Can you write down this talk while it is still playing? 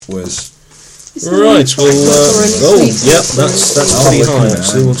Was right. Well, yep, that's pretty high.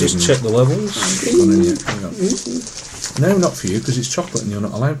 Actually, we'll just check the levels. Hang on. No, not for you because it's chocolate and you're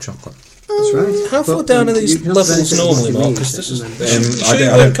not allowed chocolate. That's right. How far down are these levels normally, Mark? Because this is. I you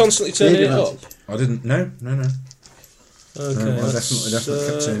don't- weren't constantly turning it up. I didn't. No. Okay, I definitely kept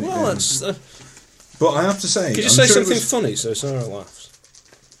turning it well, down. that's. But I have to say, Could you I'm say sure it something was- funny so Sarah laughs?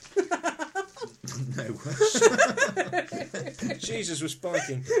 No. Jesus, we're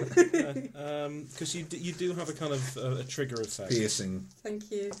spiking. Because you do have a kind of a trigger effect. Piercing.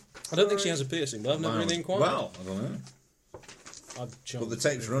 Thank you. I don't think she has a piercing, but I've never really inquired. Well, I don't know. I'd But the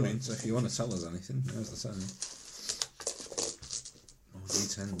tape's running, so if you want to tell us anything, there's the sound. Oh,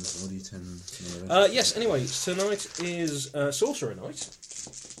 D10s, what D10s? Yes, anyway, tonight is Sorcerer Night.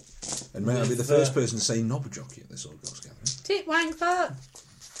 And may I be the first person to say knob jockey at this old Goss gathering? Tit wankfur!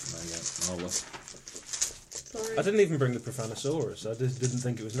 There you go. Oh, well. Sorry. I didn't even bring the Profanosaurus. I just didn't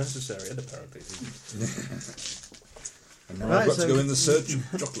think it was necessary, and apparently. And now Right, I've got so- to go in the search of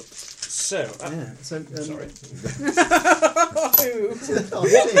chocolate. So, Yeah. So, sorry. Oh, shit.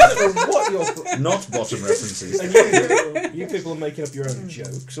 What your... Not bottom references. And you people are making up your own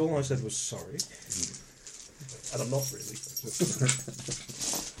jokes. All I said was sorry. And I'm not really.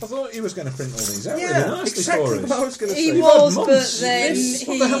 I thought he was going to print all these out. Yeah, They're nasty exactly stories. what I was going to He say. was, had but months. then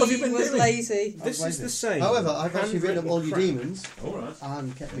What the hell have you he been was doing? lazy. This is the same. However, I've actually written up all your Handwritten demons All right.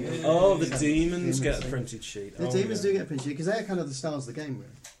 and kept me. Oh, the demons get a printed sheet. The Oh, demons yeah. do get a printed sheet because they're kind of the stars of the game,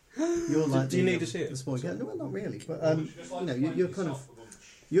 really. You're like Do you the, need us here? The spoiled girl. No, well, not really, but you're kind of.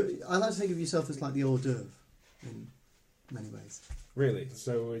 I like to think of yourself as like the hors d'oeuvre in many ways. Really?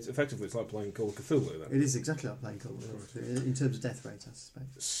 So it's effectively it's like playing Call of Cthulhu then. It is exactly like playing Call of Duty in terms of death rate, I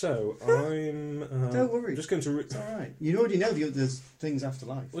suspect. So I'm. Don't worry. Just going to. It's all right. You already know there's things after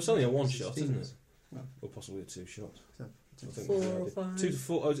life. Well, it's only a one shot, isn't it? Well, Or possibly a two shot. so, I think 4 we've or already- 5. 2 to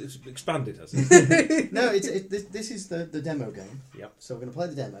 4. Oh, it's expanded, has it? no, this is the demo game. Yep. So we're going to play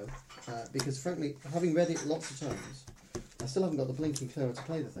the demo because, frankly, having read it lots of times, I still haven't got the blinking clear to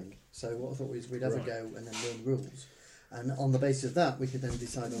play the thing. So what I thought was we'd have a Right. go and then learn rules, and on the basis of that, we could then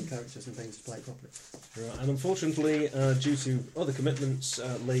decide on characters and things to play properly. Right, and unfortunately, due to other commitments,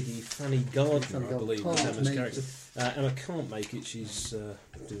 Lady Fanny Gardner, Fanny I Gardner believe, can't is Emma's make character. Emma can't make it. She's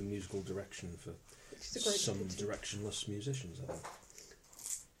doing musical direction for She's a great some pity. directionless musicians, I think.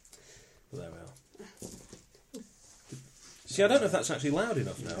 But there we are. See, I don't know if that's actually loud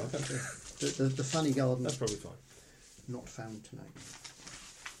enough now. I can't- The funny garden That's probably fine. not found tonight.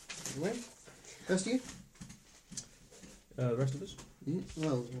 Anyway, first you? The rest of us? Yeah,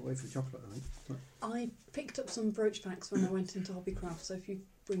 well, we'll wait for the chocolate, I think. I picked up some brooch packs when I went into Hobbycraft, so if you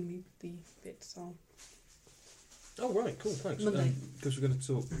bring me the bits, I'll... Oh, right, cool, thanks. Monday. Because we're going to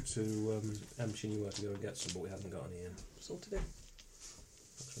talk to Em. She knew where to go and get some, but we haven't got any in. sorted it.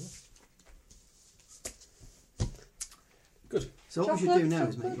 Thanks very much. Good. So what we should do now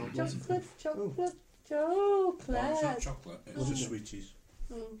is make lots of chocolate, chocolate, Well, it's not chocolate. chocolate, it's Oh. just sweeties.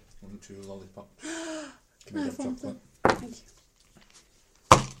 Oh, 1 or 2 lollipops. can I have one of them? Thank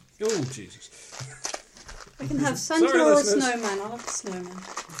you. Oh, Jesus. I can have Santa Sorry, or a listeners. snowman. I'll have the snowman.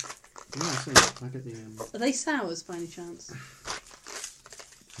 Yeah, I see. I get the. Are they sours by any chance?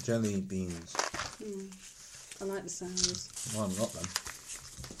 Jelly beans. I like the sours. Well, I haven't got them.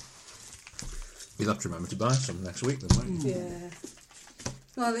 You'll have to remember to buy some next week then, won't you? Yeah.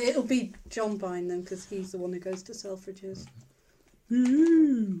 Well, it'll be John buying them because he's the one who goes to Selfridges.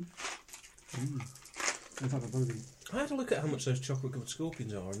 In fact, I've already. I had a look at how much those chocolate-covered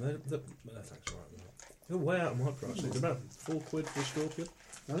scorpions are, and they're thanks, all right. They're way out of my price. It's about £4 for a scorpion.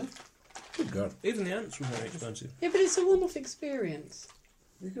 Really? Good God. Even the ants were very expensive. Yeah, but it's a one-off experience.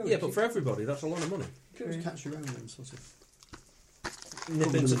 Yeah, but for everybody, that's a lot of money. You can always catch your own then, sort of. Nip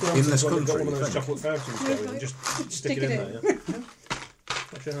into In this when they've got country, one of those you chocolate fountains going and just stick it in there. Yeah.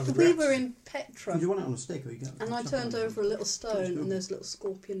 Actually, has We rats. were in Petra, Do you want it on a stick or you get? and I turned over a little stone, and there's a little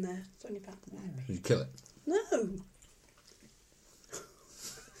scorpion there. It's only about there. Did you kill it? No,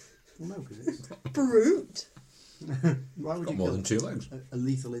 Well, no, because it's. brute. Why would Got you more kill than 2 legs. a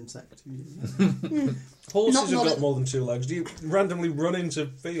lethal insect? Horses Not have got a- more than 2 legs. Do you randomly run into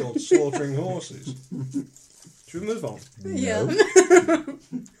fields slaughtering horses? Should we move on? Yeah. Well,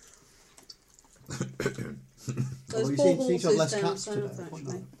 Those you poor seem to have horses less down cats south, today. Quite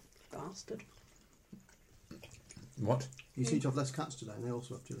actually. nice. Bastard. What? You seem to have less cats today, and they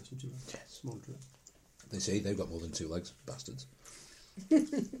also have to listen to it. Yes. More to it. They say they've got more than 2 legs, bastards.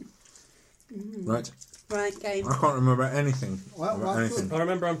 Right. Right, game. I can't remember anything. Well, about right, anything. I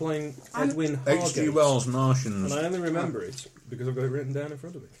remember I'm playing I'm- Edwin H.G. Hargate, Wells' Martians. and I only remember it because I've got it written down in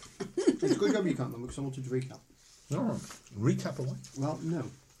front of me. It's a good job you can't remember because I wanted to recap. Oh, recap away. Well, no.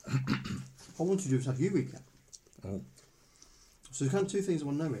 I want to do is have you recap. Oh. So there's kind of two things I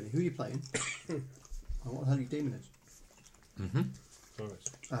want to know really. Who you're playing and what the hell your demon is. Mm-hmm.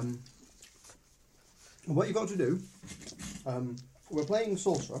 Alright. What you've got to do, we're playing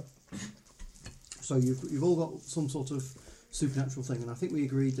Sorcerer, so you've all got some sort of supernatural thing, and I think we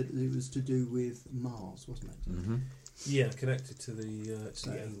agreed that it was to do with Mars, wasn't it? Mm-hmm. Yeah, connected to the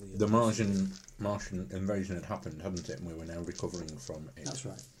alien. The Martian invasion had happened, hadn't it? And we were now recovering from it. That's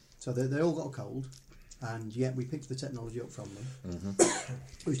right. So they all got a cold, and yet we picked the technology up from them, Mm-hmm.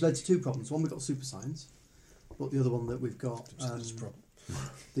 which led to two problems. One, we've got super science, but the other one that we've got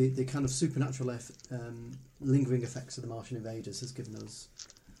the kind of supernatural lingering effects of the Martian invaders has given us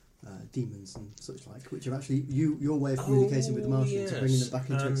demons and such like, which are actually your way of communicating with the Martians and bringing them back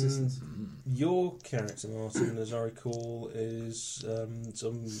into existence. Your character, Martin, as I recall, is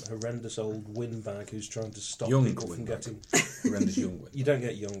some horrendous old windbag who's trying to stop Young people from windbag. getting... Horrendous young windbag. You don't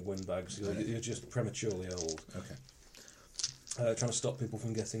get young windbags, Right. you're just prematurely old. Okay. Trying to stop people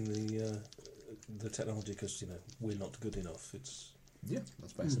from getting the technology because, we're not good enough. It's... Yeah,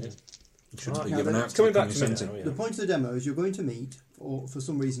 that's basically it. You shouldn't Right. be Now, given then, out to coming the back to me consenting. now, yeah. The point of the demo is you're going to meet, or for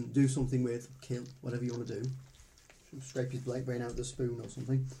some reason do something with, kill, whatever you want to do, scrape his brain out with a spoon or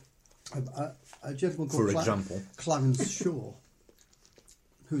something. A gentleman called For example. Clarence Shaw,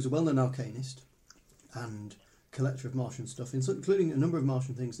 who's a well-known arcanist and collector of Martian stuff, including a number of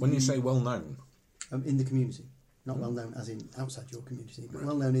Martian things. That When you say well known, in the community, not well-known as in outside your community, but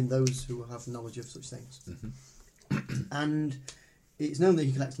well-known in those who have knowledge of such things. Mm-hmm. And it's known that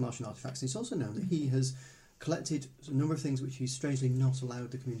he collects Martian artifacts. It's also known that he has collected a number of things which he's strangely not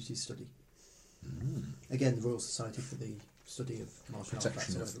allowed the community to study. Again, the Royal Society for the Study of Martian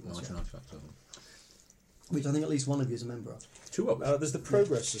protection Artifacts, of or whatever it was, Martian yeah. artifacts. Which I think at least one of you is a member of. Two of us. there's the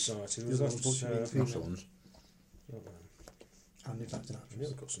Progress Society. Was The that, other one, unfortunately, That's the ones. And in fact an We've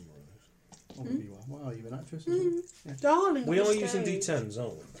actress. got some more of those. Or maybe you are. Well, are you an actress? Or something? Yeah. Darling, We on are the using stage. D10s,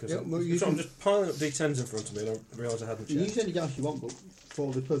 aren't we? Because Yeah, well, you I'm can- just piling up D10s in front of me and I realised I hadn't You can checked. use any dice you want, but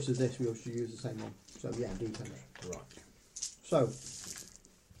for the purpose of this, we should use the same one. So yeah, D10. Right. So,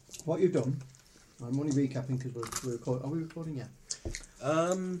 what you've done, I'm only recapping because we're recording. Are we recording? Yeah.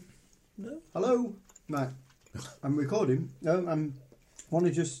 No. Hello? Right. I'm recording. No, I want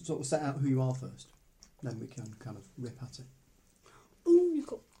to just sort of set out who you are first. Then we can kind of rip at it. Ooh, you've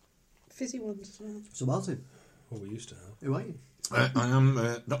got fizzy ones as well. So, Martin, Well, we used to have. who are you? I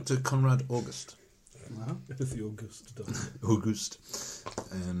am Dr. Conrad August. Wow. The August done. August.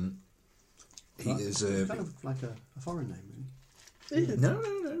 He Right. is. Kind of like a foreign name, really. No,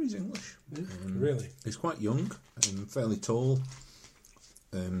 he's English. Really? He's quite young, fairly tall.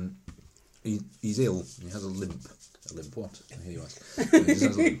 He's ill. He has a limp. A limp what? Here you are. He has a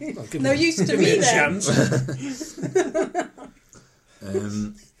limp. Well, give No me- use to give me me a then. chance.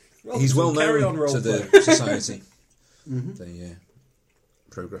 He's well carry on known to roleplay. the society, Mm-hmm. the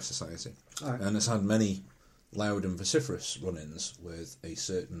Progress Society, All right. and has had many loud and vociferous run-ins with a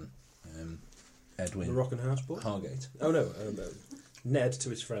certain The Edwin Rock and House boy? Hargate. Oh no, Ned to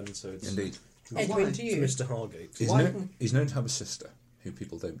his friend, so it's Indeed. Edwin Why? to you. Mr. Hargate. Why? He's known to have a sister who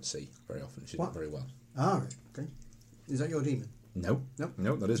people don't see very often. She's What? not very well. Ah, right. Okay. Is that your demon? No, Nope.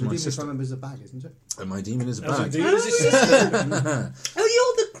 no, that is Your my demon, if I sister. remember, is a bag, isn't it? And my demon is a As bag. indeed is his sister. Oh,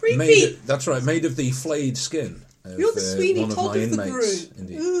 you're the creepy. Made that's right, made of the flayed skin of You're the Sweeney one of Todd my of the inmates. group.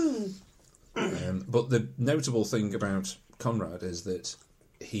 Indeed. Ooh. But the notable thing about Conrad is that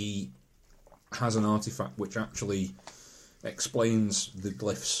he has an artifact which actually explains the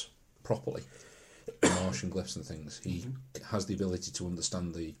glyphs properly, the Martian glyphs and things. He has the ability to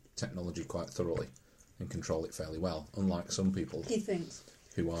understand the technology quite thoroughly and control it fairly well, unlike some people He thinks.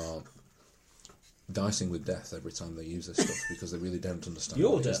 who are dicing with death every time they use this stuff because they really don't understand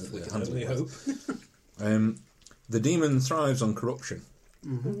Your what it is death, that we they're can only handling hope. with. The demon thrives on corruption,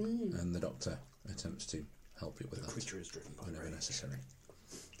 Mm-hmm. and the doctor attempts to help you with The that creature is driven by whenever rage. necessary.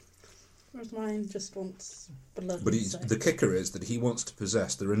 Whereas mine just wants blood. But and the kicker is that he wants to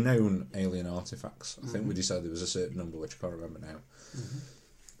possess. There are known alien artifacts. I think we decided there was a certain number, which I can't remember now.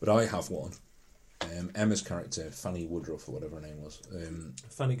 But I have one. Emma's character, Fanny Woodruff, or whatever her name was,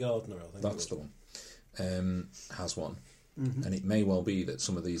 Fanny Gardner, I think. that's it the was. one, has one. Mm-hmm. And it may well be that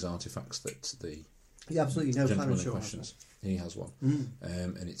some of these artifacts that the Yeah, absolutely. No, gentleman Clarence in Shaw has questions, he has one. Mm.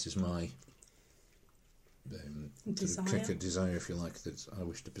 And it is my Desire. sort of desire, if you like, that I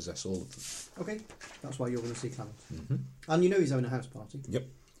wish to possess all of them. Okay, that's why you're going to see Clarence. Mm-hmm. And you know he's having a house party. Yep.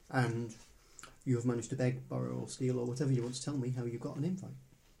 And you have managed to beg, borrow, or steal, or whatever you want to tell me how you got an invite.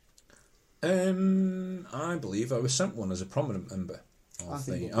 I believe I was sent one as a prominent member I of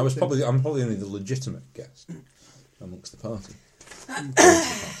think the. what I was we'll do- I'm probably only the legitimate guest amongst the party.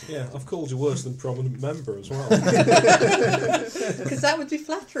 Yeah, I've called you worse than prominent member as well. Because that would be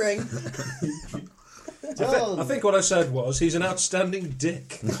flattering. I think what I said was, he's an outstanding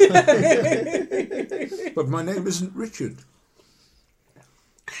dick. But my name isn't Richard.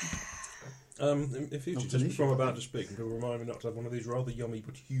 In future, Not an just issue, before I'm I about to speak, can remind me not to have one of these rather yummy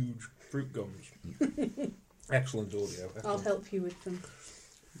but huge fruit gums. Excellent audio. Excellent. I'll help you with them.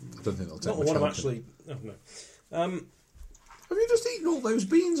 I don't think they'll take Not much one I'm help. actually... Oh, no. Have you just eaten all those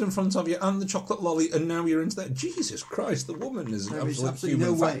beans in front of you and the chocolate lolly, and now you're into that? Jesus Christ, the woman is an There is absolute absolutely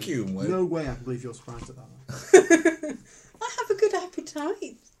human no way. vacuum. Where No way I can believe you're surprised at that. I have a good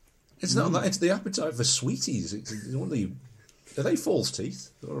appetite. It's not that; it's the appetite for sweeties. It's one of the. Are they false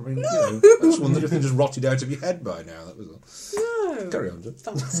teeth? Or, I mean, you know, I just wondered if they just rotted out of your head by now. That was all. No. Carry on, Jim.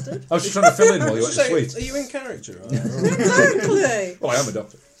 Bastard. I was just trying to fill in while you went to Say, sweet. are you in character? Exactly. Well, I am a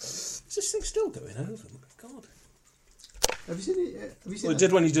doctor. Is this thing still going over? God. Have you seen it? Have you seen Well, it that?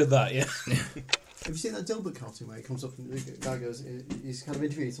 did when you did that, yeah. Have you seen that Dilbert cartoon where he comes up and the guy goes, he's kind of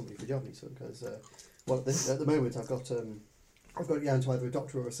interviewing somebody for a job, and he sort of goes, well, at the moment I've got you down to either a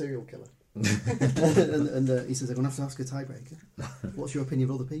doctor or a serial killer. and he says, I'm going to have to ask a tiebreaker. What's your opinion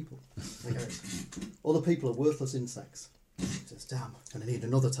of other people? And he goes, other people are worthless insects. He says, damn, I'm going to need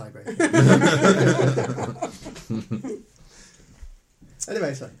another tiebreaker.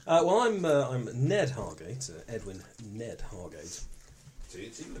 Anyway, so. Well, I'm Ned Hargate, Edwin Ned Hargate. See,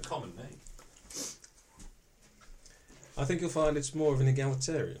 it's even a common name. I think you'll find it's more of an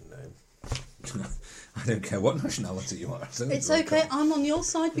egalitarian name. I don't care what nationality you are. It's okay. I'm on your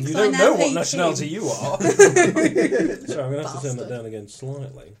side because You I don't now know what hate nationality him. you are. So I'm going to have to turn that Bastard. down again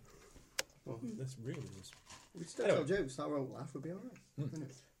slightly. Well, That's really is. we still Anyway. tell jokes, that won't laugh, we'll be alright. Anyway.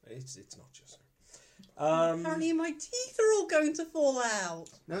 It's not just. Apparently my teeth are all going to fall out.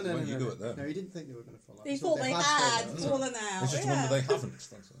 No, Well, you go at them. No, he didn't think they were going to fall out. He thought thought they had had fallen out. fallen out. It's just yeah. one that they haven't.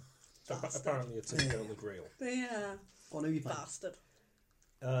 That's all. Apparently, it's a look real. Yeah. Oh, no, you Bastard.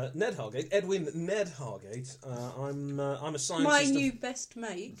 Ned Hargate, Edwin Ned Hargate. I'm a scientist. My of- new best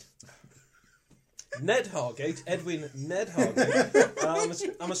mate. Ned Hargate, Edwin Ned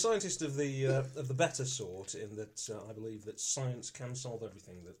Hargate. I'm a scientist of the better sort, in that I believe that science can solve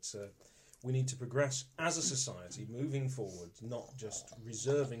everything. That we need to progress as a society, moving forward, not just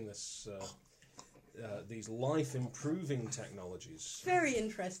reserving this these life-improving technologies. Very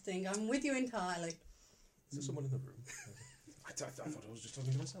interesting. I'm with you entirely. Is there someone in the room? I thought I was just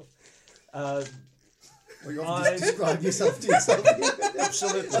talking to myself. Well, you have to describe yourself to yourself.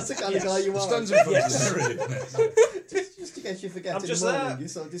 Absolutely. That's the kind of guy you are. Stands in front of the mirror, doesn't it? Just in case you forget I'm in just the morning, there. you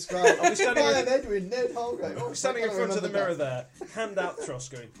sort of describe. I'll be standing Hi, in- I'm Edwin, Ned Holgate. Oh, Standing I in can't front of the remember mirror that. there, hand out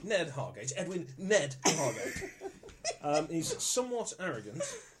thrust, going, Ned Hargate, Edwin Ned Hargate. He's somewhat arrogant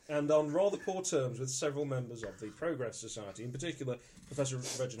and on rather poor terms with several members of the Progress Society, in particular Professor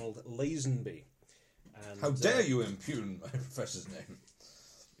Reginald Lazenby. And, How dare you impugn my professor's name?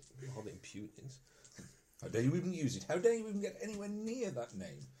 Hardly impugning. How dare you even use it? How dare you even get anywhere near that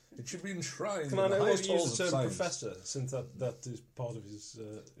name? It should be enshrined Can in I the no highest longer use halls the of term science. professor, since that is part of his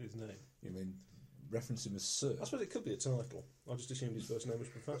name? You mean reference him as Sir? I suppose it could be a title. I just assumed his first name was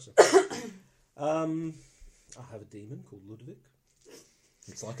Professor. I have a demon called Ludwig.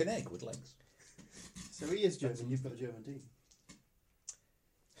 It's like an egg with legs. So he is German, you've got a German demon.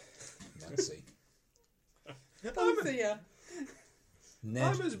 Nancy. Both Ned,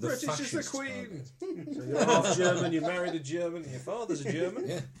 I'm as the British as the fascist Queen. target. So you're half German, you married a German, your father's a German.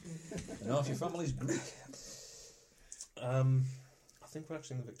 Yeah. And half your family's Greek. I think we're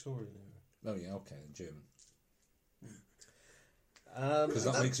actually in the Victorian era. Oh yeah, okay, German. Because Because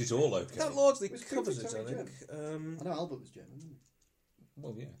that makes it all okay. that largely Was covers it, I Victorian think. I know Albert was German, wasn't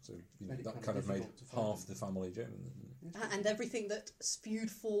Well, yeah, so you know, Made it that kind of kind of made difficult to find. half the family German. And everything that spewed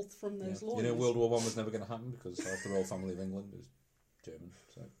forth from those Yeah. lawyers. You know, World War One was never going to happen because half the royal family of England is German,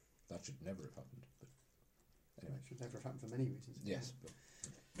 so that should never have happened. But he? anyway, It should never have happened for many reasons. yes,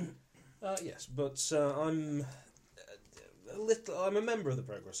 but Yes, but I'm a little. I'm a member of the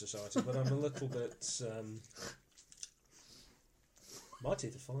Progress Society, but I'm a little bit. My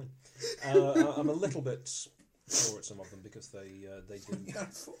teeth are fine. I'm a little bit sore at some of them because they you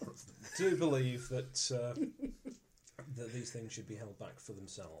had 4 of them. do believe that that these things should be held back for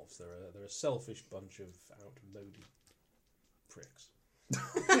themselves. They're a selfish bunch of outmoded pricks.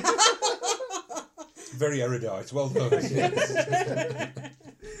 Very erudite. Well done.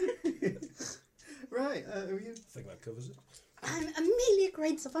 Right, who are you? I think that covers it. I'm Amelia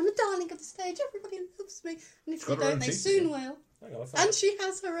Greatstuff. I'm a darling of the stage. Everybody loves me. And if She's they got her don't, own they teeth, soon yeah. will. Hang on, And she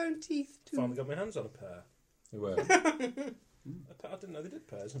has her own teeth too. finally got my hands on a pear. Who were? I didn't know they did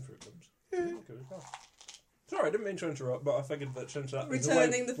pears and fruit gums. Okay, well. Sorry, I didn't mean to interrupt, but I figured that since that is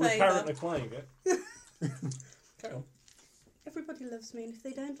Returning the the way we're favour. currently playing it. Carry on. Everybody loves me, and if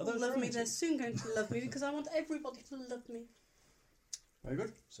they don't Are all those love me, relatives? they're soon going to love me because I want everybody to love me. Very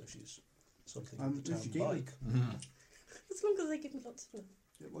good. So she's something Who's the your town demon? like. As long as they give me lots of love.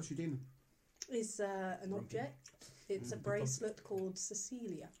 What's your demon? Is an object. It's a bracelet called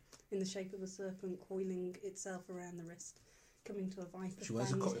Cecilia, in the shape of a serpent coiling itself around the wrist, coming to a viper She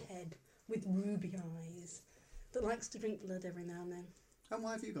wears a fanged coil. head with ruby eyes that likes to drink blood every now and then. And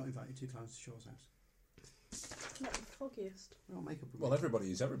why have you got invited to Clarence Shaw's house? Not the foggiest. Well, makeup. Well, everybody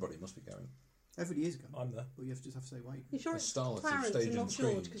must be going. Everybody is going. I'm there. But you just have to say why. You sure The it's starlet of Clarence stage and not and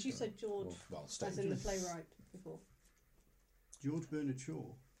screen, George? Because you so- said George, Well, as stage. in the playwright before. George Bernard Shaw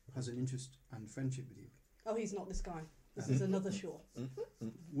has an interest and friendship with you. Oh, he's not this guy. This is another Shaw.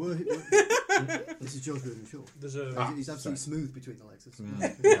 This is George Bernard Shaw. There's a. Ah, He's absolutely sorry. smooth between the legs.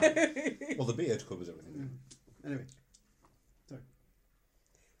 Yeah. Well, the beard covers everything. Anyway,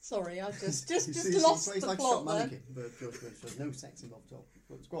 Sorry, I just he's lost he's the like a plot shot there. mannequin, but George Bernard Shaw, no sex involved at all.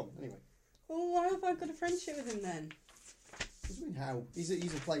 But it's gone anyway. Oh, I hope I've got a friendship with him then. What do you mean how? He's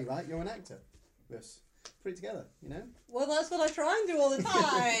a playwright. You're an actor. Yes. Put it together. You know. Well, that's what I try and do all the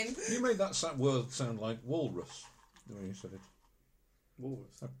time. You made that word sound like walrus, the way you said it. Walrus.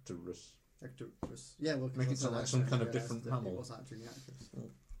 Actorus. Actress. Yeah, well, Make it it's sound an like some actor, kind of I different realised that mammal. It was actually the actress.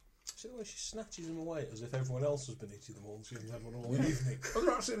 See the way she snatches them away as if everyone else has been eating them all and she hasn't had one all evening. Oh,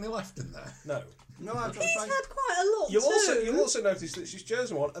 there actually any left in there. No. No, I've He's tried. had quite a lot too. You'll also notice that she's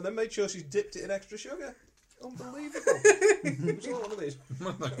chosen one and then made sure she's dipped it in extra sugar. Unbelievable. It's not one of these.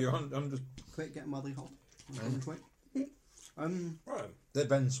 Thank you. I'm just. Quick, get them while they hot. Quick. Right. They're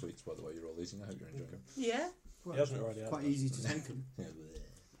Ben sweets, by the way. You're all eating. I hope you're enjoying them. Yeah. Well, He hasn't already had quite them. easy to take them. Yeah.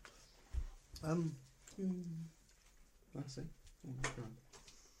 Let's see. Oh, that's grand.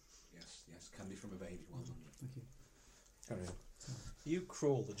 Yes. Candy from a baby. Well done. Thank you. Carry on. You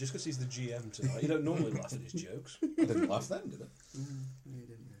Crawler, just because he's the GM tonight, you don't normally laugh at his jokes. I didn't laugh then, did I? No, you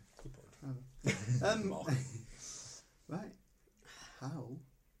didn't. Good point. Mark. Right. How?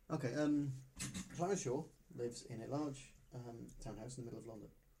 Okay. Clarence Shaw lives in a large townhouse in the middle of London.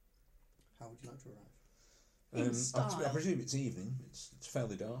 How would you like to arrive? In style. I presume it's evening. It's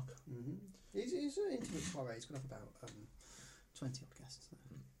fairly dark. Mm-hmm. He's an intimate soiree. He's going to have about 20 odd guests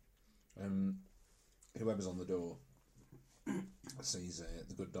there. Whoever's on the door sees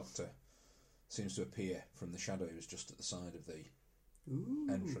the good doctor seems to appear from the shadows just at the side of the Ooh,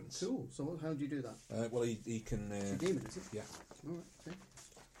 entrance. Cool. So how do you do that? well, he can. It's a demon, is it? Yeah, All right. Okay.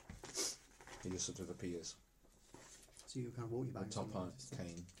 he just sort of appears. So you kind of walk your A back. top hat,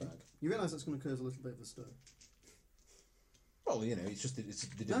 cane, bag. You realise that's going to cause a little bit of a stir. Well, you know,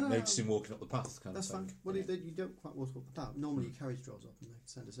 they didn't notice him walking up the path. That's of thing. fine. Well, Yeah. you don't quite walk up that. Normally, your carriage draws up and they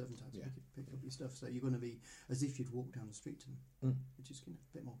send a servant out to pick up your stuff. So you're going to be as if you'd walk down the street to them, which is a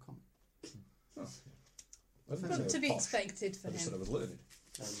bit more common. Oh, yeah. I didn't say I To was be posh. expected for I just said I him. was learned.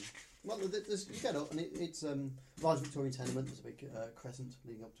 Well, you get up and it's large Victorian tenement. There's a big crescent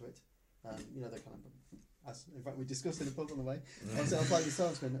leading up to it. You know, they're kind of. In fact, we discussed in a pub on the way. I was like, this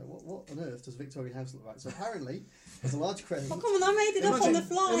time, going, what on earth does a Victorian house look like? So apparently, there's a large crescent. Oh, come on, I made it up on the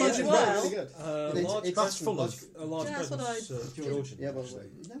fly as Imagine well. really good. Large It's presence, full of- a large Yeah, that's what presence, Georgian. Georgian. Yeah, well,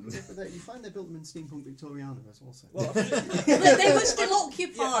 actually. you find they built them in steampunk Victoriana as also. Well, I presume, They were still I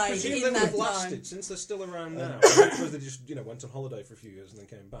occupied presume in they would that have lasted time. since they're still around now. I suppose they just went on holiday for a few years and then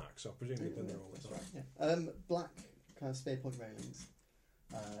came back. So I presume they've been there all the time. Yeah. Black kind of stair point railings.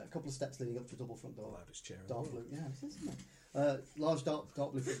 A couple of steps leading up to a double front The door. loudest chair in the Dark world. blue, yeah, it is, isn't it? Large dark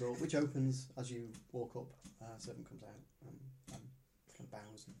blue front door, which opens as you walk up. Servant comes out and kind of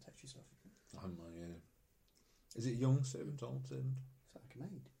bows and takes your stuff. Is it a young servant, old servant? It's like a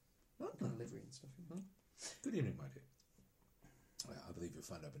maid. Oh, Kind of livery and stuff. good evening, my dear. I believe you'll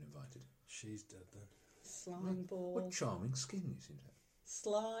find I've been invited. She's dead then. Slime ball. What charming skin you seem to have.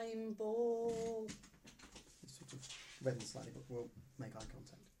 Slime ball. It's sort of red and slightly, but we'll make eye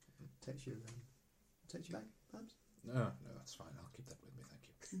contact. Takes you back, perhaps? No, that's fine. I'll keep that with me, thank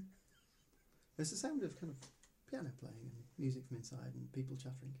you. There's the sound of kind of piano playing and music from inside and people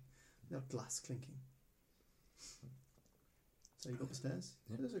chattering. There's glass clinking. So you go upstairs.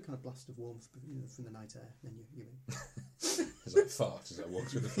 Yeah. There's a kind of blast of warmth from the night air. Then you're in. As I fart as I walk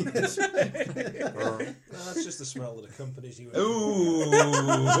through the No, that's just the smell that accompanies you. Ooh!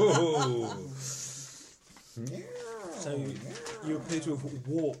 So you appear to have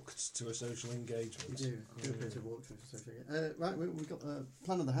walked to a social You engagement. do. You appear to walk through the social. Right, we've got a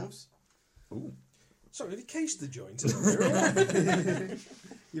plan of the house. Ooh. Sorry, have you cased the joint?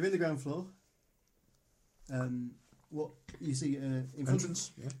 You're in the ground floor. what you see in front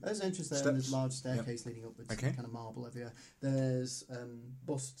Entrance, yeah. there's an entrance there, Steps. and there's a large staircase leading upwards, Okay. kind of marble everywhere. There's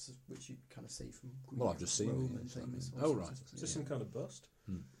busts, which you kind of see from Well, I've just seen Rome it, and so I mean- things. oh, all right. sorts of Is this things, some kind of bust?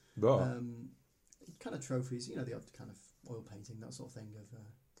 But kind of trophies, you know, the odd kind of oil painting, that sort of thing of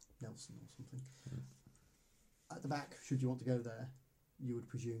Nelson or something. At the back, should you want to go there, you would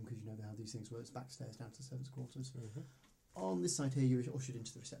presume, because you know how these things work, it's backstairs down to the servants' quarters. On this side here, you're ushered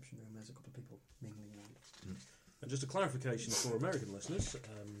into the reception room. There's a couple of people mingling around. And just a clarification for American listeners,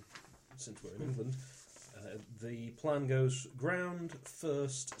 since we're in England, the plan goes ground,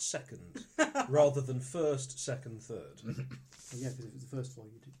 first, second, rather than first, second, third. Well, yeah, because if it was the first floor,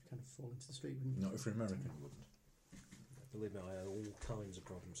 you'd kind of fall into the street, wouldn't you? not if you're American, you wouldn't. Believe me, I had all kinds of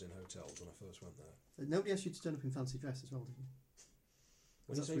problems in hotels when I first went there. Nobody asked you to turn up in fancy dress as well, did you?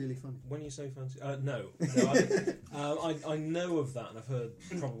 When That's you say- really funny. When you say fancy, no. I know of that, and I've heard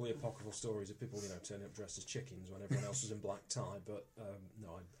probably apocryphal stories of people, turning up dressed as chickens when everyone else was in black tie. But no,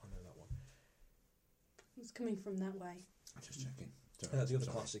 I know that one. It's coming from that way. Just checking. The other Sorry.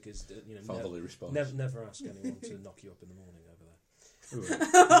 classic is Fatherly response. never ask anyone to knock you up in the morning over there.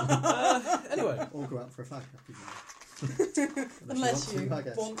 Ooh. Anyway, Or go out for a fag, I presume. Unless you I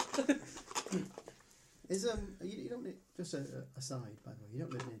guess. want. Is you don't live, just a aside, by the way, you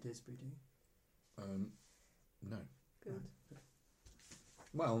don't live near Disbury, do you? No. Good.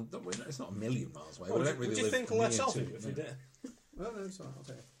 Well, it's not a million miles away. well, but I don't really would you live think less near of to you it, if no. you did? Well, no, it's all right, I'll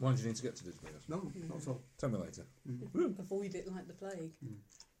take it. Why do you need to get to Disney? No, not at all. Tell me later. Avoid it like the plague.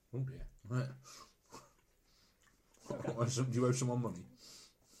 Oh dear. Right. Do you owe someone money?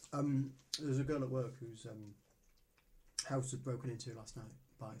 There's a girl at work whose house was broken into last night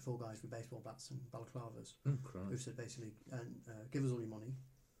by 4 guys with baseball bats and balaclavas, Oh, who Christ. said basically, give us all your money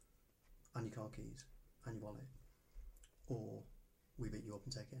and your car keys and your wallet, or we beat you up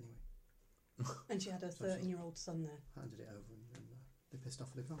and take it anyway. And she had a 13-year-old son there. Handed it over and they pissed off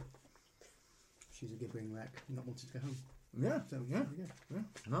with the car. She's a gibbering wreck, not wanting to go home. Yeah. So Yeah. there we Yeah.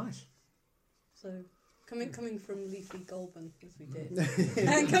 Nice. So coming from leafy Goulburn, as we did,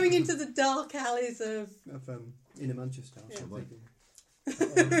 and coming into the dark alleys of. Of inner Manchester. Yeah. Sort of thinking.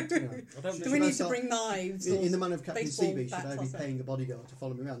 I don't Should Do we I need to start- bring knives? In or the manner of Captain baseball Seabeach, should bats I or be something? paying a bodyguard to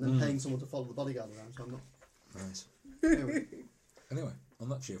follow me around, then paying someone to follow the bodyguard around, so I'm not... Nice. Anyway, Anyway, on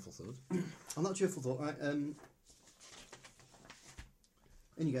that cheerful thought. on that cheerful thought, right,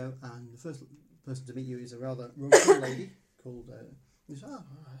 in you go, and the first person to meet you is a rather royal lady called...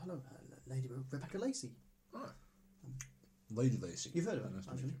 hello, Lady Rebecca Lacey. Lady Lacey. You've heard of her, Nice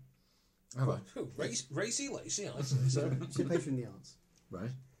to meet actually. you. Have I? Who? Racy Lacey, I'd say so. She's a patron in the arts. Right.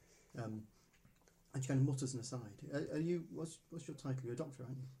 And she kind of mutters an aside. Are you... What's your title? You're a doctor,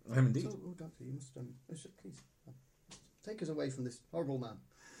 aren't you? I am indeed. Oh, doctor, you must... please, take us away from this horrible man.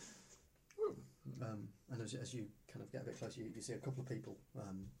 And as you kind of get a bit closer, you see a couple of people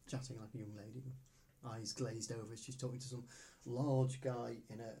chatting like a young lady, eyes glazed over as she's talking to some large guy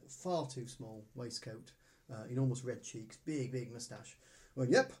in a far too small waistcoat, enormous red cheeks, big moustache. Well,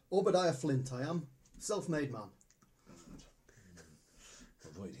 yep, Obadiah Flint I am, self-made man.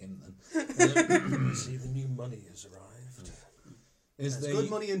 Avoid him then. See, the new money has arrived. Is There's the good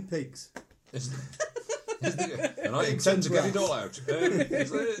money in pigs. and I intend to get it all out.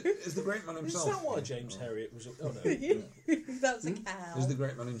 Is the great man Is himself? that why here? James Or- Herriot was... Oh, no. That's a cow. Is the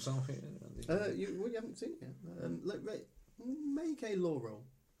great man himself here? You haven't seen it yet. Make a law roll.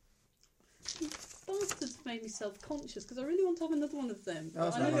 Bastards made me self-conscious because I really want to have another one of them. Oh,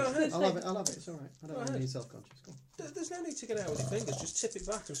 that's I all know right. it's gonna I'll have take- it. I'll have it. It's all right. I don't Go want ahead. any self-conscious. Go on. There's no need to get out with your fingers. Just tip it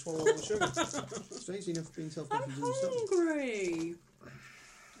back and swallow all the sugar. Strangely enough, being I'm self-conscious doesn't stop you. hungry.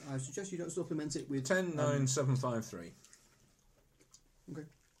 I suggest you don't supplement it with 10, 9, 7, 5, 3.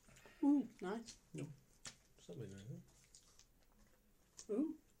 Ooh, nice. Something like that.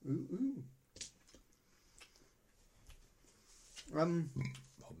 Ooh. Ooh. On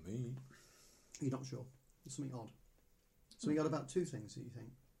me. You're not sure. There's something odd. Something odd about 2 things that you think,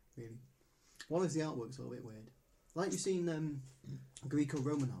 really. One is the artwork's a little bit weird. Like you've seen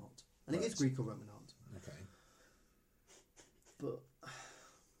Greco-Roman art, and it is Right. Greco-Roman art, Okay. but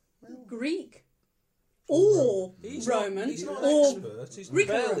well, Greek. Or He's Roman. Not, he's not an or expert. He's Greek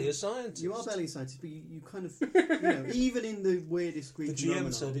or barely Roman. a scientist. you are barely scientist, but you kind of, even in the weirdest The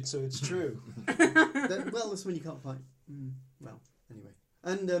Greco-Roman GM said art, it, so it's true. well, that's when you can't quite. Well, anyway,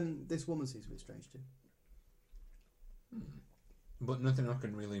 and this woman seems a bit strange too. But nothing I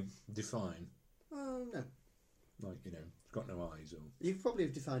can really define. Oh no. Like, it's got no eyes. Or You could probably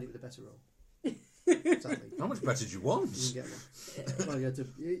have defined it with a better roll. Sadly. how much better do you want? You can get one. Well, you had to,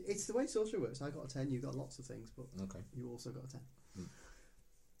 it's the way sorcery works. I got a 10, you got lots of things, but Okay. you also got a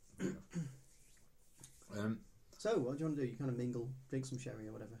 10. So, what do you want to do? You kind of mingle, drink some sherry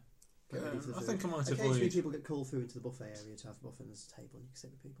or whatever. Get ready for the I food. think I might Occasionally, avoid. people get called through into the buffet area to have a buffet, and there's a table and you can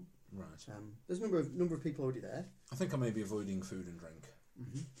sit with people. Right. There's a number of people already there. I think I may be avoiding food and drink.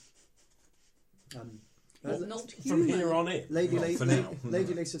 What, not From human? here on in. Lady Well, Lay for now.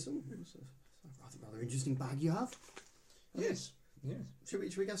 Lady Lay says, "Oh, it's a rather interesting bag you have. Yes. Yes. Should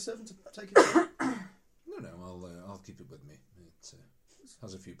we get a servant to take it?" No, I'll keep it with me. It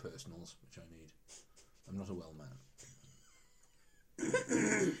has a few personals which I need. I'm not a well man.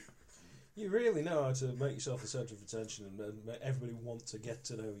 You really know how to make yourself the centre of attention and make everybody want to get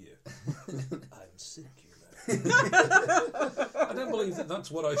to know you. I'm sick, you know. I don't believe that's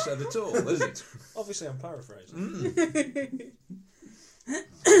what I said at all, is it? Obviously, I'm paraphrasing.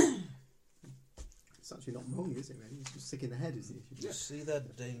 It's actually not wrong, is it? Really, it's just sick in the head, is the issue. You see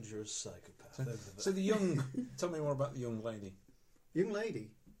that dangerous psychopath over there? So tell me more about the young lady, Young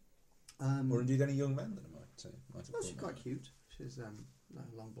lady. or indeed any young man that I might have. Well, she's called quite that. cute. She's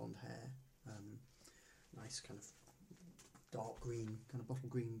long blonde hair, nice kind of dark green, kind of bottle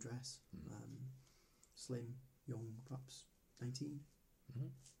green dress, slim, young, perhaps 19.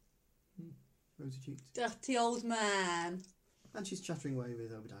 Rosy cheeks, Dirty old man. and she's chattering away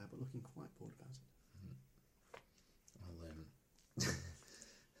with Obadiah, but looking quite bored about it.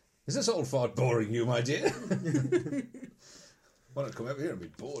 Is this old fart boring you, my dear? Why not come over here and be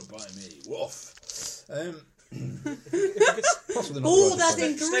bored by me? Woof. Possibly not. Bored the right as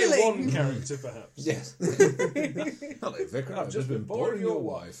in place. Stay grilling. one character, perhaps. Yes. Hello, Vicar. I've just been boring your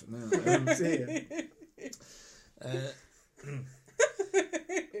wife. No,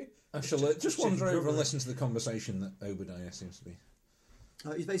 I shall just wander over and listen to the conversation that Obadiah seems to be.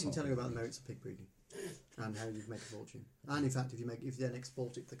 He's basically telling her about the merits of pig breeding and how you make a fortune. And in fact, if you then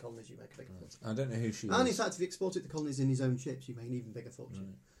export it to the colonies, you make a bigger fortune. I don't know who she is. And in fact, if you export it to the colonies in his own ships, you make an even bigger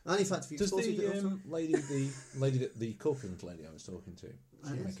fortune. And in fact, if you Does export it to the corpulent lady I was talking to,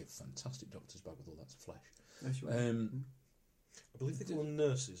 she'd yes. make a fantastic doctor's bag with all that flesh. No, she won't. I believe they call them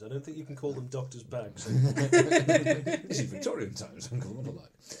nurses. I don't think you can call them doctors' bags. This is Victorian times, Uncle. What a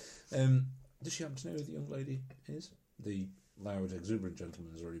lie. Does she happen to know who the young lady is? The loud, exuberant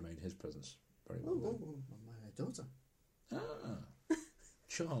gentleman has already made his presence very well. My daughter. Ah,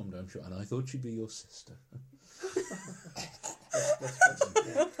 charmed, I'm sure. And I thought she'd be your sister.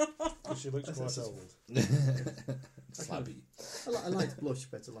 She looks quite old. Flabby. I like to blush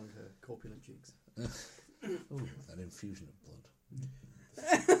spreads along her corpulent cheeks. Oh, that infusion of blood.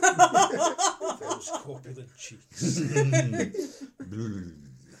 Those corpulent cheeks.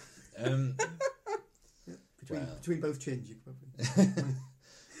 Between both chins, you could probably.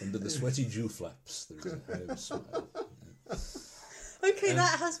 Under the sweaty dew flaps, there is a home smile. Okay,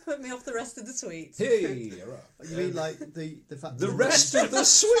 that has put me off the rest of the sweets. Hey, hurrah. You mean like the fact The that rest of the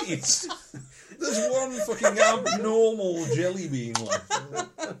sweets. There's one fucking abnormal jelly bean left.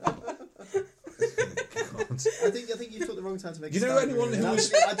 I think you took the wrong time to make. You know, start anyone really.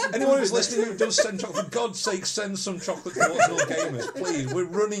 anyone who's listening who does send chocolate, for God's sake, send some chocolate to Watchville Gamers, please. We're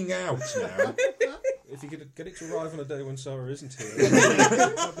running out now. If you could get it to arrive on a day when Sarah isn't here,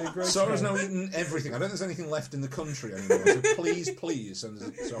 that'd be a great. Sarah's help. now eaten everything. I don't think there's anything left in the country anymore. So please send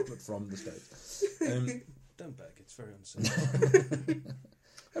us chocolate from the States. Don't beg, it's very unsafe.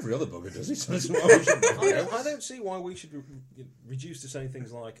 Every other bugger does it. So that's why we should I don't see why we should reduce to saying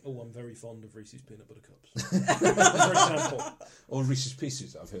things like, "Oh, I'm very fond of Reese's peanut butter cups," for example. Or Reese's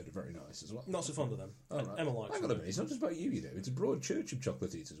Pieces, I've heard are very nice as well. Not so fond of them. Oh, right. Emma likes Hang on a them. minute, it's not just about you know. It's a broad church of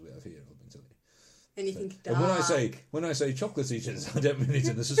chocolate eaters we have here, let me tell you. Anything And when I say chocolate eaters, I don't mean it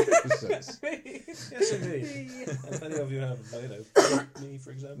in a suspicious sense. Yes, indeed. And many of you have, me,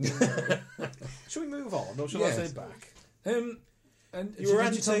 for example. Shall we move on, or shall I Yes. say back? And You were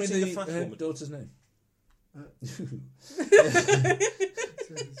did tell me agitating the fat her woman. daughter's name.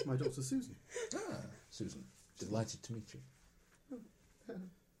 It's my daughter Susan. Susan. Delighted to meet you.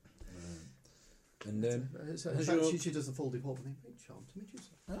 And In has fact, your- she does the full deportment name. Great charm to meet you,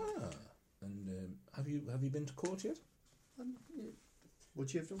 sir. and have you been to court yet? Yeah. Would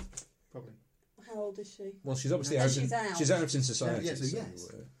she have done? Probably. How old is she? Well, she's obviously No, out. she's out. She's out in society. Yeah, so yes.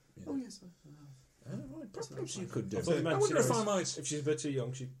 yeah. Oh yes. Right, perhaps you could do. I thought you meant, I wonder if you know, I might, If she's a bit too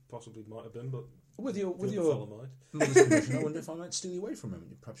young, she possibly might have been, but with the your other fella might. mother's permission, I wonder if I might steal you away from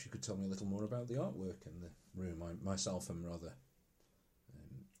him. Perhaps you could tell me a little more about the artwork in the room. Myself am rather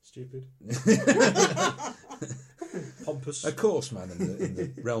Stupid. Pompous. a coarse man in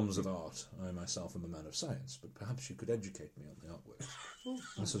the realms of art. I myself am a man of science, but perhaps you could educate me on the artwork.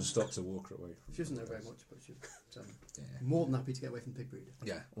 And sort of stopped to walk away from. She doesn't know very much, but she's Yeah. more than happy to get away from pig breeder.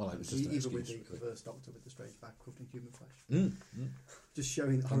 Yeah. Well, it was just an Even with excuse, the really. reverse doctor with the strange back covered in human flesh. Mm. Just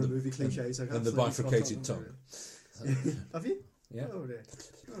showing the horror movie cliches. And the bifurcated tongue. Have you? Yeah. Oh dear.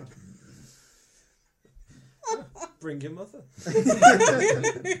 Bring your mother.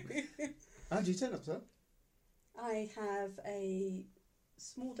 How do you turn up, sir? I have a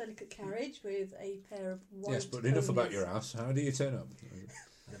small, delicate carriage with a pair of white Yes, but enough about ponies. your ass. How do you turn up?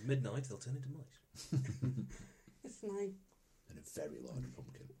 And at midnight, they'll turn into mice. It's my. And a very large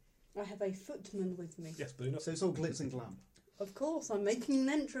pumpkin. I have a footman with me. Yes, but enough. So it's all glitz and glam. Of course, I'm making an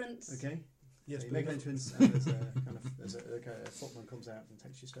entrance. Okay. Yes, So you but make an enough. entrance, and there's a footman comes out and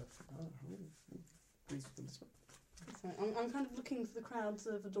takes your stuff. Please come this way. So I'm kind of looking for the crowds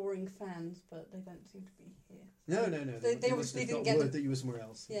of adoring fans, but they don't seem to be here. No. They must obviously have didn't got get word the- that you were somewhere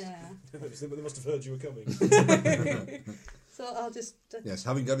else. Yeah. They must have heard you were coming. So I'll just. Yes,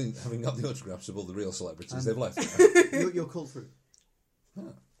 having got the autographs of all the real celebrities, they've left. You're called through.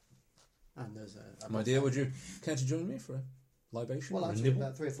 Ah. And there's a My dear, would you care to join me for a libation? Well, or a actually, nibble?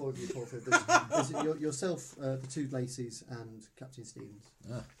 about 3 or 4 of you call through. There's yourself, the 2 Lacey's, and Captain Stevens,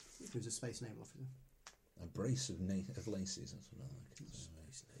 Ah, who's a space naval officer. a brace of laces. That's what I like. Space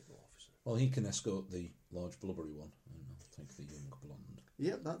naval officer. Well, he can escort the large blubbery one, and I'll take the young blonde.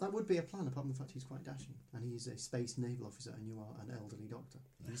 Yeah, that would be a plan, apart from the fact he's quite dashing. And he's a space naval officer, and you are an elderly doctor.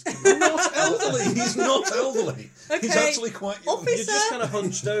 Not elderly. He's not elderly. He's Okay. actually quite young. Officer. You're just kind of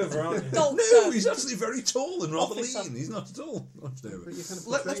hunched over, aren't you? Doctor. No, he's actually very tall and rather Officer. lean. He's not at all hunched over. But you're kind of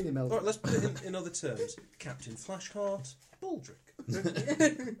Let's, portraying him all elderly. right, let's put it in other terms. Captain Flashheart,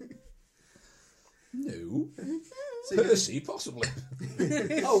 Baldrick. No. So you're- Percy, possibly.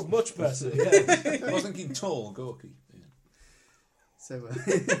 Oh, much better. Yeah. I was thinking tall, gawky. Yeah. So,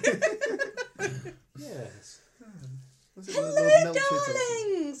 Yes. was it Hello, Lord Melcher talking?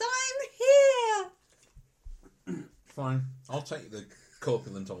 darlings! I'm here! Fine. I'll take the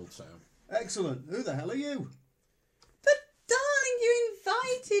corpulent old sow. Excellent. Who the hell are you? But, darling, you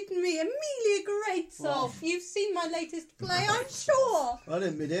invited me. Amelia Greatsoff. Oh. You've seen my latest play, I'm sure. I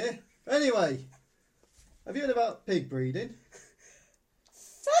didn't, me dear. Anyway, have you heard about pig breeding?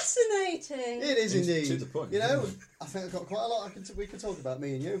 Fascinating. It is It's indeed. to the point, You know, isn't it? I think I've got quite a lot we can talk about,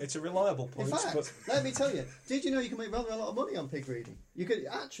 me and you. It's a reliable In point, fact, but let me tell you, did you know you can make rather a lot of money on pig breeding? You could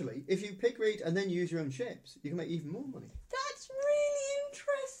actually, if you pig breed and then use your own ships, you can make even more money. That's really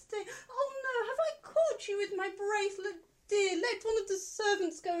interesting. Oh no, have I caught you with my bracelet? Dear, let one of the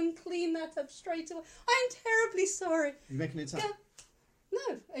servants go and clean that up straight away. I'm terribly sorry. You're making it tap. Go.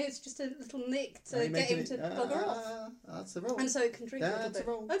 No, it's just a little nick Are to you get making him it- to bugger off. That's the roll. And so it can drink a That's a little bit.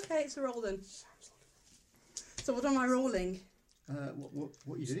 roll. Okay, it's a roll then. So what am I rolling? What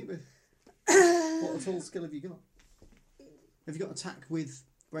are you doing with? What at all skill have you got? Have you got attack with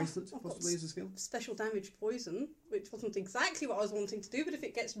bracelet I've got possibly as a skill? Special damage poison, which wasn't exactly what I was wanting to do, but if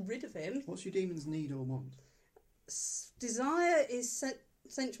it gets rid of him... What's your demon's need or want? Desire is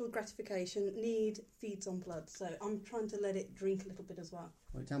sensual gratification, need feeds on blood, so I'm trying to let it drink a little bit as well.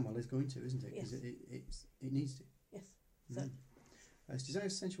 Well, it damn well is going to, isn't it? 'Cause Yes. it needs to. Yes. So, It's desire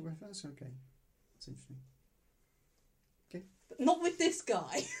essential reference. Okay, that's interesting. but not with this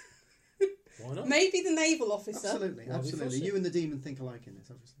guy. why not? Maybe the naval officer. Absolutely, Why are we absolutely. fussy? You and the demon think alike in this,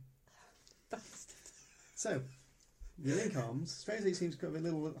 obviously. Bastard. So, your link arms. Strangely, it seems kind of a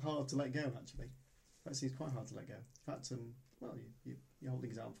little hard to let go. Actually, that seems quite hard to let go. In fact, well, you're holding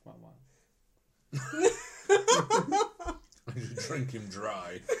his arm for quite a while. I should drink him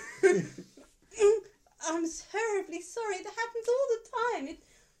dry. I'm terribly sorry. It happens all the time.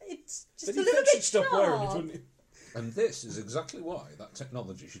 It's just But a you little should bit stop wearing it, sharp. wouldn't you? And this is exactly why that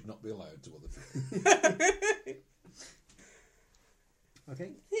technology should not be allowed to other people.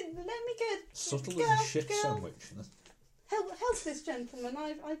 Okay. Let me get Subtle go, as a shit go. sandwich. Help this gentleman.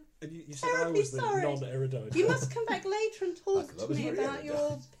 And you said I Terribly was the sorry. non-erudite. You must come back later and I talk thought that to was me very about your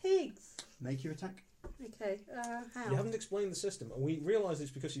erudite. pigs. Make your attack. Okay, how? You haven't explained the system, and we realise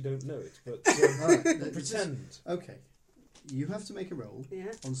it's because you don't know it, but All right. pretend. Okay. You have to make a roll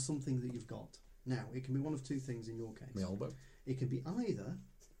Yeah. on something that you've got. Now, it can be one of two things in your case. My elbow. It can be either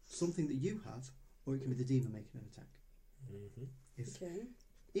something that you have, or it can be the demon making an attack. Mm-hmm. Okay.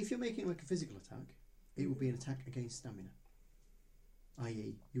 If you're making like a physical attack, it would be an attack against stamina.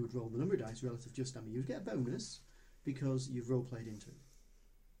 I.e., you would roll the number of dice relative to your stamina. You'd get a bonus because you've role played into it.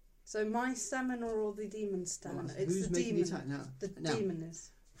 So my stamina or the demon's stamina? Well, It's who's the making demon. the attack now? The Now, demon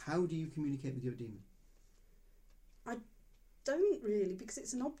is. how do you communicate with your demon? Don't really, because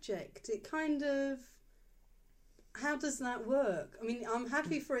it's an object. It kind of. How does that work? I mean, I'm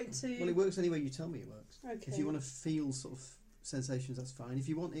happy for it to. Well, it works any way you tell me it works. Okay. If you want to feel sort of sensations, that's fine. If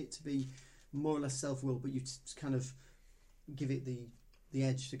you want it to be more or less self-willed, but you kind of give it the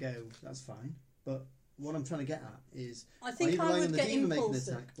edge to go, that's fine. But what I'm trying to get at is, I are think you I relying would on the get demon making an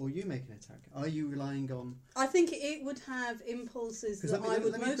impulsive. attack, or you making an attack? Are you relying on... I think it would have impulses Because that I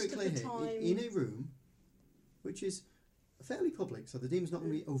would let me most put it of clear the here. time. In a room, which is fairly public, so the demon's not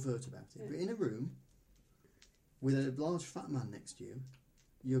going to be overt about it, Yeah. but in a room with a large fat man next to you,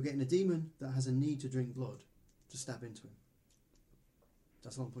 you're getting a demon that has a need to drink blood to stab into him.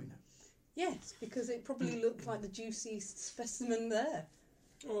 That's all I'm pointing out. Yes, because it probably looked like the juiciest specimen there.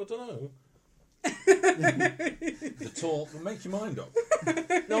 Oh, I don't know. The tall. Make your mind up.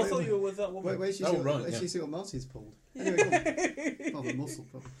 No, I thought you were with that woman. Where's she Oh, see, right, where's yeah. she see what Martin's pulled? Anyway, come on. Probably muscle,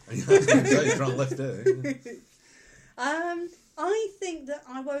 probably. I was going to say, trying left there. I think that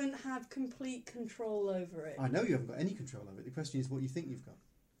I won't have complete control over it. I know you haven't got any control over it. The question is what you think you've got.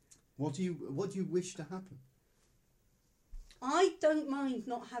 What do you wish to happen? I don't mind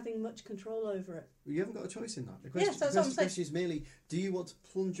not having much control over it. You haven't got a choice in that. The question, Yes, that's what I'm the saying. question is merely, do you want to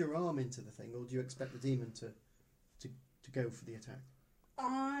plunge your arm into the thing, or do you expect the demon to go for the attack?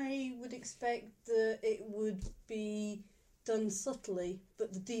 I would expect that it would be done subtly,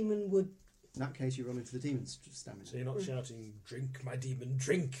 but the demon would... In that case, you run into the demon's stamina. So you're not shouting, "Drink, my demon,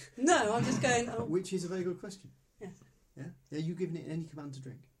 drink." No, I'm just going... Oh, Which is a very good question. Yes. Yeah? Are you giving it any command to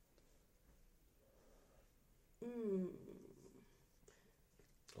drink?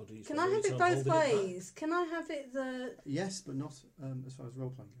 Or do you Can spend I all have your it time both holding it ways? Can I have it the... Yes, but not as far as role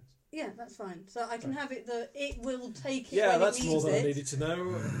playing goes. Yeah, that's fine. So I can have it the... It will take back? it Yeah, when that's it more needs than I it. needed to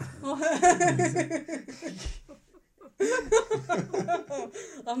know.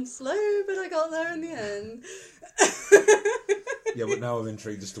 I'm slow, but I got there in the end. Yeah, but now I'm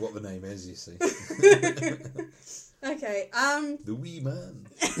intrigued as to what the name is, you see. Okay, The wee man.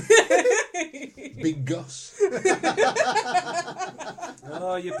 Big Gus.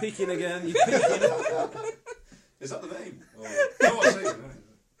 Oh, you're peeking again. You're peeking. Is that the name? Oh, I see.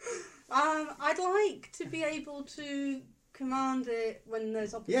 I'd like to be able to command it when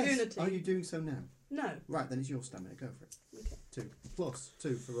there's opportunity. Yes. Are you doing so now? No. Right, then it's your stamina. Go for it. Okay. 2. Plus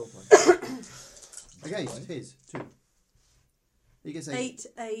 2 for role playing. Against his 2. He gets 8.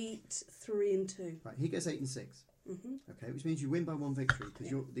 8, 3 and 2. Right, he gets 8 and 6. Mm-hmm. Okay, which means you win by 1 victory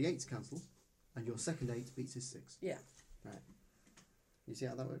because Yeah. the 8's cancelled and your second 8 beats his 6. Yeah. Right. You see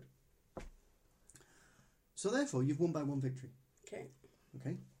how that worked? So therefore, you've won by 1 victory. Okay.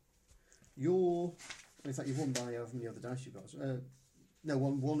 Okay. In fact, you've won by how many other dice you've got? No,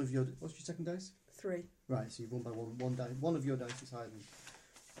 one of your. What's your second dice? 3. Right. So you've won by one die. One of your dice is higher than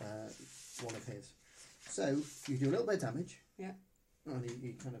one of his. So you do a little bit of damage. Yeah. And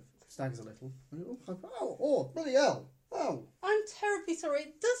he kind of staggers a little. And, oh, bloody hell! Oh. I'm terribly sorry.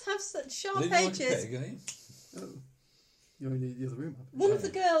 It does have such sharp Didn't you like edges. pig, eh? Oh. You're in the other room. haven't you? One of the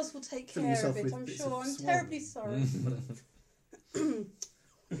girls will take Filling care yourself of it, with I'm bits sure. of I'm swan. terribly sorry.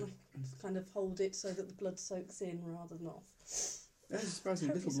 Just kind of hold it so that the blood soaks in rather than off. There's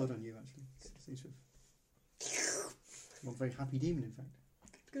surprisingly little Terribly blood on you, actually. Seems to have... One very happy demon, in fact.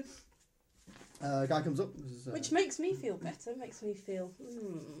 Good. Guy comes up. This is, Which makes me feel better. Makes me feel,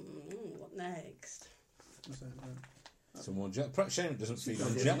 what next? Some more jelly. Perhaps shame it doesn't feed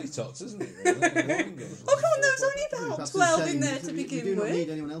on jelly tots, isn't it? Really? Oh, come on, there was only about Perhaps 12 it's in shame there you to do begin not with. need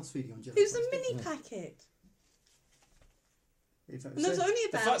anyone else feeding on jelly. It was a tots. mini packet. In fact, And there was so- only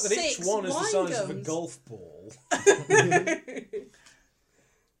The about fact that 6 each one is the wine size of a gums. golf ball.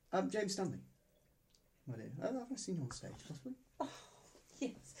 James Stanley. My dear. Have I seen you on stage, possibly?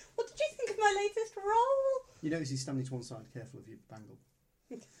 Yes. What did you think of my latest role? You notice he's standing to one side, careful of your bangle.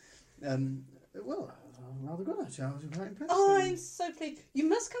 Well, rather good actually. I was quite impressed. Oh, I'm so pleased. You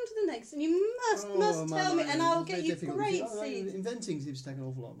must come to the next, and you must my tell me, mind, and I'll it's get very you difficult. great Oh, seeds. Inventing seems to take an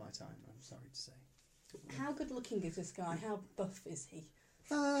awful lot of my time, I'm sorry to say. How good looking is this guy? How buff is he?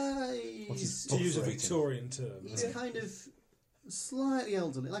 What's his To use a rating? Victorian term. He's kind of slightly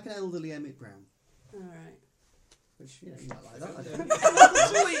elderly, like an elderly Emmett Brown. Alright. Which, you might like that. I don't know.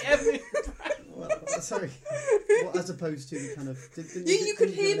 Well, sorry. Well, as opposed to the kind of... You could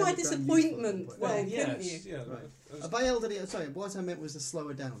hear my disappointment then, couldn't Yes, you? yeah. Right. that was- By elderly, sorry, what I meant was the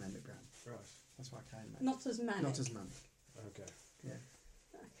slower down Emmett Brown. Right. That's what I kind of meant. Not as manic. Not as manic. Okay. Yeah.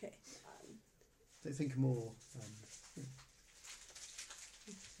 Okay. They think more you know,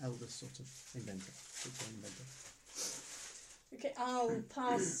 elder sort of inventor. Victorian inventor. Okay, I'll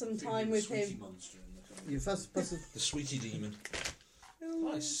pass some time with him. You first person. The sweetie demon.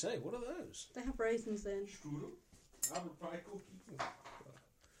 I say, what are those? They have raisins in. I'll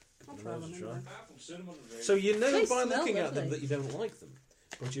try Those one a try. anyway. So you know They by smell looking at them lovely. that you don't like them,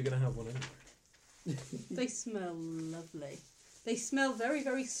 but you're going to have one anyway. They smell lovely. They smell very,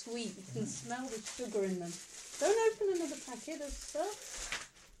 very sweet. You can smell the sugar in them. Don't open another packet of stuff.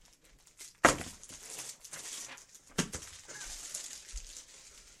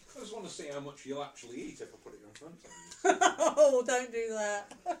 see how much you'll actually eat if I put it in front of you. Oh, don't do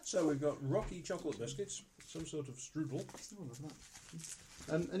that. So we've got rocky chocolate biscuits, some sort of strudel. Oh, love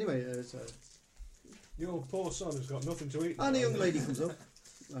that. Anyway, Your poor son has got nothing to eat. and a young lady comes up.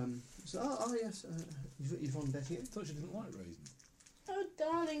 Yes, Yvonne Betty. I thought you didn't like raisins. Oh,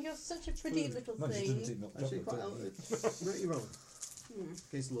 darling, you're such a pretty little No, she didn't thing. eat milk Actually, chocolate. quite did you? right, you roll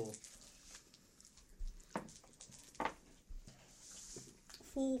against law.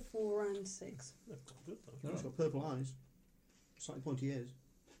 4, 4, and 6. They're quite good, though. No, She's got purple eyes, slightly pointy ears.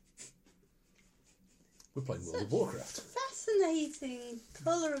 We're playing World of Warcraft. Fascinating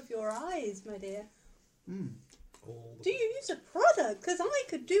colour of your eyes, my dear. All the Do you use a product? Because I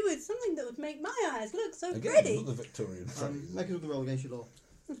could do with something that would make my eyes look so Again, pretty. another Victorian phrase. Make another roll against your law.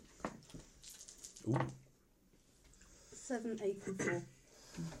 Ooh. 7, 8, and 4.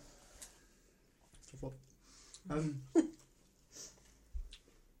 Tough luck.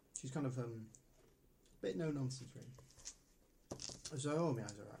 She's kind of bit no nonsense really. So my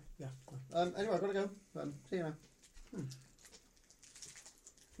eyes are right. Yeah. Anyway, I've got to go. See you now.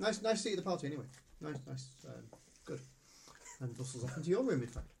 Nice seat at the party anyway. Nice. Good. And bustles off into your room, in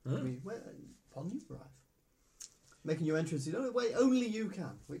fact. Hmm. I mean, upon you arrive, making your entrance in a way only you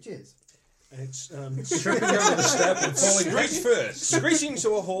can, which is. It's Tripping over the step and falling right first. screeching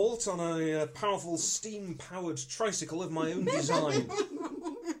to a halt on a powerful steam-powered tricycle of my own design.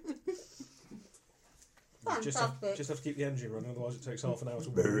 Just have to keep the engine running, otherwise it takes half an hour to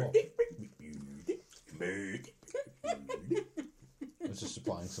warm up. I was just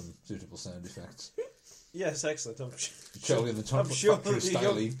supplying some suitable sound effects. Yes, excellent. Charlie and the Tom I'm sure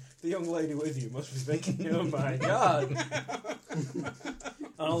Factory the young lady with you must be thinking, oh my god.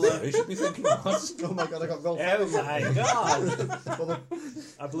 They should be thinking, what? Oh my god, I got Rolf. Oh my god.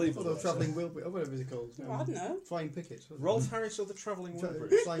 I believe the travelling Wilbur, whatever it's called. I don't know. Flying pickets. wasn't it? Rolf Harris or the Travelling Wilbur?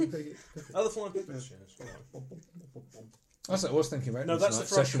 Flying picket. Oh, the Flying Pickets, yes. That's what I was thinking about. No, that's the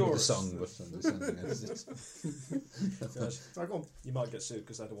front session chorus. with the song, but Right, go on. You might get sued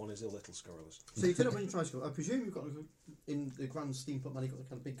because that one is a little scurrilous. So you turn up on your tricycle. I presume you've got, in the grand steampunk man, you've got the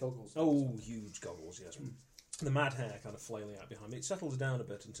kind of big goggles. Oh, huge goggles, yes. The mad hair kind of flailing out behind me. It settles down a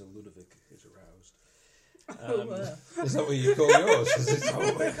bit until Ludovic is aroused. is that what you call yours?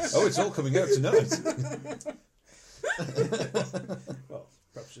 Oh, it's all coming out tonight. Well,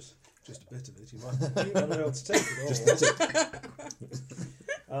 perhaps just a bit of it. You might not be able to take it all. Just that's it.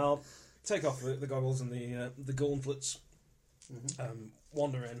 I'll take off the goggles and the gauntlets,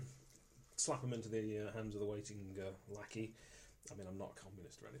 wander in, slap them into the hands of the waiting lackey. I mean, I'm not a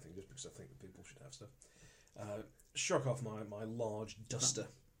communist or anything, just because I think that people should have stuff. Shrug off my large duster.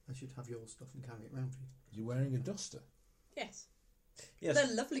 I should have your stuff and carry it round for you. You're wearing a duster. Yes. Yes.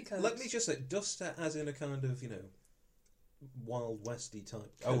 They're lovely coats. Let me just say, duster as in a kind of, Wild Westy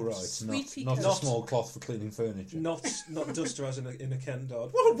type. Oh, right. Sweetie Not a coat. small cloth for cleaning furniture. Not duster as in a Ken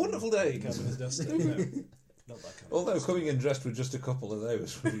Dodd. What a wonderful day, kind of a duster. No, not that kind of Although coming in dressed with just a couple of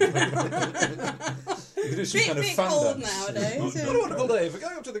those. You could do some kind of bit fan cold dance. nowadays. What a wonderful day for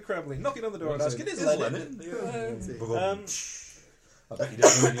going up to the Kremlin, knocking on the door and asking, is Lenin? I bet you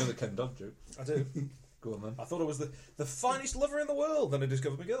don't know any other Ken Dodd joke. I do. Go on then. I thought I was the finest lover in the world. Then I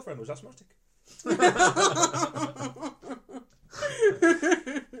discovered my girlfriend was asthmatic.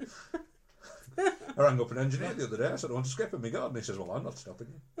 I rang up an engineer the other day. I said, I want to skip in my garden. He says, well, I'm not stopping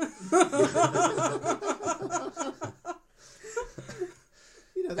you.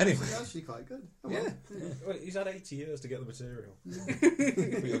 Anyway. That's actually quite good. Oh, Yeah. well. Well, he's had 80 years to get the material.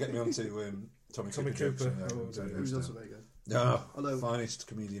 But you'll get me on to Tommy Tommy Cooper. jokes Cooper. and, Oh, dear. It was also very good. No, Although- finest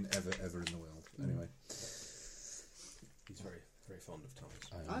comedian ever in the world. Anyway. He's very, very fond of Thomas.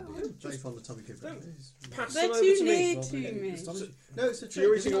 I'm very fond of Tommy Cooper. It's- Pass They're them over too to me. near well, to yeah, me. astonishing. No, it's a trick.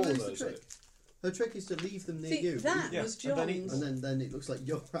 You're Isn't eating all that of the those, trick? Her trick is to leave them near See, you. that Yeah, was and then John's. And then it looks like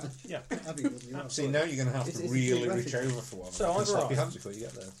you're Yeah. having one. You're not. See, now you're going to have It's- to it's really geographic. reach over for one. So and I've slap your arrived. hands before you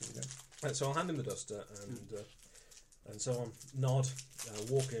get there. There you go. So I'll hand him the duster and so on. Nod,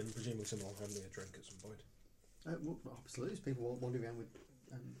 walk in. Presumably someone will hand me a drink at some point. Well, absolutely. There's people wandering around with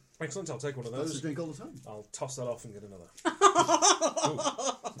Excellent. I'll take one of lots those. to drink all the time. I'll toss that off and get another.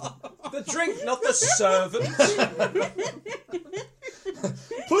 The drink, not the servant.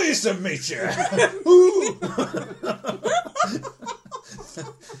 Pleased to meet you.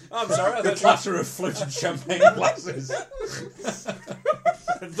 I'm sorry. The clatter of floated champagne glasses. I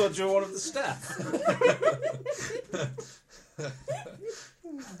thought you were one of the staff.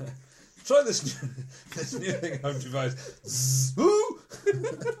 Try this new thing I've devised. Zzz, woo!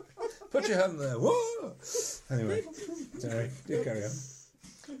 Put your hand there. Whoa! Anyway, sorry. Do carry on.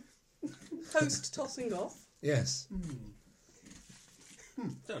 Post tossing off. Yes.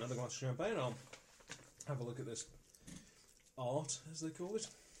 So another glass of champagne. I'll have a look at this art, as they call it.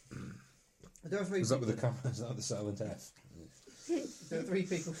 There are 3 Is that people. with the camera? Is that the silent F? There are 3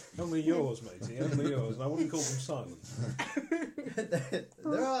 people. Only yours, matey. Only yours. And I wouldn't call them silent.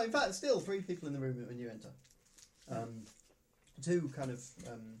 There are, in fact, still 3 people in the room when you enter. 2 kind of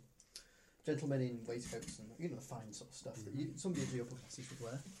gentlemen in waistcoats and the fine sort of stuff that somebody of the upper classes would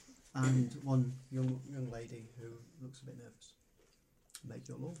wear, and 1 young lady who looks a bit nervous. Make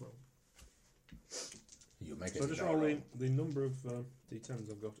your law roll. You make So it. just roll the number of D10s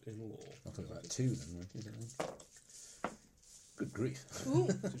I've got in law. I think about 2 then, won't you? Good grief. Ooh,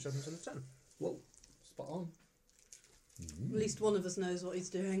 2 7s and a 10. Whoa, spot on. at least one of us knows what he's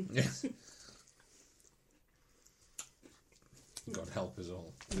doing. Yes. God help us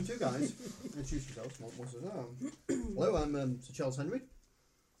all. The 2 guys introduce yourselves. One says, hello, I'm Sir Charles Henry.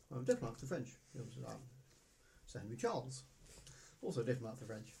 I'm diplomat to the French. The other says, I'm Sir Henry Charles. Also diplomat to the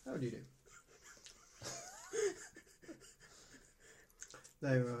French. How do you do?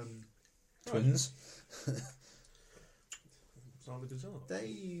 They're, Twins. Slightly bizarre.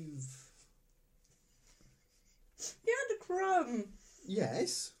 they've... He had a crumb.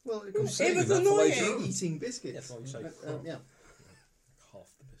 Yes. Well, it I'm comes saving was that for later annoying. on. eating biscuits. Yes, well, you say Yeah. half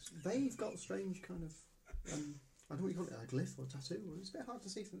the biscuit. They've got strange kind of, I don't know what you call it, a glyph or tattoo. It's a bit hard to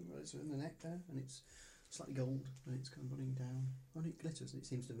see from it's in the neck there, and it's slightly gold, and it's kind of running down. And it glitters, and it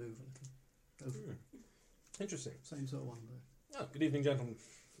seems to move a little. Over. Interesting. Same sort of one there. Oh, good evening, gentlemen.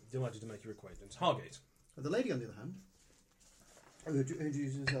 Delighted to make your acquaintance. Hargate. The lady, on the other hand, who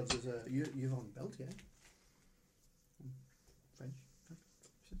introduces themselves as Yvonne Beltier. French.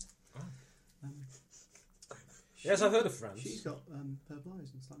 Oh. Um, Yes, I've heard of France. She's got purple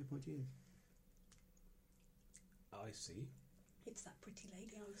eyes and slightly pointy ears. I see. It's that pretty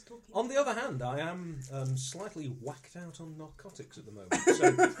lady I was talking On the other hand, I am slightly whacked out on narcotics at the moment,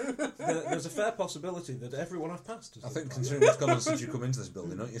 so there's a fair possibility that everyone I've passed has I looked think like considering what's gone on since you come into this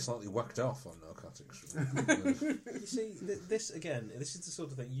building, aren't you slightly whacked off on narcotics? that. You see, this is the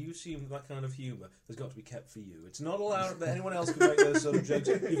sort of thing, you assume that kind of humour has got to be kept for you. It's not allowed that anyone else can make those sort of jokes.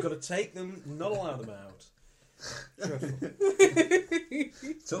 You've got to take them, not allow them out. Dreadful.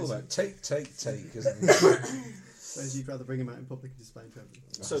 It's all about take, isn't it? Whereas you'd rather bring him out in public and display in everything.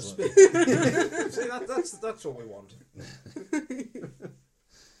 So to speak. See, that's what we want.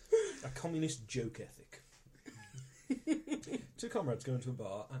 A communist joke ethic. 2 comrades go into a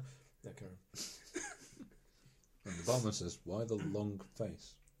bar. Yeah, Karen. And the barman says, "Why the long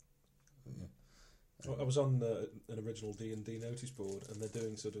face?" Yeah. I was on an original D&D notice board, and they're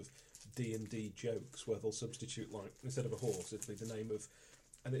doing sort of D&D jokes where they'll substitute, like, instead of a horse, it'll be the name of,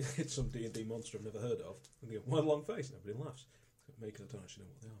 and it's some D&D monster I've never heard of, and they go, "Why the long face?" Nobody laughs. Making I don't actually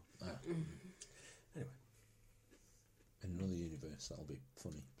know what they are. Anyway. In another universe, that'll be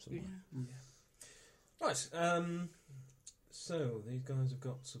funny somewhere. Yeah. Right, so these guys have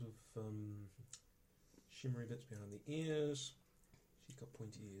got sort of shimmery bits behind the ears. She's got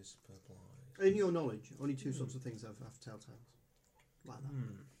pointy ears, purple eyes. In your knowledge, only 2 sorts of things have telltales. Like that.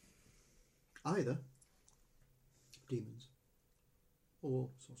 Either demons or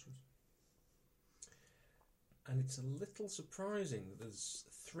sorcerers. And it's a little surprising that there's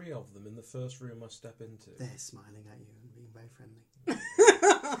 3 of them in the first room I step into. They're smiling at you and being very friendly.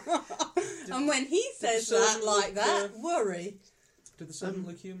 And when he says so that like look, that, worry. Did the servant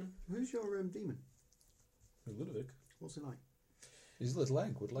look human? Who's your demon? Ludwig. What's it like? His little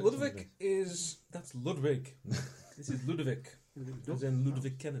egg would like Ludwig something. is... That's Ludwig. This is Ludovic. As in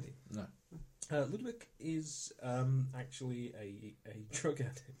Ludwig Kennedy. No. Ludwig is actually a drug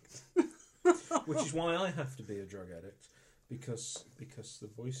addict. Which is why I have to be a drug addict. Because the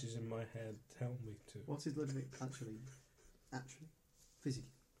voices in my head tell me to. What is Ludwig actually? Physically?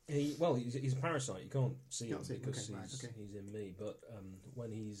 He's a parasite. You can't see him Can't see him, because okay, right, okay. he's in me. But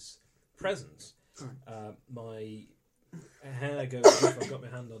when he's present, Right. my hair goes as if I've got my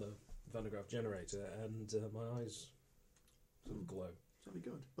hand on a Van de Graaff generator, and my eyes sort of glow. Jolly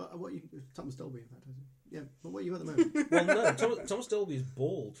good. But what you... Thomas Dolby, in fact, has he? Yeah, but what are you at the moment? Well, no, Thomas Dolby is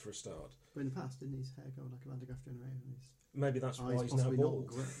bald for a start. But in the past, didn't his hair go like a Van de Graaff generator? And his Maybe that's why eyes he's now possibly bald.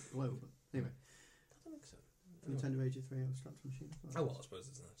 not glow, but anyway. I don't think so. From the tender age of 3, I was strapped to a machine. Oh, well, I suppose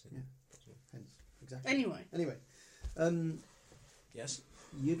there's that. Yeah. Possible. Hence, exactly. Anyway, Yes.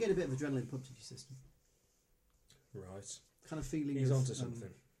 You get a bit of adrenaline pumped into your system. Right. Kind of feeling He's of, onto something.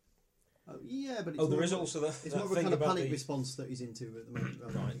 Yeah, but it's Oh, there more is of a- also that, It's that more of a thing kind of about panic the... response that he's into at the moment.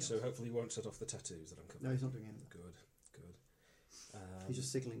 rather than Right, anything so else. hopefully he won't set off the tattoos that I'm covering. No, he's not doing anything. Good. He's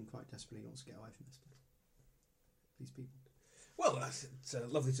just signalling quite desperately he wants to get away from this place. These people. Well, it's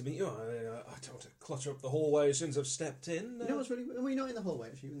lovely to meet you. I don't want to clutter up the hallway as soon as I've stepped in. You know what's really... Well, you're not in the hallway,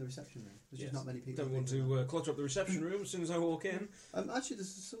 actually. You're in the reception room. There's just Yes. not many people. Don't want to clutter up the reception room as soon as I walk in. Actually,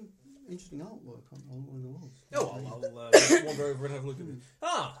 there's some interesting artwork on the walls. Oh, I'll just wander over and have a look at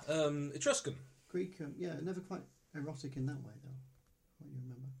it. Etruscan. Greek, yeah, never quite erotic in that way, though. What you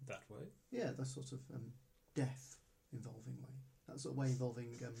remember? That way. Yeah, that sort of death involving way. That sort of way involving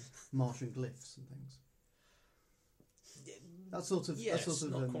Martian glyphs and things. That sort of Yes, that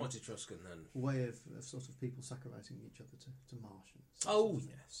sort of not quite Etruscan then. way of sort of people sacrificing each other to Martians. Oh,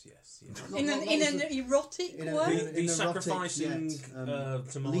 yes. In an erotic in a- way? in The an sacrificing erotic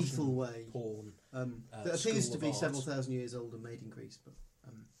yet, to Martian lethal way porn. that appears School to of be Art. several thousand years old and made in Greece, but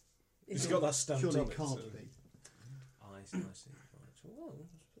It's got that stamped surely on it it. can't so- be. I see. Right. Well, I suppose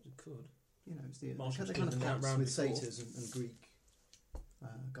it could. You know, it's the Martians kind of been around gods with before. satyrs and Greek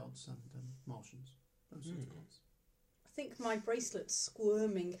gods and Martians. Those sorts of gods. I think my bracelet's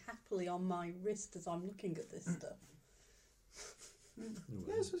squirming happily on my wrist as I'm looking at this stuff. Yeah,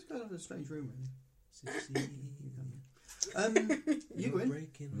 it's kind of a strange room, really. You go in,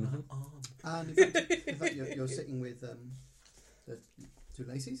 Breaking my arm. and in fact you're sitting with the two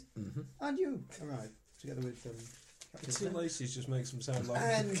Lacys, and you arrive together with Captain Two Seth. laces just makes them sound like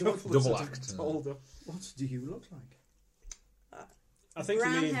And a couple double of act. told up. What do you look like? I think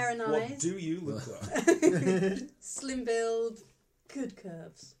Brown you mean, hair and what eyes. do you look like? Slim build, good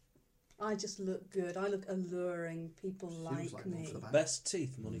curves. I just look good. I look alluring. People Seems like like one me. for the back. Best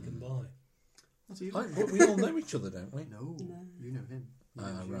teeth money can buy. What do you I, look but like? we all know each other, don't we? No, No. you know him. He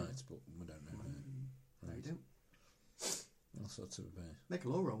knows you. Right, but we don't know him. No, you don't. All sorts of... Make a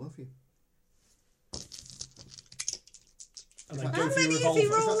law roll, both of you. And How I go How for your many is he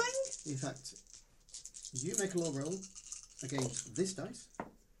revolver. rolling? In fact, you make a law roll against this dice,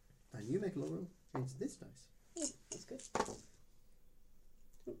 and you make a law roll against this dice. Oh, that's good.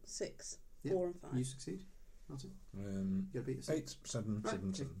 6, Yeah, 4 and 5. You succeed, Martin. You gotta beat the 8, 7, Right, 7,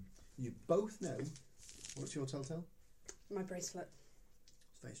 okay. 7. You both know what's your telltale? My bracelet.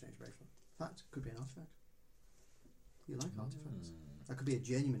 It's a very strange bracelet. In fact, could be an artifact. You like artifacts? That could be a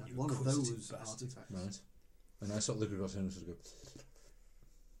genuine You one of inquisitive those bastard. artifacts. Right. And I sort of look across him and sort of go...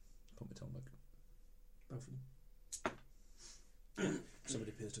 Put my tongue back. Both of them.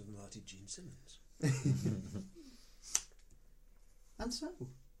 Somebody appears to have invited Gene Simmons. And so,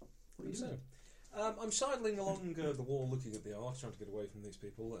 what are you doing? I'm sidling along the wall looking at the art, trying to get away from these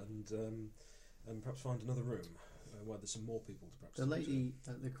people and perhaps find another room where there's some more people to perhaps... The lady,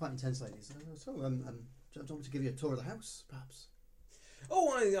 they're quite intense ladies. Do you want me to give you a tour of the house, perhaps?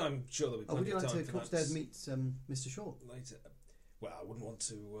 Oh, I'm sure there'll be Or would plenty you of like time to for come upstairs that and meet Mr. Shaw? later. Well, I wouldn't want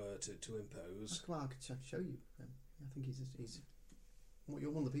to impose. Come on, I could show you. I think he's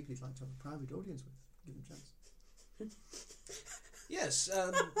you're one of the people you'd like to have a private audience with. Give him a chance. Yes.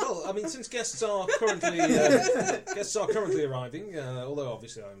 Well, I mean, since guests are currently arriving, although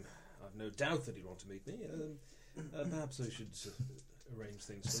obviously I've no doubt that he'd want to meet me. Perhaps I should arrange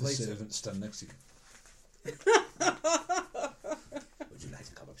things It's for the later. servant stand next to you. Would you like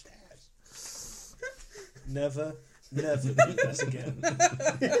to come upstairs? Never do that again.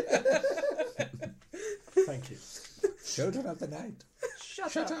 Thank you. Children of the night.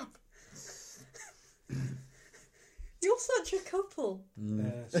 Shut Shut up. up. You're such a couple.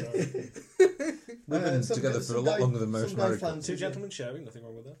 Sorry. We've been Some together guy- for a some lot guy- longer than most some guy married flans couples. Two gentlemen sharing, nothing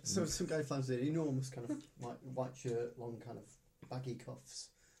wrong with that. So some guy flans in enormous kind of white shirt, long kind of baggy cuffs,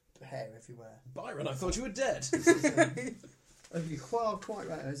 hair everywhere. Byron, I thought you were dead. You're quite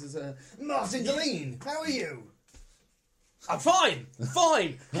right. This is Martin Deline. How are you? I'm fine.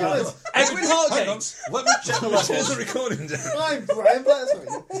 Good. Edwin Hang on, Hargate. let me check the recording down. I'm Brian Blacksmith.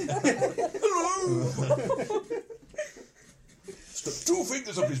 Stuck 2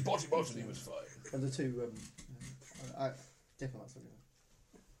 fingers up his body button, he was fine. And the two diplomats.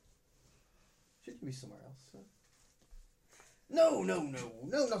 Should you be somewhere else? No,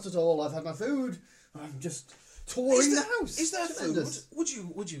 not at all. I've had my food. I'm just touring the house. Is there food? Tremendous. Would you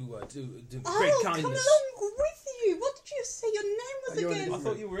do great I'll come kindness? along with you. What did you say your name was You're in again? the I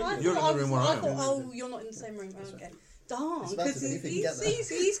thought you were in I there. You're thought in the I room was- where I I am. thought, oh, you're not in the same room. That's Okay. right. Darn, It's better because than if you can get there.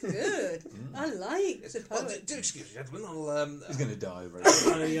 he's good. I like the Well, poet. do excuse me, gentlemen. I'll, He's going to die very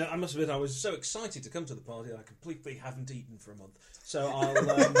soon. I must admit, I was so excited to come to the party, I completely haven't eaten for a month. So I'll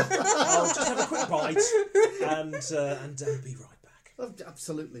just have a quick bite and be right back. Oh,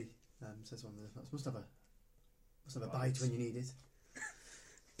 absolutely. Says one of the diplomats. Must have a bite when you need it.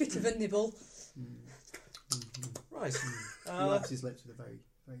 Bit of a nibble. Right. He wipes his lips with a very,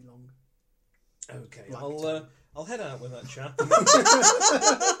 very long. Okay. Black I'll head out with that chap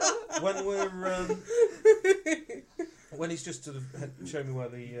when we're when he's just sort of shown me where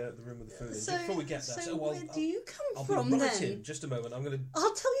the room with the food is. Before we get there, where do you I'll come from be right then? in just a moment. I'm going to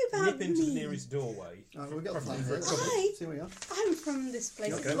I'll tell you about nip into the me. nearest doorway. We've got the Probably plan for a here. couple. Hi. See where you are. I'm from this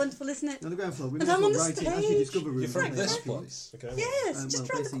place. Okay. It's wonderful, isn't it? On the ground floor. We And might I'm as on well the write it as you stage. discover room. You're from don't this they? place. Okay. Yes, just round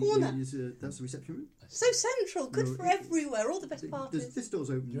the basically, corner. that's the reception room. So central, good No, for it- everywhere, all the best parties. This door's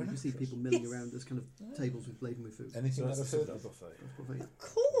open. You're You an can see actress. people milling Yes. around. There's kind of tables with laden with food. Anything So never that's heard the of? buffet. Of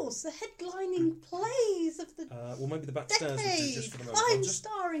course, the headlining plays of the Well, maybe the back stairs would do decade. just for the moment. I'll I'm just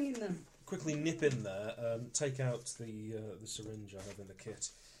starring in them. quickly nip in there, take out the syringe I have in the kit.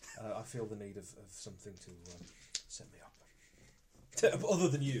 I feel the need of something to set me up. Other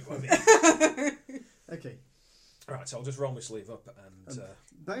than you, I mean. Okay. Right, so I'll just roll my sleeve up and...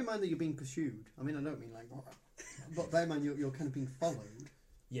 Bear in mind that you're being pursued. I mean, I don't mean like, but bear in mind you're kind of being followed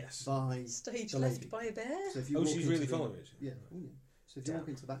yes. by Stage the left lady. by a bear. So if you Oh, walk she's into really the- following me. Yeah. Oh, yeah. So if you walk Damn.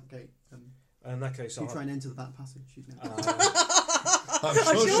 into the back gate, In that case, if you I'll... try and enter the back passage, she's now. I'm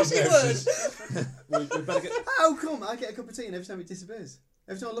I'm sure she would. we better get... How come I get a cup of tea and every time it disappears?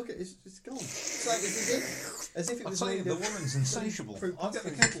 Every time I look at it, it's gone. It's like as if it I'll was tell you, made the of woman's insatiable. fruit I'll get the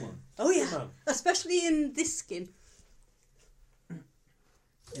pastry. kettle on. Oh yeah, Good man. especially in this skin.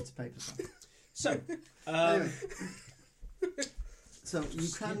 It's a paper sack. So, Anyway, so you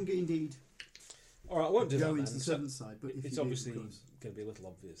can indeed all right, I won't do go that into then. the So servant's side, but if it's you obviously do, going of course, to be a little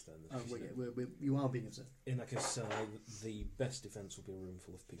obvious then. that she's you are being observed. in that case, the best defence will be a room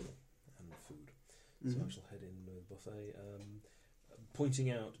full of people and food. So Mhm. I shall head in with the buffet,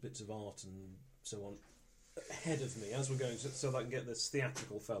 pointing out bits of art and so on ahead of me as we're going, so that I can get this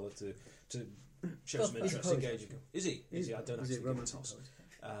theatrical fella to show some Well, he's a interest, poet, engage. actually. Is he? Is he? I don't Is actually it give a romantic toss. poet?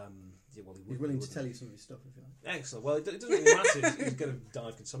 Yeah, well, he He's would, willing to wouldn't tell he? you some of his stuff if you like. Excellent. Well, it doesn't really matter. He's going to die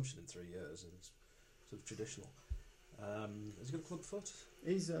of consumption in 3 years, and it's sort of traditional. Has he got a club foot?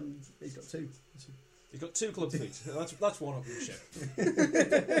 He's got two. He's got 2 club feet. That's one upmanship.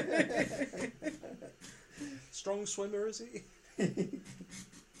 Strong swimmer, is he?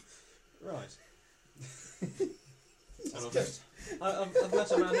 Right. I've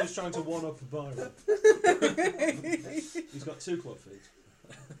met a man who's trying to one up Byron. He's got 2 club feet.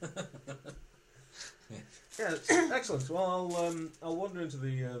 Yeah, excellent. Well, I'll wander into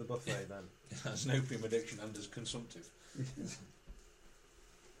the buffet then. Has an opium addiction and is consumptive.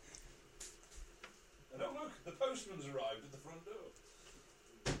 Oh look, the postman's arrived at the front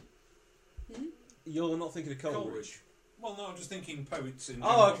door. You're not thinking of Coleridge? Well, no, I'm just thinking poets in Oh,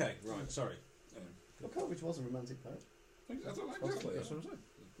 general. okay. Right. Sorry. Well, Coleridge was a romantic poet. I thought exactly, that's what I'm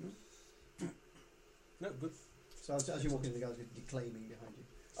saying. No, good. So as you walk in, the guy's declaiming behind you.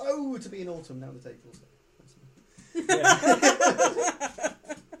 Oh, to be in autumn, now the tables. Yeah.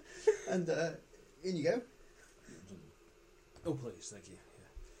 And in you go. Oh, please, thank you. Yeah.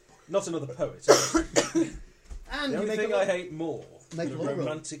 Not another poet. And The you only make thing a I hate more make a than law roll.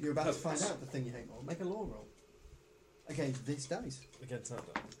 romantic You're about poets. to find out the thing you hate more. Make a law roll. Against this dice. Against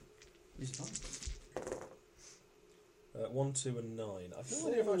that die. Use your time. 1, 2, and 9. I've no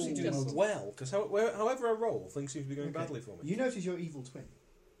idea if I'm actually doing Ooh. well, because however I roll, things seem to be going Okay. badly for me. You notice your evil twin.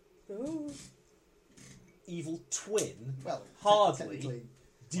 Oh. Evil twin? Well, Hardly. technically,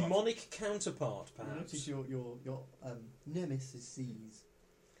 Demonic counterpart, you perhaps? notice your nemesis sees.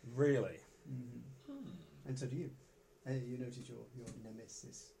 Really? And so do you. You notice your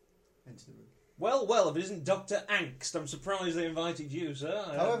nemesis enter the room. Well, if it isn't Dr. Angst, I'm surprised they invited you, sir.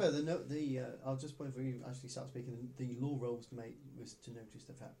 However, I'll just point for you actually start speaking. The law rolls to make was to notice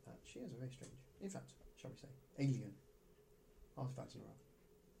the fact that she has a very strange, in fact, shall we say, alien artifacts in her arm.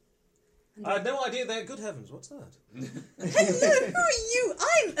 I had no idea they had good heavens. What's that? Hello, who are you?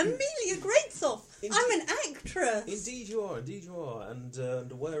 I'm Amelia Greatsoff. I'm an actress. Indeed you are,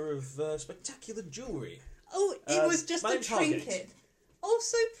 and aware of spectacular jewellery. Oh, it was just my a name's Hargate. trinket. Oh,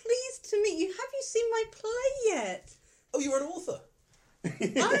 so pleased to meet you. Have you seen my play yet? Oh, you're an author?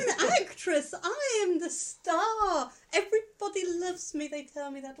 I'm an actress. I am the star. Everybody loves me. They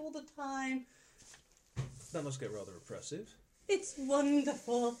tell me that all the time. That must get rather oppressive. It's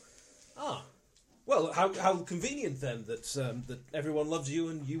wonderful. Ah. Well, how convenient then that everyone loves you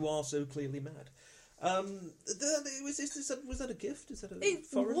and you are so clearly mad. Was that a gift? Is that a It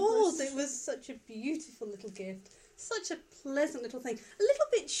foreign was. present? It was such a beautiful little gift. Such a pleasant little thing. A little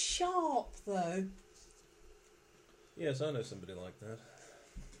bit sharp, though. Yes, I know somebody like that.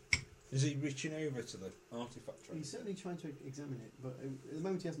 Is he reaching over to the artifact tray? He's certainly trying to examine it, but at the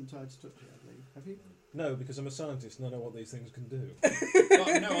moment he hasn't tried to touch it, I believe. Have you? No, because I'm a scientist and I know what these things can do.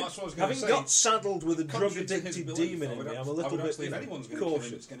 No, that's what I was going to Having say. got saddled with a Contrary to his drug-addicted belief, demon in I would me, I'm a I little would bit actually, if anyone's going to kill him,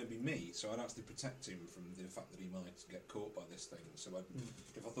 cautious. it's going to be me. So I'd actually protect him from the fact that he might get caught by this thing. So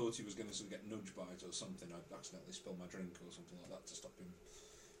if I thought he was going to sort of get nudged by it or something, I'd accidentally spill my drink or something like that to stop him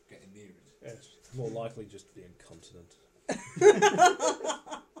getting near it. Yes. More likely just to be incontinent.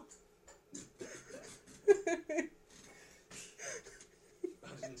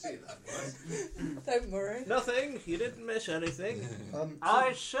 I didn't see that. Right? Don't worry. Nothing. You didn't miss anything. Um,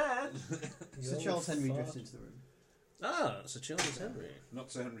 I said. Sir Charles Henry drifts into the room. Ah, Sir Charles Henry.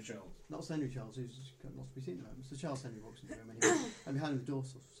 Not Sir Henry Charles. Not Sir Henry Charles, who's not to be seen at the moment. Sir Charles Henry walks into the room anyway, and behind him the door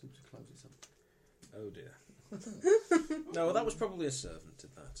sort of seems to close itself. Oh dear. No, well, that was probably a servant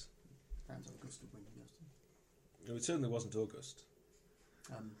did that. Perhaps a gust of wind against him. It certainly wasn't August.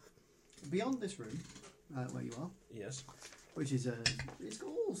 Beyond this room, where you are, Yes. which is it's got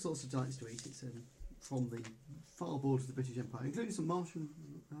all sorts of delights to eat. It's from the far borders of the British Empire, including some Martian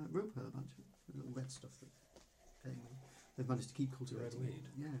rope herb, actually, the little red stuff that they've managed to keep cultivating. Red weed?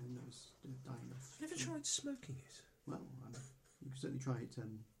 Yeah, and that was dying off. Have you ever tried smoking it? Well, you can certainly try it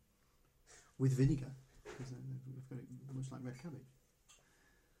with vinegar, because they've got it much like red cabbage.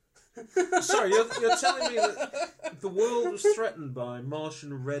 Sorry, you're telling me that the world was threatened by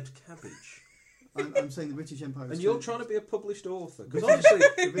Martian red cabbage, I'm saying the British Empire. and has you're turned- trying to be a published author because The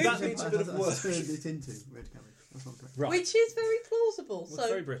obviously British that needs a Empire bit of work. has turned it into red cabbage. That's not correct. Right, Which is very plausible. well, So, it's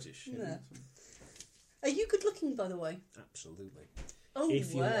very British. yeah. Are you good looking, by the way? Absolutely. Oh,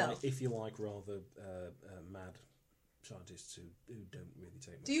 If you wow. like rather mad scientists who don't really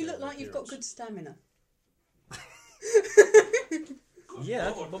take much Do you care look of their like you've got appearance. good stamina?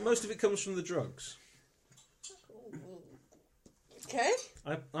 Yeah, but most of it comes from the drugs. Okay.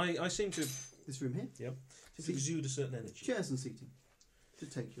 I seem to This room here. Yep. Just exude a certain energy. chairs and seating to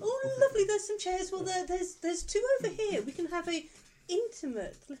take you. Oh, lovely. There's some chairs. Well, there's two over here. We can have a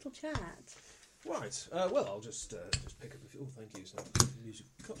intimate little chat. Right. Well, I'll just pick up a few. Oh, thank you. Some music.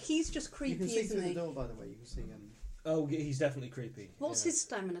 He's just You creepy, can see isn't through he? the door, by the way. You can see. Oh, yeah, he's definitely creepy. What's yeah. his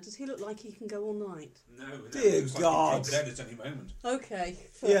stamina? Does he look like he can go all night? No, Dear looks like God. he'd drop dead at any moment. Okay.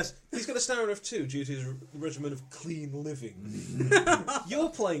 Yes, he's got a stamina of 2 due to his regimen of clean living.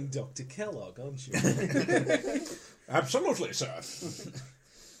 You're playing Dr. Kellogg, aren't you? Absolutely, sir.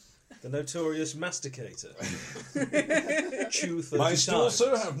 The notorious masticator. Chew 30 My stools,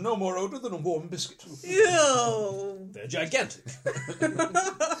 times. sir, have no more odour than a warm biscuit. Ew. They're gigantic.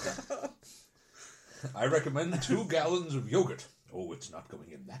 I recommend 2 gallons of yogurt. Oh, it's not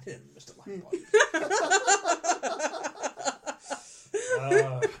going in that in, Mr. Lightbody.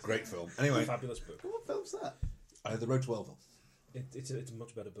 Great film. Anyway, Fabulous book. What film's that? The Road to Wellville. It's a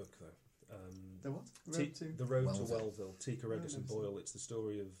much better book, though. The what? The Road to Wellville. Wellville. Tika Reddison Boyle. It's the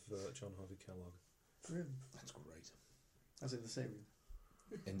story of John Harvey Kellogg. Really? That's great. As in the series.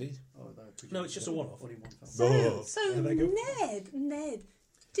 Indeed. Oh, No, it's just a one-off. Only one film. So There they go. Ned,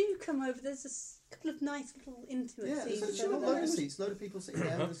 do come over. There's a couple of nice little intimate Yeah, scenes. there's a over load there. of seats, load of people sitting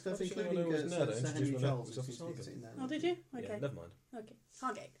there, and stuff, Actually, including I know it was Ned. I Sir introduced Henry my Charles, name. who seems to be sitting there. Oh, did you? Yeah, Okay. never mind.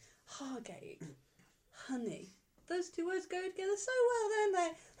 Okay. Hargate. Honey. Those two words go together so well, don't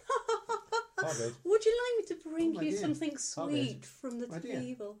they? Hargate. Would you like me to bring Oh, my you dear. something sweet Hargate. from the My dear.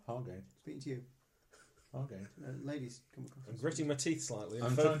 table? Hargate. Speaking to you. Hargate. Ladies, come across. I'm gritting my teeth slightly. And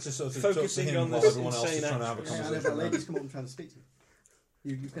I'm trying to sort of focusing talk to him on while this everyone else is insane trying to have a actress. Yeah, I know, conversation. but ladies come up and try to speak to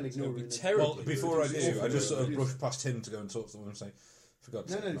you. You can ignore It'll be her. terrible. Well, before I It's do, awful. I just sort of Yeah. brush past him to go and talk to them and say, for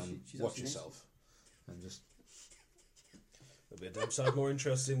God's No, sake, no, man, she's watch actually yourself. And just, It'll be a damn sight more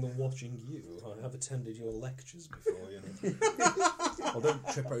interesting than watching you. I have attended your lectures before, you know. well, don't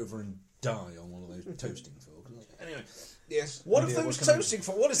trip over and die on one of those toasting forks. Anyway, yes. What my of dear, those what can I do? toasting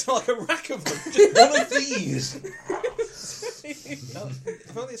for? What is like a rack of them? One of these!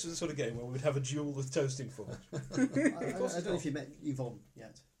 If only this was the sort of game where we'd have a duel with toasting forks. I don't know if you met Yvonne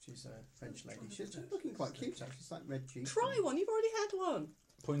yet. She's a French lady. She's looking quite cute, actually. She's like red cheeks. Try one. You've already had one.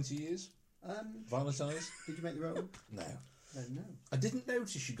 Pointy ears? Um, Violet eyes? did you make the roll? No. No. I didn't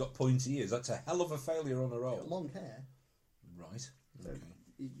notice she got pointy ears. That's a hell of a failure on a Got roll. long hair. Right. So Okay.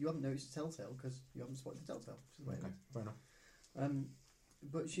 you haven't noticed Telltale because you haven't spotted the Telltale. Which is the way it Okay. is. Fair enough.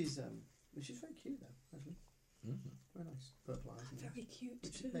 But she's very cute though, actually. Mm-hmm. Very nice. Purple eyes. And Very cute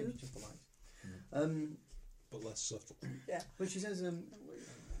which too. maybe just the light. But less subtle. Yeah. But she says,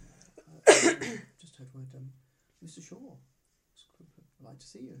 just heard word, Mr. Shaw. I'd like to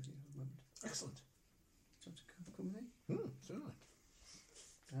see you if you have a moment. Excellent. Do you want to come with me? Certainly.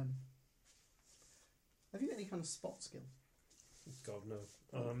 Have you got any kind of spot skill? God, no.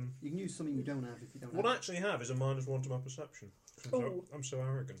 You can use something you don't have if you don't What have I actually have is a -1 to my perception. Oh. I'm so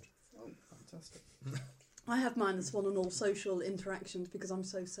arrogant. Oh, fantastic. I have -1 on all social interactions because I'm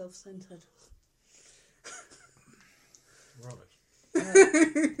so self-centred.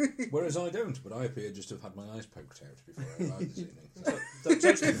 Right. Whereas I don't, but I appear just to have had my eyes poked out before I arrived this evening. That's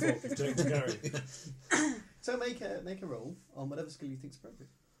actually the fault of doing to Gary. So make a roll on whatever skill you think's appropriate.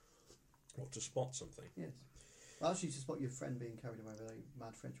 What, to spot something? Yes. Well, actually, to spot your friend being carried away with a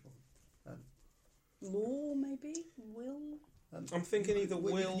mad French woman. Law, maybe? Will? I'm thinking either you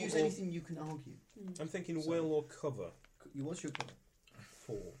will can use or... anything you can argue. I'm thinking So- will or cover. What's your cover?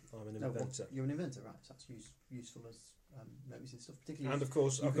 4. I'm an No, inventor. you're an inventor, right? So that's useful as noticing stuff. Particularly, And of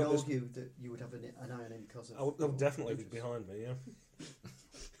course, you I've could got this... argue that you would have an eye on him because of. I'll definitely be interest. behind me, yeah.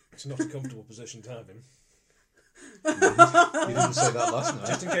 It's not a comfortable position to have him. You didn't say that last night.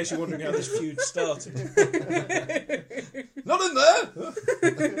 Just in case you're wondering how this feud started. Not in there!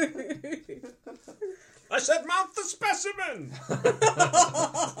 I said mount the specimen!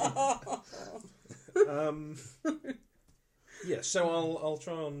 Yeah, so I'll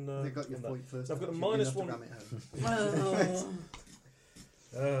try on... They got your on that. point first. So I've got a actually. You minus have to 1. ram it home. Oh.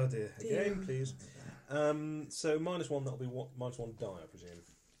 Oh dear. Again, Dear. please. So -1, that'll be -1 die, I presume.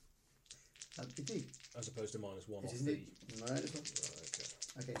 Indeed. As opposed to -1 It off is the... indeed. Right, this one.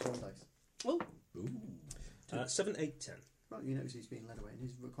 Okay, so 1 dice. Oh, 7, 8, 10. Right, you notice he's being led away and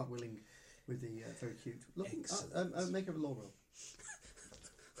he's quite willing with the very cute. Look, Excellent. make a law roll.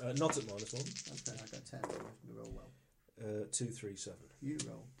 Not at -1. Okay, I got 10. You roll well. 2, 3, 7. You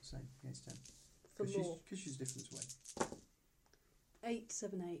roll the same against 10. for law. Because she's different way. 8,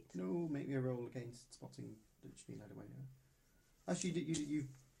 7, 8. No, make me a roll against spotting that she's being led away now. Actually, you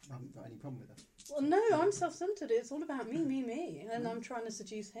haven't got any problem with that. Well, no, I'm self-centred. It's all about me, and I'm trying to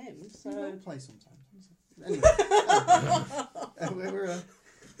seduce him. You So role play sometimes. Anyway, we're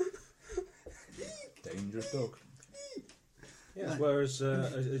Dangerous dog. Yes, Right. whereas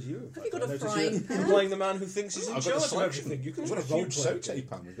as you... Have you got a I notice frying you're pan? playing the man who thinks he's in I've got a charge of selection. everything. You can We've got a role huge play. saute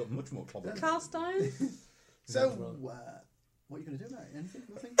pan. We've got much more clobber. cast iron. so. What are you going to do about it? Anything?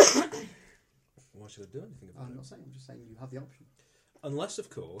 Nothing? Why should I do anything about I'm it? not saying. I'm just saying you have the option. Unless, of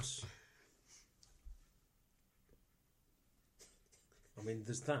course... I mean,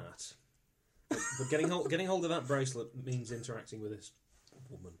 there's that. But getting hold of that bracelet means interacting with this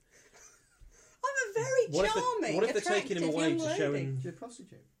woman. I'm a very charming, What if they're taking him attractive away young to lady. show him... She's a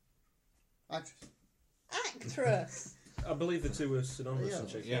prostitute. Actress. Actress. I believe the two were synonymous Yeah. in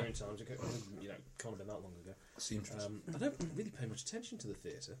Shakespearean times. It can't have been that long ago. Seamstress. I don't really pay much attention to the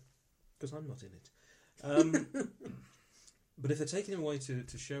theatre because I'm not in it. But if they're taking him away to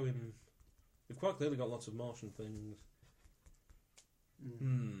show him, they've quite clearly got lots of Martian things.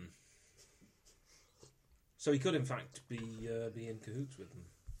 So he could, in fact, be in cahoots with them.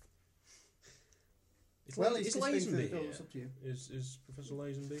 Is Lazenby here? It's up to you. Is Professor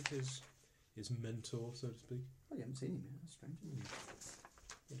Lazenby his mentor, so to speak? Oh, you haven't seen him yet. That's strange.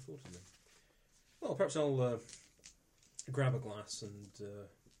 Unfortunately. Well, perhaps I'll grab a glass and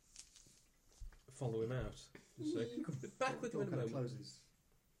follow him out. Just say, You could back with him in a kind of moment. closes.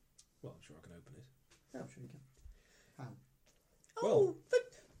 Well, I'm sure I can open it. Yeah, I'm sure you can. How? Oh, but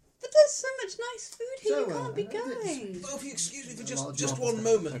there's so much nice food here. So, You can't be it's- going. Well, if you excuse me for Well, just I'll one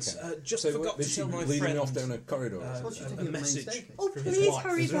moment, Okay. just So forgot to is she tell my leading friend off down a corridor? What's she taking a up the main message. staircase? Oh, from his please wife.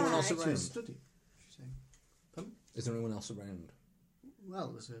 hurry Is there anyone else back. around? To a study. She's saying. Is there anyone else around?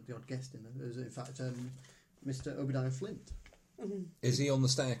 Well, there's the odd guest in there. There's, in fact, Mr. Obadiah Flint. Is he on the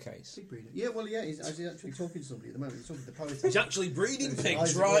staircase? Pig breeder. Yeah, well, yeah, he's actually talking to somebody at the moment. He's talking to the poet. He's actually breeding His pigs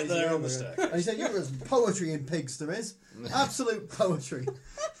eyes are right glazing there on the over. stair. And he said, yeah, there's poetry in pigs, there is. Absolute poetry.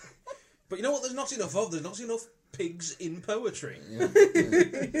 But you know what there's not enough of? There's not enough pigs in poetry. Yeah.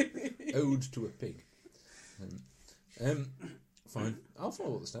 Ode to a pig. Fine. I'll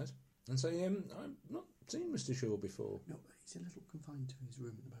follow up the stairs and say, I've not seen Mr. Shaw before. No, but he's a little confined to his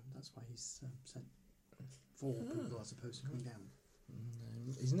room at the moment. That's why he's sent 4 people as opposed to coming down.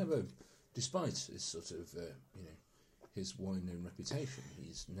 He's never, despite his sort of, his well-known reputation,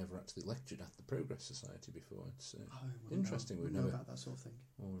 he's never actually lectured at the Progress Society before. It's interesting. We We've know never about that sort of thing.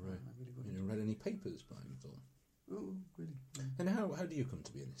 or I really wouldn't. read any papers by him at all. Oh, really? And how do you come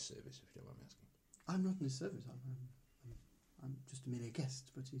to be in this service, if you don't mind me asking? I'm not in his service. I'm just merely a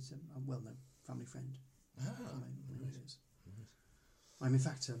guest, but he's a well-known family friend. Ah, Many right. years. I'm in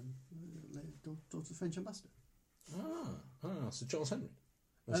fact daughter of the French ambassador. Sir Charles Henry.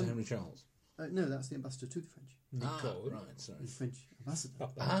 Sir Henry Charles. No, that's the ambassador to the French. Nicole. Right, sorry. The French ambassador.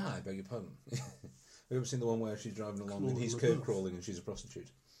 I beg your pardon. Have you ever seen the one where she's driving along and he's Claude curb crawling and she's a prostitute?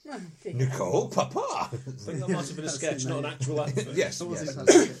 Oh, dear. Nicole, Papa! I think that might have been a That's sketch, it, not an mate. actual advert. Yes, So what's yes.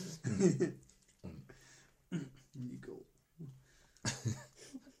 his Nicole.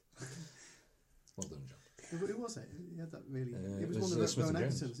 Well done, John. Who was it? He had that really. It it was was, one of Smith the and Rowan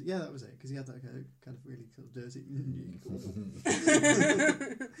Jones. Atkinson. Yeah, that was it. Because he had that kind of really sort of dirty.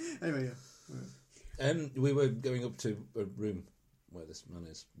 Anyway, yeah. We were going up to a room where this man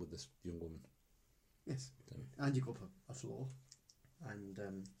is with this young woman. Yes. And you go up a floor, and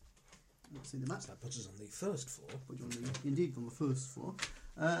let's see the map. That puts us on the first floor. Put you indeed on the first floor,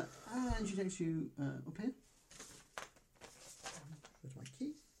 and she takes you up here. Where's my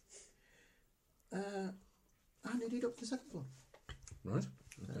key? And indeed up to the second floor. Right.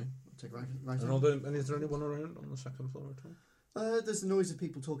 Okay. Take right. And is there anyone around on the second floor at all? There's the noise of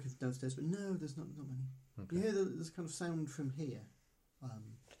people talking downstairs, but no, there's not many. Okay. You hear there's kind of sound from here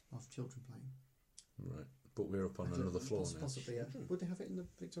of children playing. Right. But we're up on another floor now. Possibly, yeah. Would they have it in the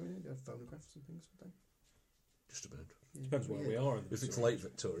Victorian age? They have phonographs and things, would they? Just about. Yeah. Depends where we are. In the If it's story. late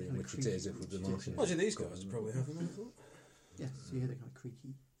Victorian, Kinda which it is, if we've been creepy. Martian. Actually, these guys probably have them. I thought. Yeah, so you hear the kind of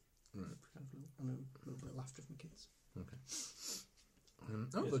creaky, Right. kind of little bit of laughter from kids. Okay. Yes.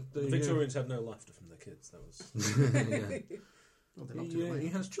 The Victorians had no laughter from their kids. That was. yeah. Oh, they locked it away. He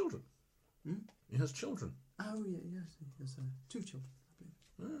has children. Hmm? He has children. Oh, yeah, yes. He has 2 children, I believe.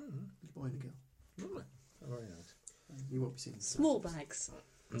 Ah, A boy and a girl. lovely. Oh, very nice. You won't be seeing them. Small bags.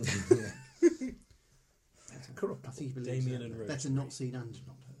 yeah. Corrupt. I think he believes Damien and better Rosemary. not seen and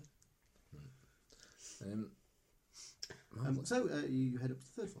not heard. So you head up to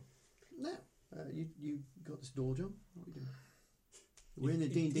the 3rd floor. Now, you got this door, John. What are you doing? We're in a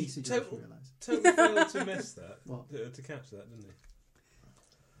D&D situation, I realise. Totally failed to miss that. What? To catch that, didn't he?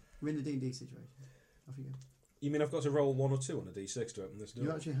 We're in a D&D situation. Off you go. You mean I've got to roll 1 or 2 on a d6 to open this door?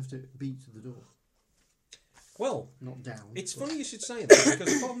 You actually have to beat the door, Well, not down. it's but- funny you should say that,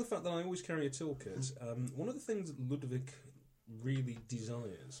 because apart from the fact that I always carry a toolkit, one of the things that Ludwig really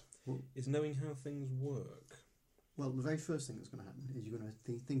desires Well- is knowing how things work. Well, the very first thing that's going to happen is you're going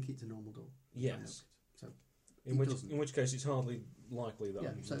to think it's a normal door. Yes. So In which case it's hardly likely that Yeah,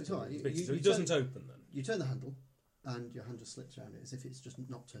 I'm so it's all right. but You it doesn't open then. you turn the handle, and your hand just slips around it as if it's just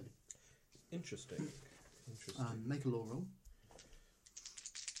not turning. Interesting. Interesting. Make a law roll.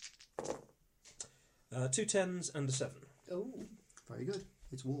 2 10s and a 7. Oh. Very good.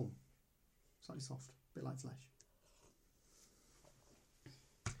 It's warm, slightly soft, a bit like flesh.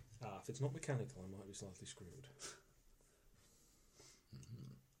 If it's not mechanical, I might be slightly screwed.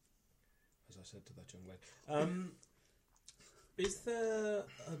 As I said to that young lady. Is there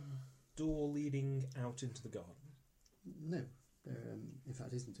a door leading out into the garden? No, there, in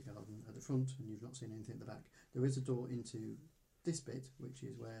fact, isn't a garden at the front, and you've not seen anything at the back. There is a door into this bit, which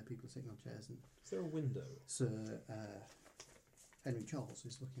is where people are sitting on chairs, and Is there a window? Sir Henry Charles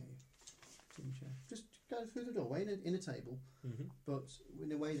is looking at you. Sitting in a chair. Just go through the doorway in a table, Mm-hmm. but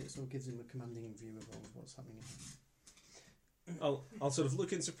in a way that sort of gives him a commanding view of what's happening. I'll sort of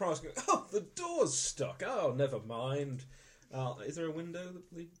look in surprise and go, oh, the door's stuck. Oh, never mind. Is there a window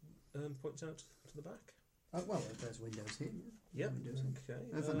that points out to the back? Well, there's windows here. Yeah. Yep. Windows here. Okay.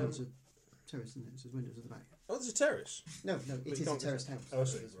 In fact, no, it's a terrace, isn't it? So there's windows at the back. Oh, there's a terrace. No, you it is a can't- terraced house. Oh, I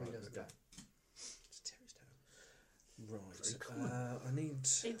so see, there's right, windows at the okay. back. It's a terraced house. Very Right. cool. I need.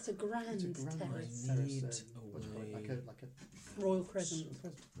 It's a grand, It's a grand terrace. I terrace, need what do you call it? a Like a Royal Crescent.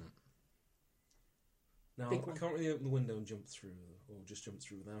 Now, Big I one. can't really open the window and jump through, or just jump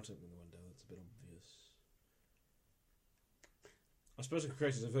through without opening the window. That's a bit obvious. I suppose I could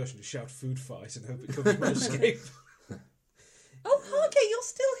create a diversion to shout food fight and hope it covers my escape. Oh, Hargate, you're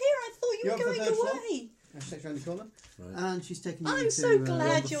still here. I thought you You're were up for going third floor? away. she takes around the corner, Right. and she's taking you I'm to. so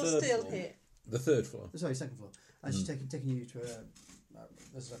glad the you're third still floor. here. The 3rd floor. Sorry, second floor. And she's taking you to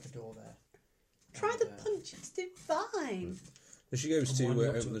there's like a door there. Try And, the punch. It's divine. And she goes to And why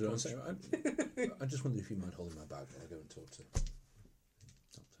not open to the door and punch? say, I just wonder if you mind holding my bag while I go and talk to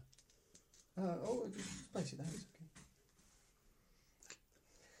Doctor. Just place it there. It's okay.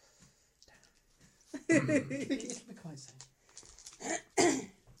 It'll be quite safe.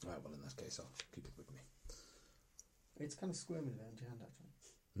 Right, well, in that case, I'll keep it with me. It's kind of squirming around your hand,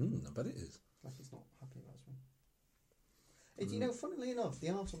 actually. I bet it is. Like it's not happy about it. You know, funnily enough, the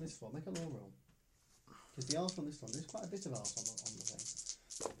art on this floor, make a law roll. Because the art on this one, there's quite a bit of art on the thing.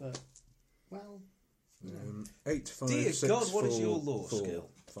 But, well, you know, 8, 5, Dear 6, God, what is 4, your law 4, skill?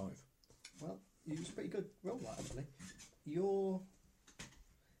 5. well, it's a pretty good roll, that, actually.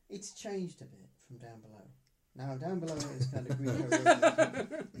 It's changed a bit from down below. Now, down below is kind of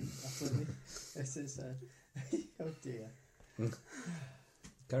Greco-Roman. Absolutely. This is, oh dear.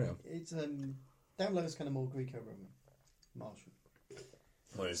 Carry on. It's, down below is kind of more Greco-Roman. Martian.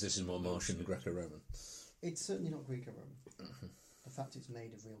 Whereas this is more Martian and Greco-Roman. It's certainly not Greco-Roman. The fact it's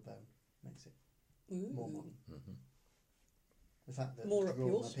made of real bone makes it more modern. The fact that More the up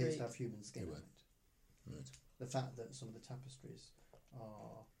Roman your appears street. to have human skin It on will. it. Right. The fact that some of the tapestries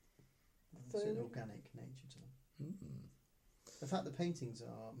are certain Foam. organic nature to them. Mm. The fact that paintings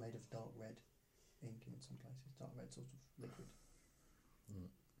are made of dark red ink in some places, dark red sort of liquid.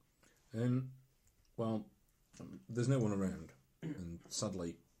 Well, there's no one around, and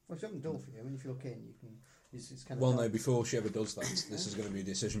sadly. Well, if you open the door for you, I mean, if you look in, you can. It's kind of. Well, dark. no. Before she ever does that, this is going to be a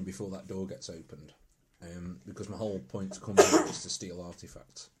decision before that door gets opened, because my whole point to come here is to steal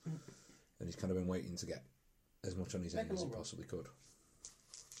artifacts, and he's kind of been waiting to get as much on his Make end a as he little roll. possibly could.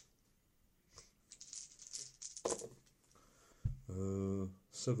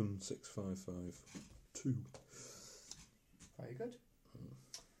 7, 6, 5, 5, 2. Very good.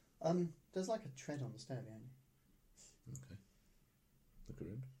 There's like a tread on the stair behind you. Okay. Look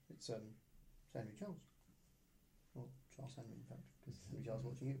around. It's Henry Charles. Or Charles Henry, in fact, because Henry Charles is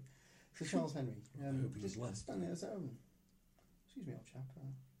watching you. So Charles Henry. hope he's Just left. standing there, so, excuse me, old chap.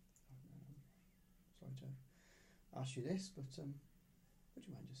 Sorry to ask you this, but would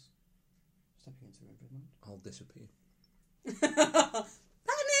you mind just stepping into the room for a moment? I'll disappear.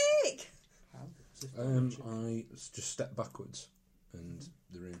 Panic! How? I just step backwards, and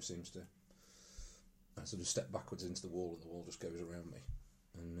the room seems to. I sort of step backwards into the wall, and the wall just goes around me.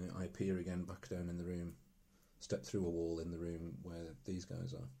 And I appear again back down in the room, step through a wall in the room where these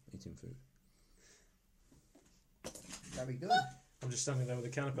guys are eating food. Very good. I'm just standing there with a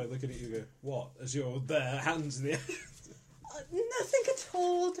canopy looking at you. Go, what? As you're there, hands in the air. Nothing at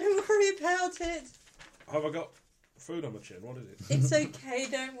all. Don't worry about it. Have I got food on my chin? What is it? It's okay.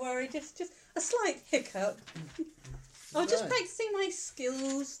 Don't worry. Just a slight hiccup. I'm just Right. practicing my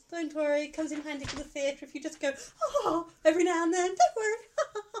skills. Don't worry. It comes in handy for the theatre if you just go, oh, every now and then. Don't worry.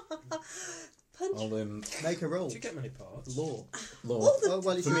 Punch. I'll Make a roll. Do you get many parts? Law. Lord. All the Oh,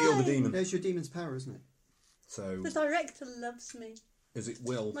 well, it's For me or the time. demon? There's your demon's power, isn't it? So The director loves me. is it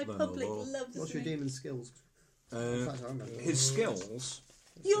will My then public or law? loves What's me. your demon's skills? In fact, I remember. His skills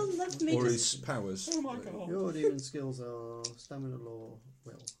You'll love me. or just- his powers? Oh my god. Your demon's skills are stamina, law,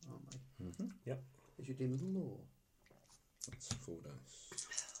 will, aren't they? Mm-hmm. Yep. Is your demon's law? That's 4 dice.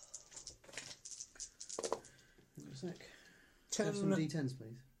 Hang on a sec. Have some 10. d10s,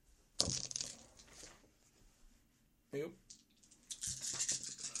 please. Yep.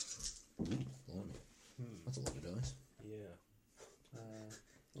 Blimey. That's a lot of dice. Yeah. Oh,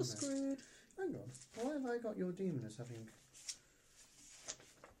 Just no. screwed. Hang on. Why have I got your demon as having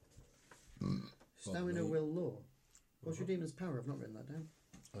stamina, me. will, law? What's your demon's power? I've not written that down.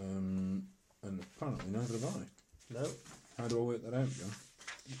 And apparently neither have I. No, How do I work that out, John?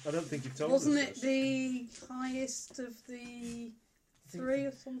 I don't think you've told Wasn't us it this. the highest of the three or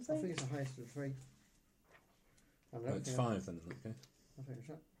I something? think it's the highest of the three. I don't Oh, it's think 5 then in that case. I think it's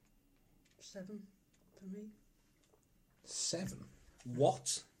right. 7 for me. 7.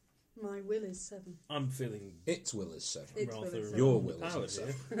 What? My will is 7. I'm feeling Its will is 7. Its will rather is Your underpowered will is here.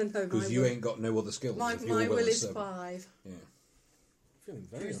 seven. No, my Because you will- ain't got no other skills. My, if your my will is 7. 5. Yeah. Feeling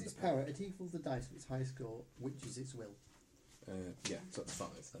very Choose its underpowered. power. It equals the dice of its highest score, which is its will. Yeah, so that's 5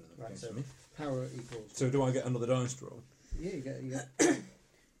 then in that Right, case so for me. power equals. So do I get another dice to roll? Yeah, you get.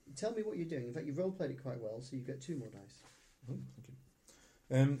 Tell me what you're doing. In fact, you've role played it quite well, so you get 2 more dice. Oh,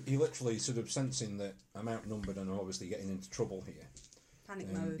 thank you. He literally sort of sensing that I'm outnumbered and I'm obviously getting into trouble here. Panic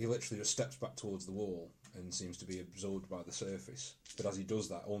mode. He literally just steps back towards the wall and seems to be absorbed by the surface. But as he does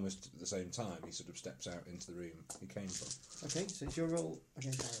that, almost at the same time, he sort of steps out into the room he came from. Okay, so it's your roll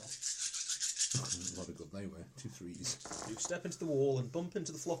against my roll. What a good they were. 2 3s. You step into the wall and bump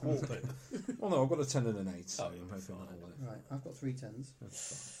into the flock wallpaper. Well, no, I've got a 10 and an 8, so Oh, I'm you'll be hoping fine. that'll... Right, I've got 3 10s.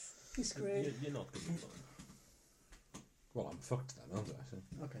 That's He's screwed. You're not going to be fine. fine. Well, I'm fucked then, aren't I? So.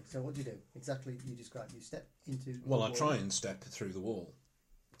 Okay, so what do you do? Exactly, you describe. You step into. Well, the I wall. try and step through the wall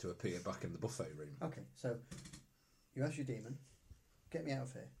to appear back in the buffet room. Okay, so you ask your demon, get me out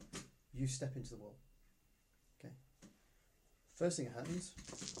of here. You step into the wall. Okay. First thing that happens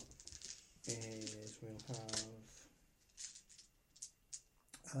is we'll have.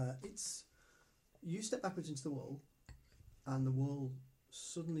 It's. You step backwards into the wall, and the wall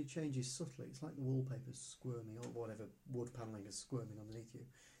suddenly changes subtly. It's like the wallpaper's squirming, or whatever wood panelling is squirming underneath you,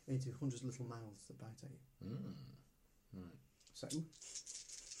 into hundreds of little mouths that bite at you. Right. So,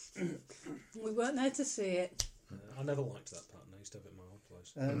 We weren't there to see it. I never liked that pattern. I used to have it in my old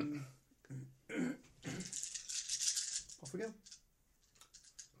place. Off we go.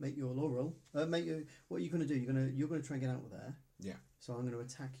 Make your law roll. What are you going to do? You're going to try and get out of there. Yeah. So I'm going to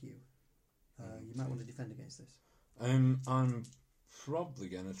attack you. You might want to defend against this. I'm probably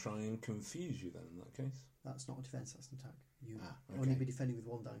going to try and confuse you then in that case. That's not a defence. That's an attack. You Ah, only okay. be defending with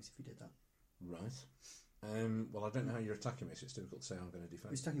 1 dice if you did that. Right. Well, I don't know how you're attacking me, so it's difficult to say I'm going to You're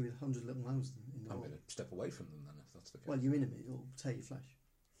defend. attacking with 100 little mouths in the I'm wall. going to step away from them then, if that's the case. Well, your enemy will tear your flesh.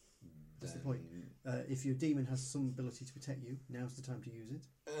 That's the point. If your demon has some ability to protect you, now's the time to use it.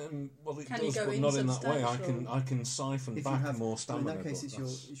 Well, it Can you does, go but not in that way. insubstantial? I can siphon If you back have, more well, stamina. in that case, but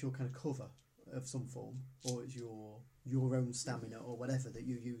it's your kind of cover of some form, or it's your own stamina or whatever that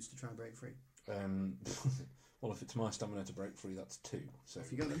you use to try and break free. Well, if it's my stamina to break free, that's 2. So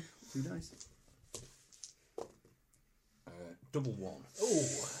If you go then, 2 dice. double 1.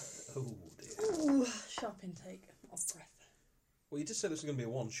 Oh dear. Ooh, sharp intake of breath. Well, you did say this was going to be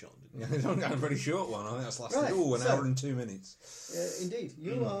a one-shot, didn't you? Yeah, it's a very short one. I think that's lasted Right, an so- hour and 2 minutes. Indeed,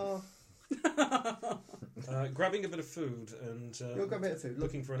 you are. Grabbing a bit of food and You'll grab a bit of food.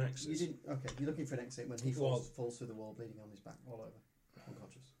 looking for an exit. You didn't. Okay, you're looking for an exit when he Well- falls through the wall, bleeding on his back, all over,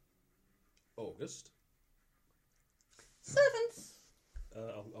 unconscious. August. Servants!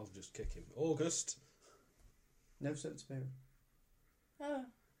 I'll just kick him. August. No certain spirit. Oh.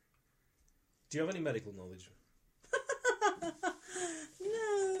 Do you have any medical knowledge?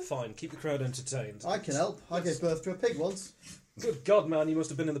 No. Fine, keep the crowd entertained. I can help. I gave birth to a pig once. Good God, man, you must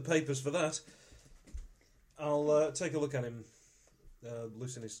have been in the papers for that. I'll take a look at him,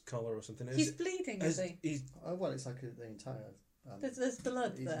 loosen his collar or something. He's bleeding, is he? He's Well, it's like the entire. There's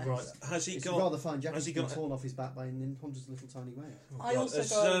blood he's- there. right. Has he It's got? a rather fine jacket. has he He's been got- torn off his back by in hundreds of little tiny ways. Oh, I God. also has,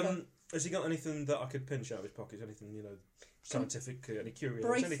 go over. has he got anything that I could pinch out of his pockets? Anything scientific? Any curios?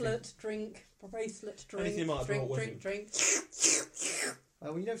 Bracelet, drink, bracelet, drink, Anything you might have drink, brought with drink, drink.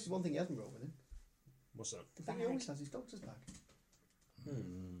 Well, you notice one thing he hasn't brought with him. What's that? The thing he always has his doctor's bag.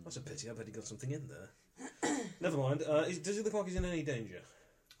 That's a pity. I bet he got something in there. Never mind. Does he look like he's in any danger?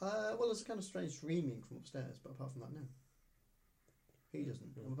 Well, there's a kind of strange screaming from upstairs, but apart from that, no. He doesn't.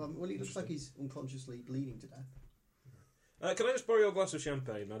 Well, he looks like he's unconsciously bleeding to death. Can I just borrow your glass of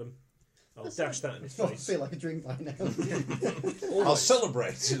champagne, madam? I'll dash that in his I face. feel like a drink by now. I'll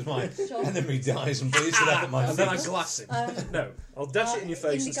celebrate as my John. enemy dies and bleeds to death at my And then I feet. glass him. No, I'll dash it in your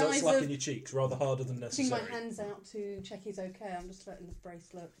face in and the start guise slapping of your cheeks rather harder than Putting my necessary. hands out to check he's okay. I'm just letting the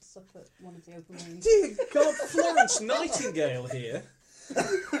bracelet sup at one of the open wounds. Dear God, Florence Nightingale here.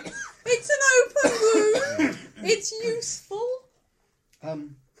 It's an open wound! It's useful!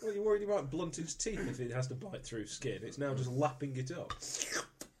 Well, you're worried he might blunt his teeth if it has to bite through skin. It's now just lapping it up.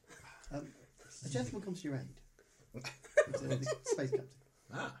 A gentleman comes to your aid. It's the space captain.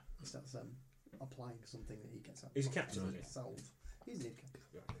 Ah, He starts applying something that he gets up. He's a captain, isn't he? Solve. He's an captain.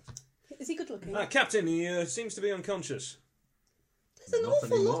 Is he good looking? Captain, he seems to be unconscious. There's an Not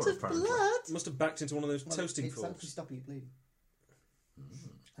awful anymore, lot of apparently. blood! Must have backed into one of those Well, toasting it's actually forks. stopping it bleeding.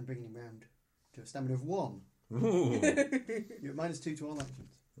 And bringing him round to a stamina of 1. ooh. You're at -2 to all actions.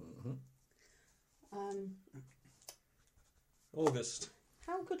 August.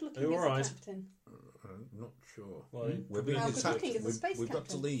 How good Are looking you is alright? the captain? Not sure. Well, We're could being be How good attacked. looking is the space We've got to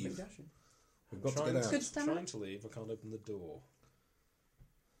captain? Pretty leave. dashing. We've got to Trying get out. Good stamina? Trying to leave, I can't open the door.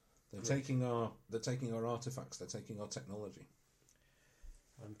 They're taking our artifacts. They're taking our technology.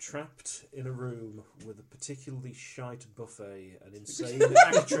 I'm trapped in a room with a particularly shite buffet, an insane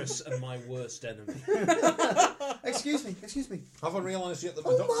actress, and my worst enemy. Excuse me. Have I realised yet that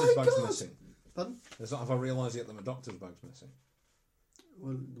my Oh doctor's my bag's God! missing? Pardon? Have I realised yet that my doctor's bag's missing?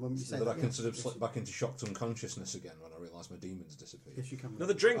 Well, the moment you So say that I can yes, sort of yes, slip back into shocked unconsciousness again when I realise my demon's disappeared. Yes, you can.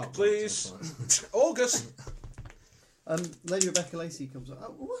 Another drink, Oh, right, please. that's fine. August. Lady Rebecca Lacey comes up.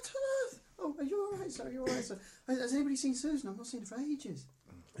 Oh, what on earth? Oh, are you all right, sir? Are you all right, sir? Has anybody seen Susan? I've not seen her for ages.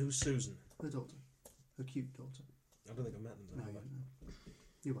 Who's Susan? Her daughter. Her cute daughter. I don't think I met them. No, have I? no.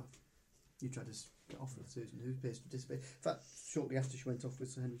 You have. You tried to get off with Susan, who appears to disappear. In fact, shortly after she went off with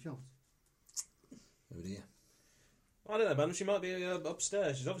Sir Henry Charles. Oh dear. I don't know, madam. She might be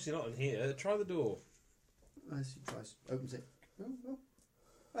upstairs. She's obviously not in here. Try the door. As she tries, opens it. Oh.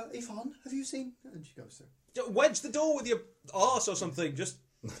 Yvonne, have you seen? And she goes through. Wedge the door with your arse or something. Just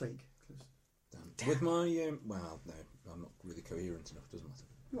Clink. Close. Damn. With my well, no, I'm not really coherent enough. Doesn't matter.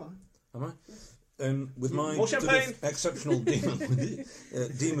 You are. Am I? With my More sort champagne! of exceptional demon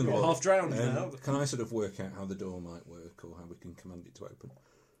You're lore, half drowned now. can I sort of work out how the door might work or how we can command it to open?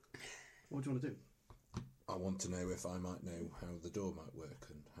 What do you want to do? I want to know if I might know how the door might work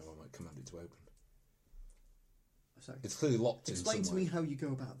and how I might command it to open. Sorry. It's clearly locked Explain in to some me way. how you go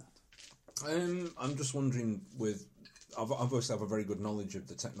about that. I'm just wondering. I've obviously have a very good knowledge of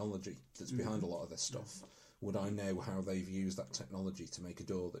the technology that's behind a lot of this stuff. Would I know how they've used that technology to make a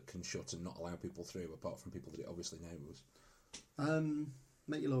door that can shut and not allow people through, apart from people that it obviously knows?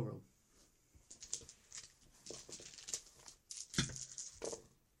 Make your low roll.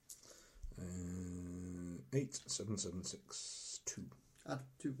 Uh, 8, 7, 7, 6, 2. Add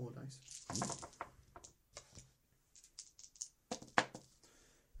 2 more dice.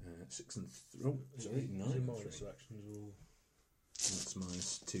 6 and 3. Oh, sorry, 9 Is it and minus 3. actions or That's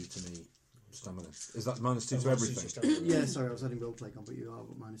minus 2 to me. Stamina. Is that minus 2 to minus two everything? stamina? Yeah, sorry, I was adding roleplay on, but you are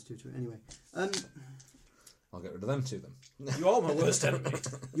minus 2 to it anyway. I'll get rid of them 2 then. You are my worst enemy.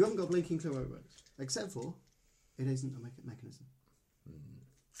 You haven't got a blinking clue how it works, except for it isn't a mechanism.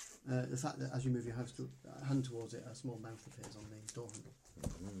 The fact that as you move your hand towards it, a small mouth appears on the door handle.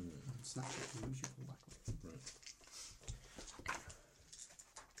 And snatch it and you pull back on.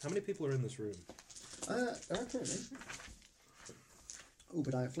 How many people are in this room? Currently,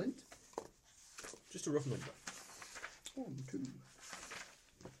 Obadiah Flint. Just a rough number. 1, 2,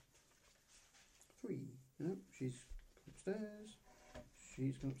 3. No, she's upstairs.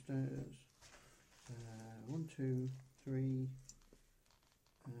 She's gone upstairs. 1, 2, 3.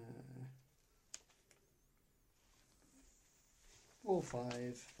 4,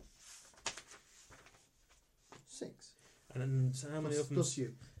 5, 6. And how many of them? Plus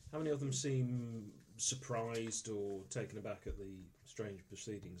you. How many of them seem surprised or taken aback at the strange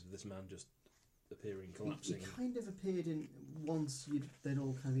proceedings of this man just appearing, collapsing? He kind of appeared in once they'd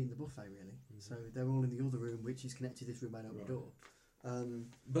all kind of eaten the buffet, really. So they're all in the other room, which is connected to this room by an open door.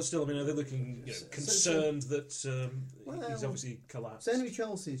 But still, I mean, are they looking concerned that he's obviously collapsed? So Henry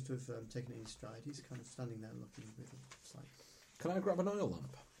Charles seems to have taken it in stride. He's kind of standing there looking a bit like Can I grab an oil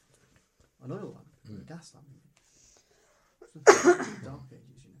lamp? an oil lamp, a gas lamp. Dark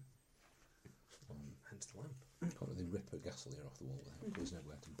ages, you know. Hence the lamp. Can't really rip a gasolier off the wall without there's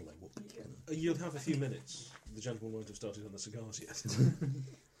nowhere to blow up. You'll have a few minutes. The gentleman won't have started on the cigars yet.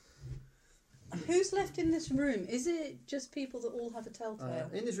 Who's left in this room? Is it just people that all have a telltale?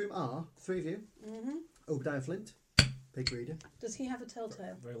 In this room are 3 of you. Mm-hmm. Obadiah Flint, pig reader. Does he have a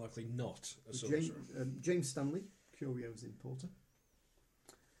telltale? Very likely not a sorcerer. James Stanley, Curio's importer.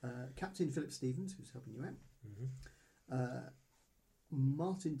 Captain Philip Stevens, who's helping you out.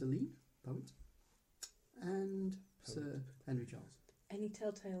 Martin Deline, poet. And Sir Henry Charles. Any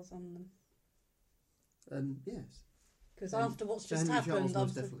telltales on them? Yes. Because after what's Sir just Henry happened, Charles, most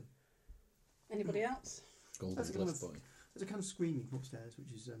obviously. definitely. Anybody else? Golden That's kind Glyph of- boy. There's a kind of screaming upstairs,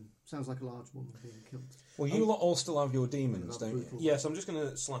 which is sounds like a large woman being killed. Well, you lot all still have your demons, don't you? Brutal. Yes, I'm just going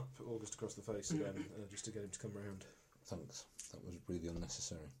to slap August across the face again, just to get him to come round. Thanks. That was really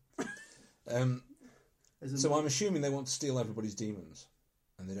unnecessary. There's a- So I'm assuming they want to steal everybody's demons,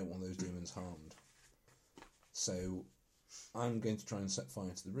 and they don't want those demons harmed. So I'm going to try and set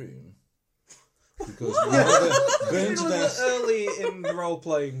fire to the room, because we either burn to death. Early in role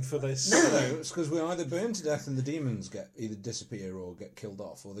playing for this. No, it's because we either burn to death and the demons either disappear or get killed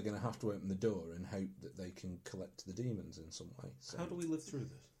off, or they're going to have to open the door and hope that they can collect the demons in some way. So How do we live through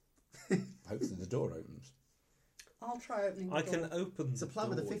this? hopefully the door opens. I'll try opening the I door. can open It's a the plan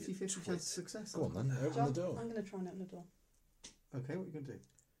with a door, 50-50 you chance of twit. success. Go on then, open John, the door. I'm going to try and open the door. Okay, what are you going to do?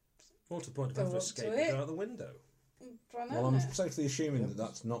 More to the point of Go having to up escape to and it. go out the window. Try and Well, open I'm it. safely assuming that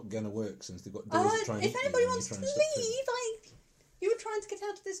that's not going to work since they've got doors that try and If eat you anybody when wants you to try and stick through. leave, you were trying to get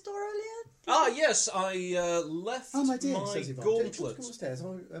out of this door earlier. Ah, yes, I left Oh, my dear, my says Yvonne. gauntlet. Come upstairs.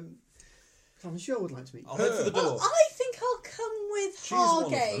 I'm sure I would like to meet you. I'll head for the door. I think I'll come with Choose one of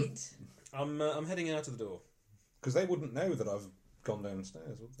them. Hargate. I'm heading out of the door. Because they wouldn't know that I've gone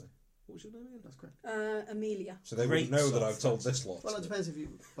downstairs, would they? What was your name again? That's correct. Amelia. So they Great wouldn't know that stuff. I've told this lot. Well, it depends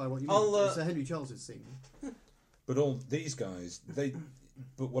by what you I'll, mean. Sir Henry Charles has seen me. But all these guys,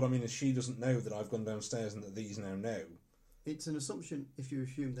 but what I mean is she doesn't know that I've gone downstairs and that these now know. It's an assumption if you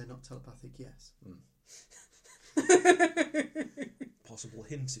assume they're not telepathic, yes. Possible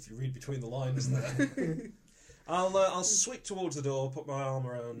hints if you read between the lines there. I'll sweep towards the door, put my arm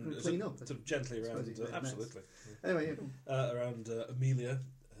around, Clean up. sort of gently I suppose around, it's a bit of a mess. absolutely, Anyway, yeah, go on. around Amelia,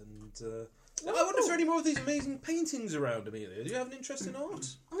 and I wonder if there are any more of these amazing paintings around, Amelia. Do you have an interest in art?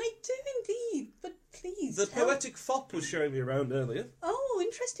 I do indeed, but please. The tell- poetic fop was showing me around earlier. Oh,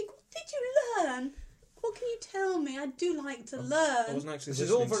 interesting. What did you learn? What can you tell me? I do like to learn. I wasn't actually This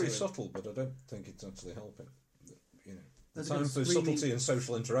is all listening very to him. subtle, but I don't think it's actually helping. You know, the There's a time bit of for screaming- subtlety and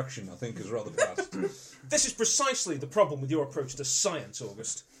social interaction, I think, is rather past. This is precisely the problem with your approach to science,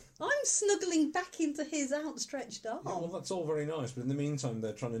 August. I'm snuggling back into his outstretched arm. Yeah, well, that's all very nice, but in the meantime,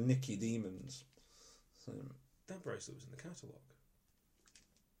 they're trying to nick your demons. So, That bracelet was in the catalogue.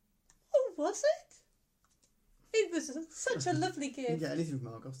 Oh, was it? It was such a lovely You can gift. get anything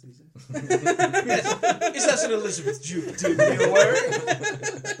from Argos these days. Is that an Elizabeth Duke demon you're wearing?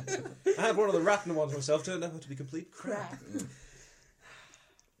 I had one of the Ratner ones myself, turned out to be complete crap. Crap.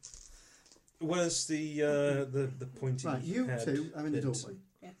 Where's the pointy Right, you head two are in the bit? doorway.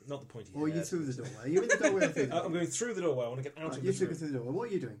 Not the pointy Or are you head. through the doorway? Are you in the doorway or through the I'm doorway? going through the doorway. I want to get out Right, of you this two go room. through the doorway. What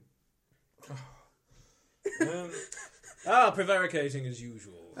are you doing? um, Prevaricating as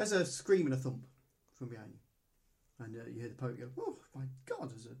usual. There's a scream and a thump from behind you. And you hear the poet go, "Oh, my God,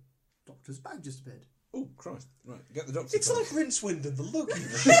 there's a doctor's bag just appeared." Oh, Christ. Right, get the doctor. It's like Rincewind and the luggage.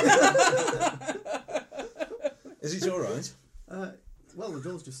 Is it all right? Well, the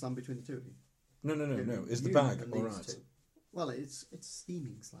door's just slammed between the two of you. No. Is the You bag and all these right? two. Well, it's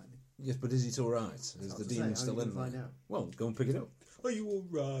steaming slightly. Yes, but is it all right? Is Hard the to demon say. still How are you in gonna there? find out? Well, go and pick it up. Are you all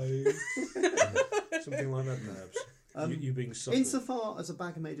right? Something like that, perhaps. You being subtle. Insofar as a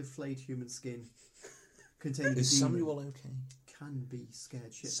bag made of flayed human skin containing Is a demon Samuel okay? can be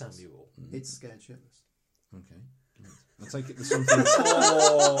scared shitless. Samuel. It's scared shitless. Okay. I take it there's something.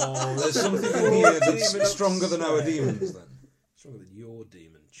 There's something in here that's stronger than our demons. Then Stronger than your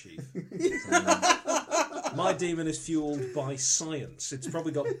demon, Chief. My demon is fueled by science. It's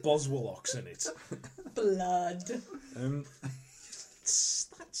probably got boswellox in it. Blood.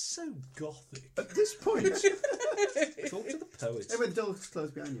 That's so gothic. at this point, Talk to the poet. Anyway, the door's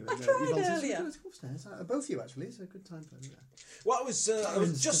closed behind you. I and, tried Yvonne says, earlier. "Let's go upstairs." Both of you, actually. It's a good time for that. Well, I was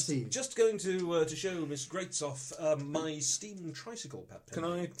just Perceived. going to show Miss Greatsoff my steam tricycle pet pen.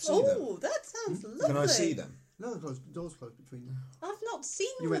 can I see them? Oh, that sounds lovely. Can I see them? No, the door's closed between you. I've not seen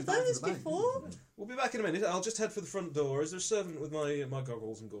You one went of back to those the bank, before. We'll be back in a minute. I'll just head for the front door. Is there a servant with my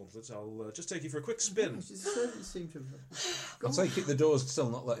goggles and gauntlets? I'll just take you for a quick spin. The servants seem to have... I'll take it. The door's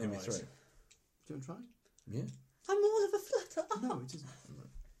still not letting me Right. through. Do you want to try? Yeah. I'm all of a flutter. No, it isn't.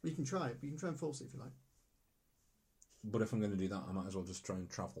 You can try it, but you can try and force it if you like. But if I'm going to do that, I might as well just try and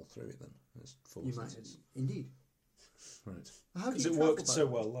travel through it then. It's four You might, senses. indeed. Right. How do Because you it travel, worked by so the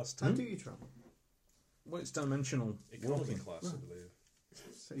way? well last How time. do you travel? Well, it's dimensional Economy walking. class, I believe.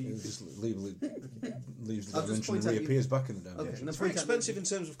 So you... It just leaves the I'll just dimension point and out you- reappears back in the Okay, dimension. and It's then very point out expensive that-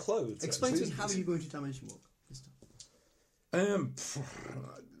 in terms of clothes. Explain to me actually. how you go into dimension walk this time.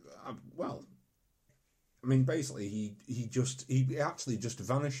 Well, I mean, basically, he actually just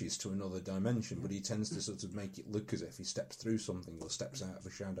vanishes to another dimension, but he tends to sort of make it look as if he steps through something or steps out of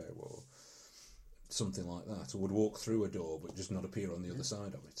a shadow or something like that, or would walk through a door but just not appear on the other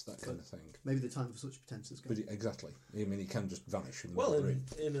side of it, that kind of thing. Maybe the time for such pretenses But goes. exactly, I mean, he can just vanish in the Well, middle of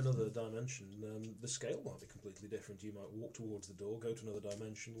the room. in another dimension, the scale might be completely different. You might walk towards the door, go to another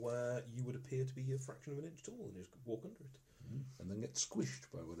dimension where you would appear to be a fraction of an inch tall, and just walk under it. And then get squished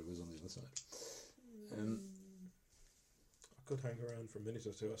by whatever's on the other side. I could hang around for a minute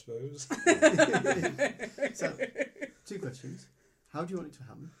or two, I suppose. So, two questions. How do you want it to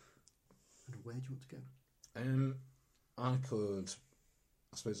happen? And where do you want to go?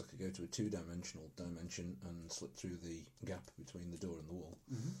 I suppose I could go to a two-dimensional dimension and slip through the gap between the door and the wall,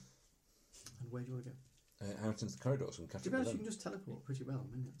 And where do you want to go? out into the corridors and catch To up be with honest, you them. can just teleport pretty well.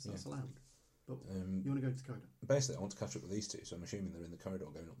 I mean, that's allowed. But Um, you want to go into the corridor. Basically, I want to catch up with these two, so I'm assuming they're in the corridor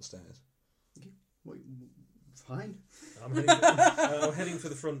going up the stairs. Well, fine. I'm heading for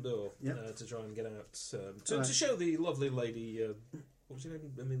the front door Yep. to try and get out Right. to show the lovely lady. What was her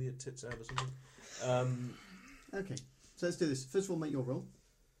name? Amelia Tits Out or something. Okay. So let's do this. First of all, make your roll.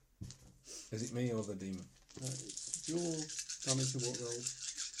 Is it me or the demon? It's your dimension walk roll.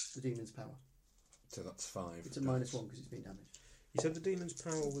 The demon's power. So that's 5. It's a -1 because it's been damaged. You said the demon's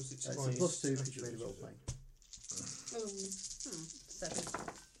power was its It's a highest. +2 because you made a role play. 7.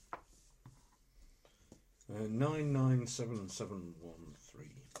 997713.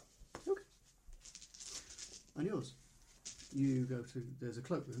 And yours. You go to. There's a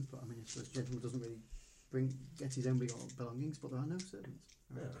cloakroom, but I mean, I suppose the gentleman doesn't really get his own belongings, but there are no servants.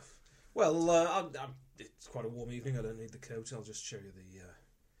 Yeah. Well, it's quite a warm evening. I don't need the coat. I'll just show you the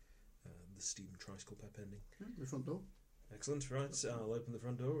steam tricycle pep ending. The front door. Excellent. Right. I'll open the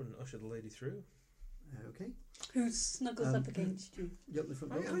front door and usher the lady through. Okay. Who snuggles up against you? You open the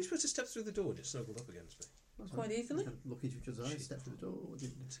front How door. are you supposed to step through the door and just snuggled up against me? That's Quite fine. easily. You can look into each other's eyes, step through the door. What do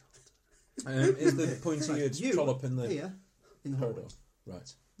you do? Is the pointy-eared You trollop in the Here, in the hallway. corridor?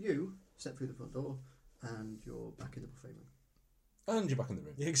 Right. You step through the front door, and you're back in the buffet room. And you're back in the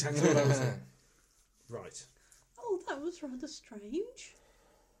room. Yeah, exactly what I was thinking. Right. Oh, that was rather strange.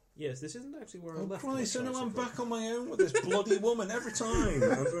 Yes, this isn't actually where I Oh left. Christ, my I know I'm tricycle. back on my own with this bloody woman every time.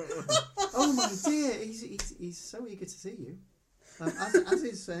 Oh my dear, he's so eager to see you. As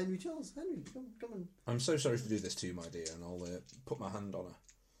is Henry Charles. Henry, come on. I'm so sorry to do this to you, my dear, and I'll put my hand on her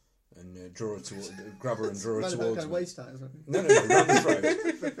and draw her grab her and draw her Round about towards kind of me. waist tight or something. No, round the throat.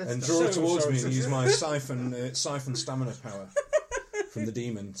 And draw her So towards sorry me to and use say. my siphon stamina power from the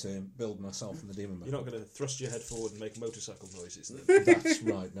demon to build myself and the demon back. You're not going to thrust your head forward and make motorcycle noises then? That's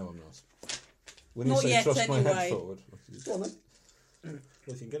right, no I'm not. When you Not say yet, thrust my head anyway. forward, Go on then. Well, if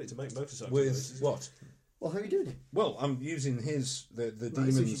you can get it to make motorcycle with noises. what? Well, how are you doing it? well, I'm using the Right, so it's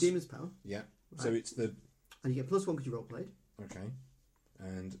demon's your demon's power. yeah. So Right. it's the And you get +1 because you role played. Okay.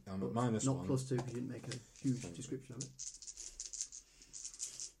 And I'm But at -1. not +2 because you didn't make a huge description of it.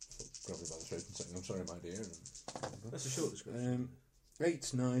 Grab me by the throat and say, I'm sorry, my dear. That's a short description.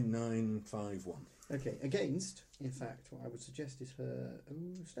 8, 9, 9, 5, 1. Okay, against, in fact, what I would suggest is her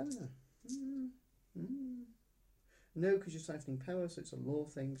stamina. No, because you're siphoning power, so it's a law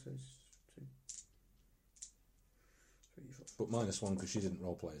thing, so it's 2. 3, 4. But -1 because she didn't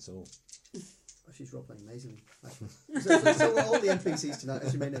roleplay at all. Oh, she's role playing amazingly. so all the NPCs tonight,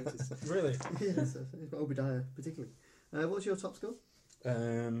 as you may notice. Really? Yes, Obadiah particularly. What's your top score?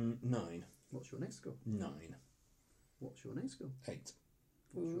 9. What's your next score? 9. What's your next score? 8.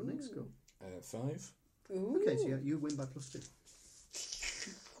 What's your next score? 5. Ooh. Okay, so you win by +2.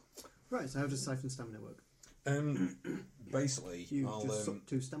 Right, so how does siphon stamina work? Basically, You I'll just suck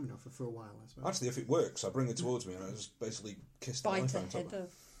 2 stamina for a while, I suppose. actually, if it works, I bring her towards me and I just basically kiss the Bite life a out of head her.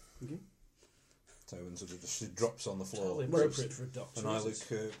 of. Okay. So and sort of she drops on the floor, Totally appropriate for a doctor. and I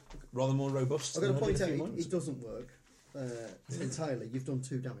isn't look it? rather more robust. I've got than to I did point a out few it moments ago. doesn't work entirely. You've done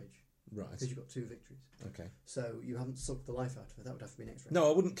 2 damage Right. because you've got 2 victories. Okay. So you haven't sucked the life out of her. That would have to be next round. No,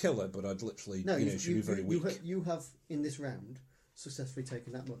 I wouldn't kill her, but I'd literally, No, she'd be very weak. You have in this round successfully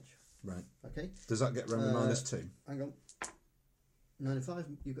taken that much. Right. Okay. Does that get round to -2? Hang on. 9 and 5.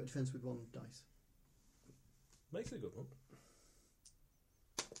 You've got defense with 1 dice. Make it a good one.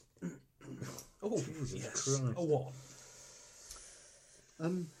 Oh, Jesus yes. Christ. A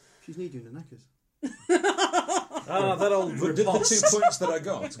 1. She's knee doing the knackers. Ah, that old But did the 2 points that I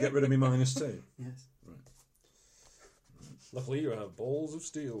got to get rid of me -2? Yes. Luckily, you have balls of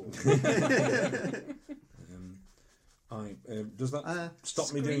steel. Does that stop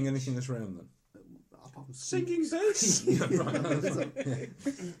me Screech. doing anything this round then? Apart from Singing bass. Yeah, right.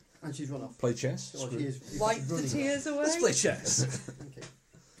 and she's run off. Play chess. Or she is Wipe she's the running tears away. Let's play chess. off. Okay.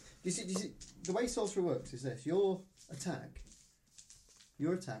 You see, the way sorcery works is this: your attack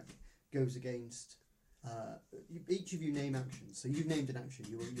goes against each of you name actions. So you've named an action.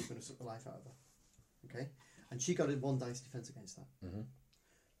 You're going to suck the life out of her. Okay, and she got a 1 dice defense against that. Mhm.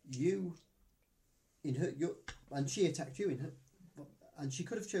 You, in her, and she attacked you in her, and she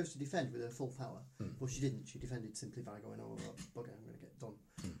could have chose to defend with her full power, but she didn't. She defended simply by going, "Oh, bugger, I'm going to get done."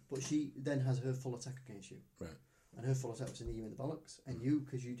 But she then has her full attack against you, Right. and her full attack was to knee you in the bollocks, and you,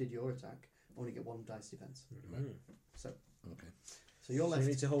 because you did your attack, only get 1 dice defense. So Okay. So you're So left. you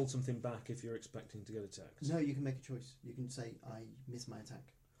need to hold something back if you're expecting to get attacked. No, you can make a choice. You can say, "I miss my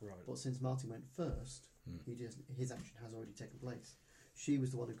attack." Right. But since Martin went first, his action has already taken place. She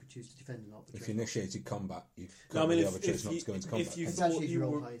was the one who could choose to defend and not betray. If you initiated combat, you No, I can't mean, really if- have a choice if not you- to go into if combat. you It's thought actually you your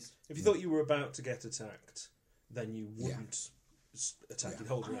were- highest. If you thought you were about to get attacked, then you Yeah. wouldn't attack. Yeah. You'd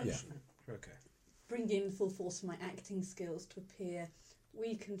hold your Yeah. action. Okay. Bring in full force of my acting skills to appear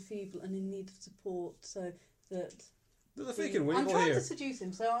weak and feeble and in need of support, so that There's a the- freaking I'm Weevil trying here. to seduce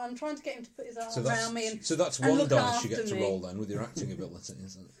him. So I'm trying to get him to put his arm So around me and that's and one look dice you get after to me. roll then with your acting ability,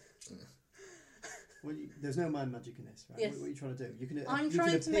 isn't it? Well, there's no mind magic in this, right? Yes. What are you trying to do? You can. I'm you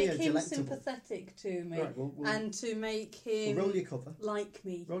trying can to make appear him delectable. sympathetic to me Right, well, and to make well, him roll your cover. like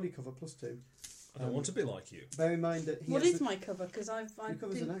me. Roll your cover +2. I don't want to be like you. Bear in mind that he What has is the, my cover? Because I've your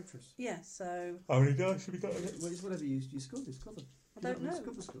cover's been, an actress. yeah. So How many dice have you got? Well, it's whatever you scored. It's cover. I don't It's know.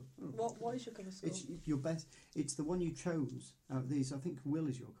 cover score. Oh. What is your cover score? It's your best. It's the one you chose out of these. I think Will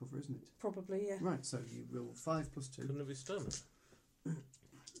is your cover, isn't it? Probably, yeah. Right. So you roll 5 +2. Couldn't it be stamina?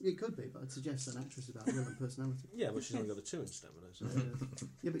 It could be, but I'd suggest an actress about will and personality. Yeah, but she's only got a 2 in stamina. So.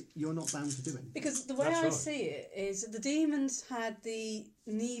 Yeah, but you're not bound to do anything. Because the way That's I right. see it is the demons had the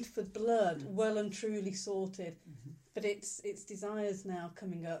need for blood well and truly sorted, but it's desires now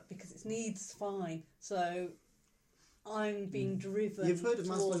coming up because its needs fine. So I'm being driven. You've heard of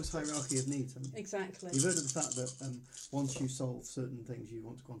Maslow's towards it. hierarchy of needs, haven't you? Exactly. You've heard of the fact that once you solve certain things, you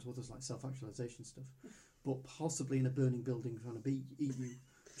want to go on to others like self-actualization stuff. But possibly in a burning building trying to eat you,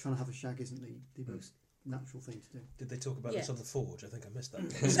 trying to have a shag isn't the most natural thing to do. Did they talk about Yeah. this on the Forge? I think I missed that.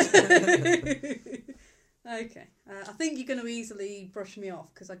 Okay. I think you're going to easily brush me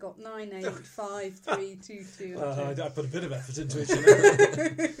off because I got 9, 8, 5, 3, 2, 2. and I put a bit of effort into it.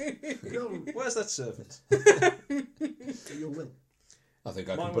 You know. Where's that servant? Your will. I think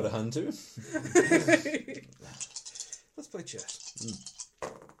I Mine can put a will. hand to it. 2. Let's play chess.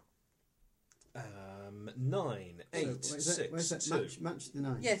 9, 8, So, 6, where's that? 2. Match the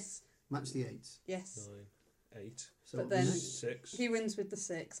 9. Yes. Match the 8s. Yes. 9, 8, So But then- 6. He wins with the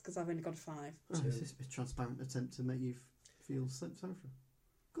 6 because I've only got a 5. This is a transparent attempt to make you feel sorry for her.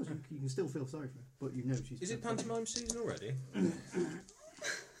 Of course, you can still feel sorry for her, but you know she's. Is it pantomime season already?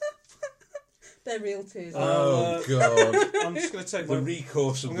 They're real tears. Oh, God. I'm just going to take The my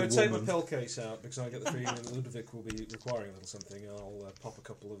recourse of I'm the going to take my woman. pill case out because I get the feeling that Ludovic will be requiring a little something. I'll pop a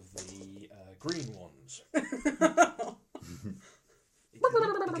couple of the green ones. He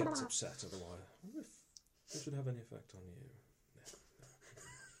gets upset otherwise. I wonder if it should have any effect on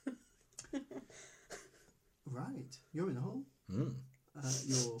you. Right, you're in the hole. Mm.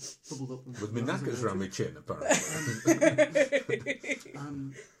 You're bubbled up. With my knackers round my chin, apparently.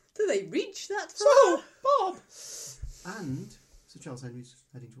 Do they reach that far? So, Bob! And Sir Charles Henry's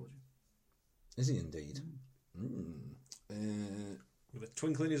heading towards you. Is he indeed? Mm. With a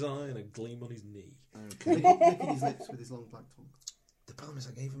twinkle in his eye and a gleam on his knee. Okay. Licking his lips with his long black tongue. The problem is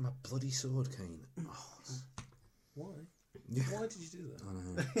I gave him a bloody sword cane. Oh. Why? Yeah. Why did you do that? I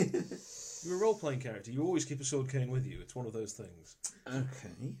know. You're a role-playing character. You always keep a sword cane with you. It's one of those things.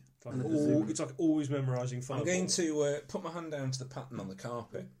 Okay. It's like always memorising fireball. I'm going to put my hand down to the pattern on the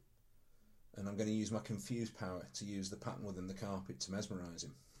carpet, and I'm going to use my confuse power to use the pattern within the carpet to mesmerise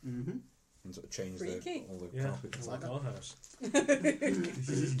him. Mm-hmm. And sort of change Freaky. all the Yeah, carpet. it's like our house.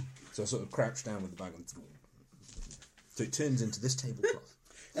 So I sort of crouch down with the bag, and so it turns into this tablecloth.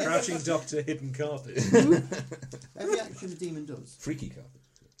 Crouching Doctor, hidden carpet. Every action a demon does, Freaky carpet.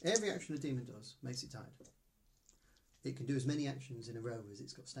 every action a demon does makes it tired. It can do as many actions in a row as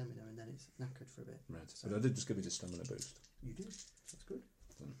it's got stamina, and then it's knackered for a bit. Right. So- But I did just give it a stamina boost. You do. That's good.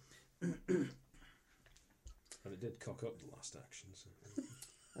 And it did cock up the last action. So.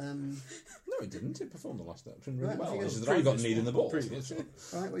 Um, No, it didn't. It performed the last action really Right, well. you It's go just that I got previous need in the one, balls. previous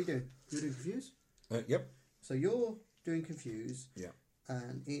That's all. all right, what are you doing? You're doing confuse. Yep. So you're doing confuse. Yeah.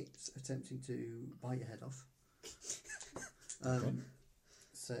 And it's attempting to bite your head off. Okay.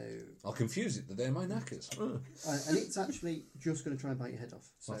 So I'll confuse it that they're my knackers. and it's actually just going to try and bite your head off.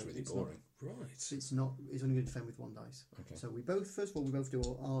 So That's really it's boring. Right. It's not. It's only going to defend with one dice. Okay. So we both first of all we both do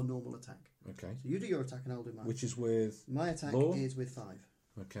our normal attack. Okay. So you do your attack and I'll do mine. Which is with My attack Law? is with 5.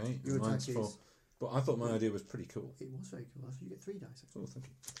 okay. Your and mine's attack for. is. But I thought my idea was pretty cool. It was very cool. I think you get 3 dice. Oh, thank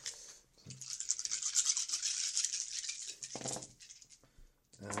you.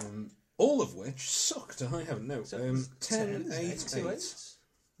 All of which sucked. I have no. 10, 8, 8.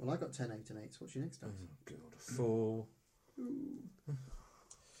 Well, I got 10, 8, and 8. So what's your next dice? Oh, God. 4.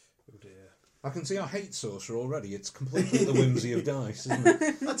 Oh dear. I can see I hate Sorcerer already. It's completely at the whimsy of dice, isn't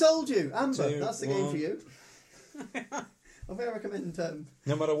it? I told you, Amber. 2, That's the game 1. for you. I very recommend.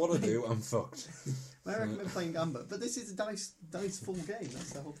 No matter what I do, I'm fucked. I recommend playing Amber, but this is a dice full game.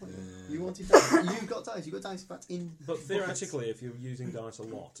 That's the whole point. Yeah. You wanted dice. You got dice. You got dice back in. But theoretically, if you're using dice a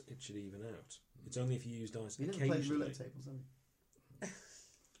lot, it should even out. It's only if you use dice You never played occasionally. roulette tables, have you?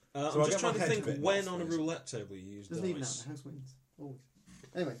 So I'm I just get trying my to head think bitten when off, on a please. roulette table you use Doesn't even out. dice. The house wins always.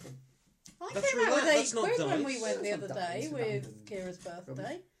 Anyway, cool. I That's came out roulette, with that's 8 not quid when dice. we went the That's other not dice, day it's with abandoned Kira's birthday.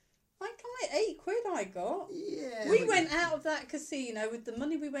 rubbish. I got 8 quid I got. Yeah. We but- went out of that casino with the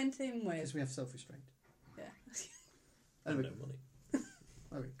money we went in Because with. we have self-restraint. Yeah. No Anyway, money.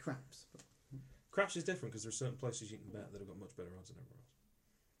 oh, craps. But Craps is different because there are certain places you can bet that have got much better odds than everywhere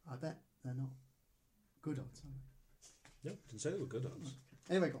else. I bet they're not good odds. Are No, didn't say they were good odds.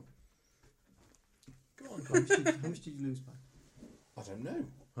 they? Anyway, go on. Go on, How much did you lose by? I don't know.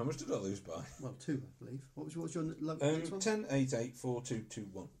 How much did I lose by? Well, 2, I believe. What's your next one? 10, 8, 8, 4, 2, 2,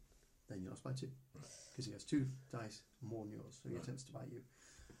 1. Then you lost by 2. Because he has 2 dice more than yours, so he Right. attempts to bite you.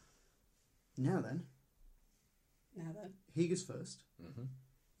 Now then, Now then. he goes first. Mm-hmm.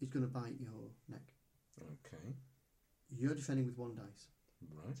 He's going to bite your neck. Okay. You're defending with 1 dice.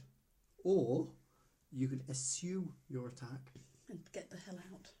 Right. Or you can eschew your attack And get the hell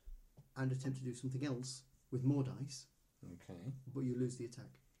out. and attempt to do something else with more dice, Okay. but you lose the attack.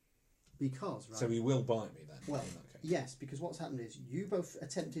 Because, right? So he will bite me then. Well, in that case. yes, because what's happened is you both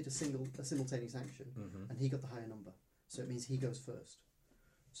attempted a simultaneous action, Mm-hmm. and he got the higher number. So it means he goes first.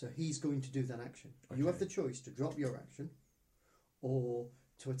 So he's going to do that action. You have Okay. the choice to drop your action, or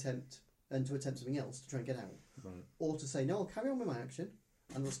to attempt something else to try and get out, Right. or to say no, I'll carry on with my action,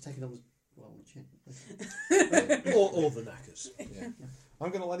 and let's take it on on the chin. Okay. or the knackers. Yeah. I'm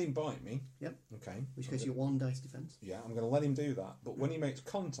going to let him bite me. Yep. Okay. In which case, you're 1 dice defense. Yeah, I'm going to let him do that. But when he makes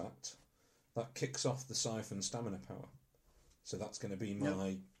contact, that kicks off the siphon stamina power. So that's going to be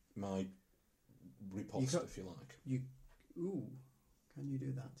my riposte, got- if you like. Ooh, can you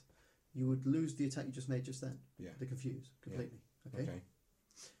do that? You would lose the attack you just made just then. Yeah. The confuse completely. Okay. Okay.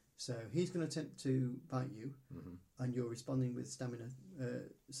 So he's going to attempt to bite you, Mm-hmm. and you're responding with stamina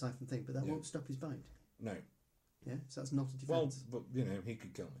siphon thing, but that Yeah. won't stop his bite. No. Yeah, so that's not a Well, defense. but you know, he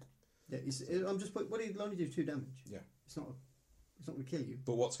could kill me. Yeah, I'm just. What he'll only do 2 damage. Yeah. It's not going to kill you.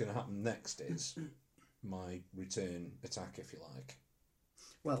 But what's going to happen next is my return attack, if you like.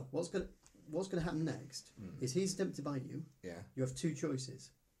 Well, what's going to what's going to happen next is he's attempted to bite you. Yeah. You have two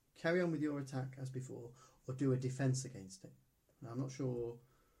choices: carry on with your attack as before, or do a defense against it. Now, I'm not sure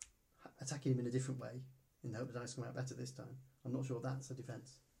attacking him in a different way in the hope the dice come out better this time. I'm not sure that's a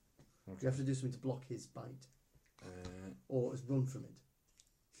defense. Okay. You have to do something to block his bite, or run from it.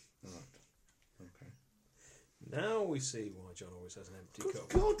 Right. Okay. Now we see why John always has an empty Good cup.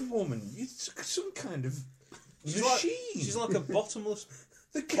 God, woman, you're some kind of She's machine. she's like a bottomless.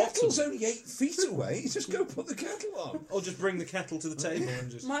 The kettle's only 8 feet away. Just go put the kettle on. Or just bring the kettle to the table and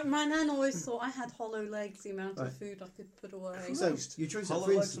just. My nan always thought I had hollow legs, the amount Right. of food I could put away. So Christ. you choose Hollow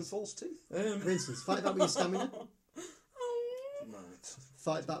for legs and instance, false teeth. for instance, fight back with your stamina, Right.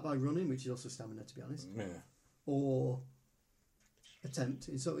 fight back by running, which is also stamina to be honest, Yeah. or attempt.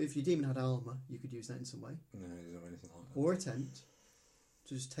 So if your demon had armor, you could use that in some way, No, you don't have anything like that. or attempt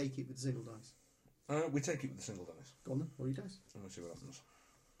to just take it with a single dice. We take it with a single dice. Go on then, roll your dice. And we'll see what happens.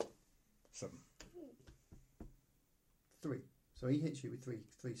 7. 3. So he hits you with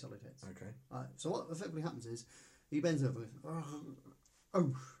three solid hits. Okay. So what effectively happens is he bends over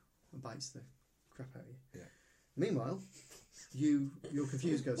and bites the crap out of you. Yeah. Meanwhile, your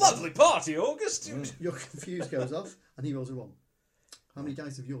confused goes Lovely off. party, August. Your confused goes off, and he rolls a 1. How many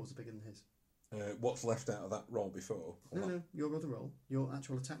dice of yours are bigger than his? What's left out of that roll before? No, your other roll, your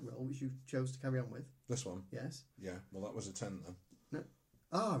actual attack roll, which you chose to carry on with. This one? Yes. Yeah. Well, that was a 10 then.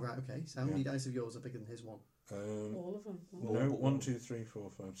 Ah, right, okay. So how many dice of yours are bigger than his 1? All of them. No, 1, 2, 3, 4,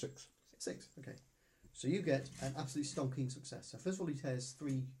 5, 6. 6, okay. So you get an absolute stonking success. So first of all, he tears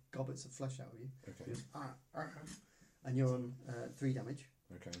 3 goblets of flesh out of you. Okay. He goes, and you're on 3 damage.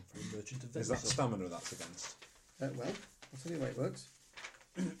 Okay. Merchant of Is that Venice. stamina that's against? Well, I'll tell you the way it works.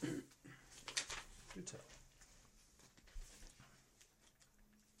 Good tell.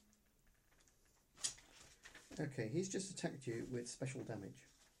 Okay, he's just attacked you with special damage,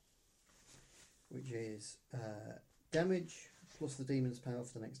 which is damage plus the demon's power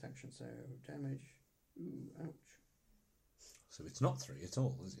for the next action. So damage, ooh, ouch, So it's not 3 at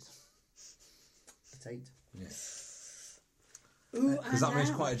all, is it? it's 8. Yeah. Ooh, Because that makes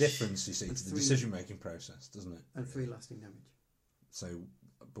and quite a ouch. difference, you see, to the 3. decision-making process, doesn't it? And 3 lasting damage. So,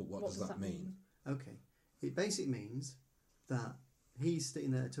 but what does that mean? Okay, it basically means that he's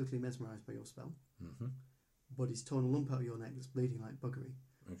sitting there totally mesmerised by your spell, Mm-hmm. but he's torn a lump out of your neck that's bleeding like buggery,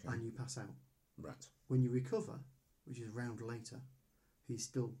 Okay. and you pass out. Right. When you recover, which is a round later, he's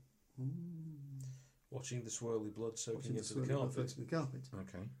still Watching the swirly blood soaking watching into the swirling blood carpet. floating in the carpet.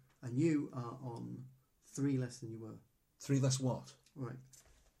 Okay. And you are on 3 less than you were. 3 less what? Right.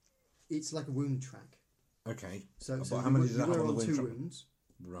 It's like a wound track. Okay. So But you how many were- did you that have were on the on wound 2 track? wounds,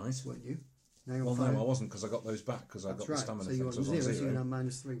 Right. weren't you? Now you're Well, on no, 5. I wasn't, because I got those back, because I That's got the right. stamina So thing. you're on So I was 0, on so you're 0. now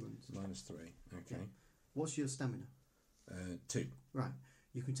minus 3 wounds. Minus 3. Okay. What's your stamina? 2. Right.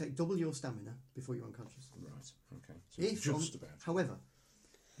 You can take double your stamina before you're unconscious. Right. Okay. So If just on- about. However,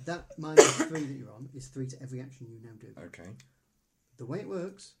 that minus 3 that you're on is 3 to every action you now do. Okay. The way it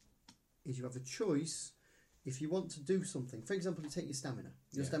works is you have a choice if you want to do something. For example, you take your stamina.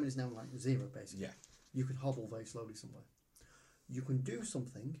 Your Yeah. stamina is now like 0, basically. Yeah. You can hobble very slowly somewhere. You can do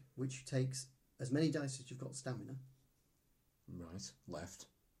something which takes as many dice as you've got stamina. Right. Left.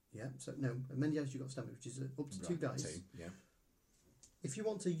 Yeah, so no, as many dice you've got stamina, which is up to 2 Right. dice. 2. Yeah. If you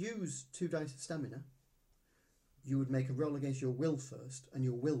want to use 2 dice of stamina, you would make a roll against your will first, and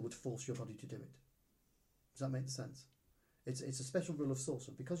your will would force your body to do it. Does that make sense? It's a special rule of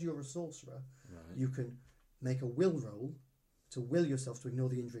sorcerer. Because you're a sorcerer, Right. you can make a will roll to will yourself to ignore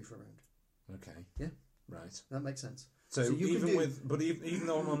the injury for a round. Okay. Yeah? Right. That makes sense. So, So you can even do- with, but even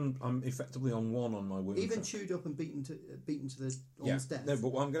though I'm effectively on 1 on my wound Even track. chewed up and beaten to the Yeah. almost death, No, but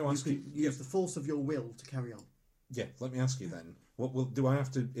what I'm going to you ask you. can use the force of your will to carry on. Yeah. Let me ask you then. What will do? I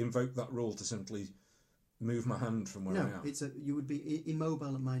have to invoke that rule to simply move my hand from where I No, am? you would be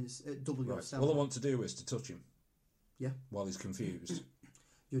immobile at minus double your Right. stamina. All I want to do is to touch him. Yeah. While he's confused.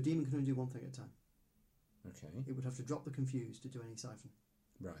 Your demon can only do one thing at a time. Okay. It would have to drop the confused to do any siphon.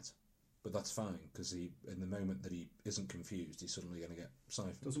 Right. But that's fine, because in the moment that he isn't confused, he's suddenly going to get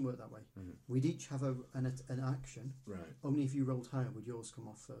siphoned. Doesn't work that way. Mhm. We'd each have an action. Right. Only if you rolled higher would yours come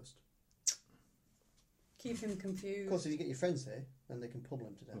off first. Keep him confused. Of course, if you get your friends here, then they can pummel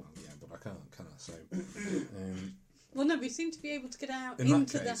him to death. Well, yeah, but I can't, can I? So, Well, no, we seem to be able to get out In that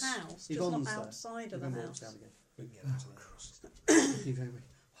into the case, house, just Yvonne's not there. outside of the Yvonne walks house. down again. We can get out of the house. Thank you very much.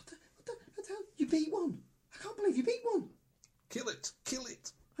 What the hell? You beat one! I can't believe you beat one! kill it! Kill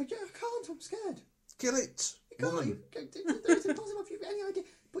it! I can't, I'm scared. Kill it! You can't, Woman! it's impossible if you've got any idea.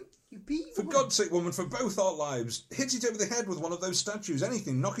 But you beat For one. God's sake, woman, for both our lives, hit it over the head with one of those statues.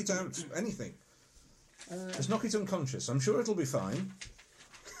 Anything. Knock it out. Anything. Just knock it unconscious. I'm sure it'll be fine.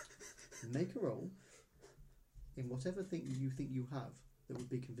 Make a roll in whatever thing you have that would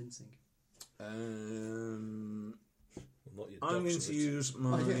be convincing. I'm Well, not your going docs to of it. use I do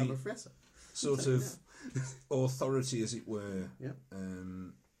have a my professor. sort of authority, as it were, Yep.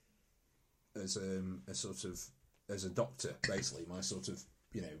 as a sort of as a doctor, basically. My sort of,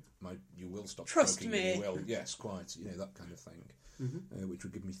 you will stop Trust smoking, me. you will, yes, quite, that kind of thing, which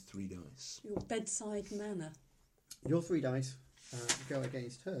would give me 3 dice. Your bedside manner. Your 3 dice go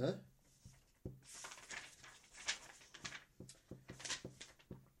against her.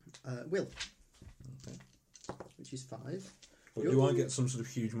 Will, Okay. which is 5. But You're do I doing- get some sort of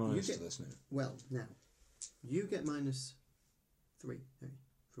huge minus get- to this now? Well, now you get minus 3.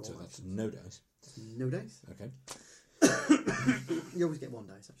 For So all that's actions. no dice. No dice. Okay. You always get 1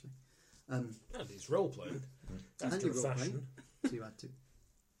 dice actually. And he's role playing. And After you're a fashion. role-playing. So you add 2.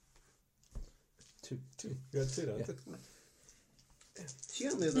 2. You had 2, don't Yeah. you? She,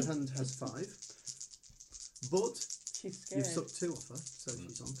 on the other hand, has 5, but She's scared. you've sucked 2 off her, so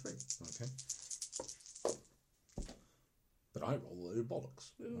she's on 3. Okay. But I roll a load of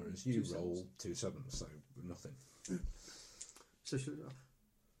bollocks, whereas you 2 roll 2 sevens, so nothing. So she goes,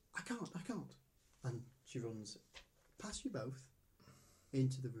 I can't. And she runs past you both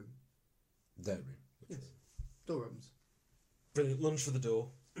into the room. Their room. Yes. Door opens. Brilliant. Lunge for the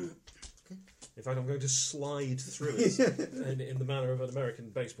door. Okay. In fact, I'm going to slide through it in the manner of an American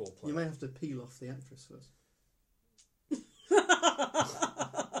baseball player. You may have to peel off the actress first.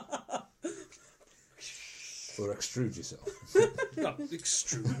 Or extrude yourself.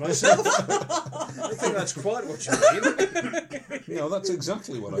 Extrude myself. I think that's quite what you mean. No, that's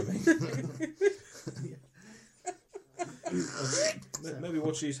exactly what I mean. Maybe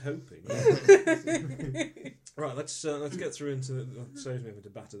what she's hoping. Right, let's get through into the... Saves me having to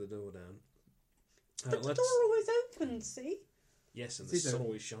batter the door down. But the door always opens, see? Yes, and the See, sun though.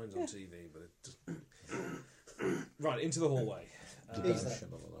 always shines on TV, but it doesn't. Right, into the hallway. He's there.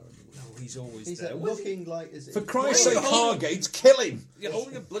 No, he's always He's there. looking like as if... For Christ's Why sake, are you holding- Hargate, kill him! You're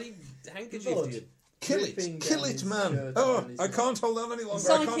holding a bloody handkerchief Blood. to you. Kill Dripping it! Kill down it, his man! shirt Oh, and his I neck. can't hold on any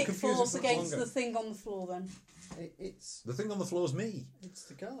longer. I can't Psychic confuse force it against longer. the thing on the floor then. It's The thing on the floor is me.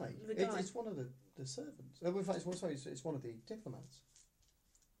 the guy. The guy. It's one of the servants. Oh, in fact, it's one of the diplomats.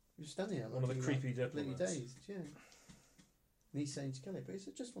 You're standing there One of the looking creepy like completely diplomats. dazed, yeah. And he's saying to kill it, but it's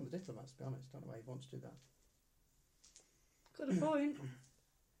just one of the diplomats, to be honest. I don't know why he wants to do that. Got a point.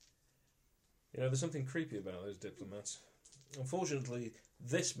 You know, there's something creepy about those diplomats. Unfortunately,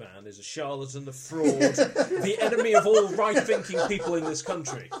 this man is a charlatan, a fraud, the enemy of all right-thinking people in this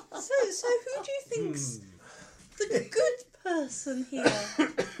country. So who do you think's the good person here?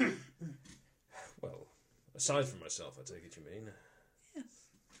 Well, aside from myself, I take it you mean. Yes.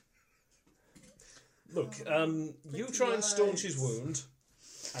 Look, you try and staunch his wound,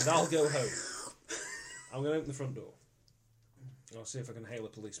 and I'll go home. I'm going to open the front door. I'll see if I can hail a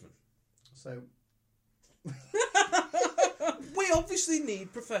policeman. So, We obviously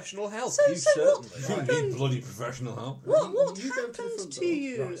need professional help. So- you so what certainly. You need bloody professional help. What You go to the happened front to door.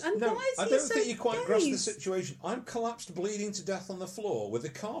 you? Right. And No, why is I he don't so think you quite grasp the dazed? situation. I'm collapsed, bleeding to death on the floor with a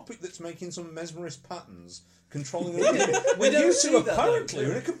carpet that's making some mesmerist patterns, controlling everything. We When don't you see two that, apparently though.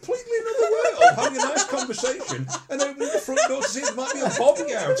 are in a completely another world, having a nice conversation, and opening the front door to see if there might be a bob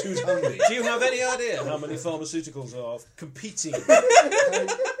gout who's handy. Do you have any idea how many pharmaceuticals are competing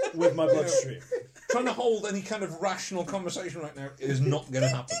with my bloodstream? Trying to hold any kind of rational conversation right now is not going to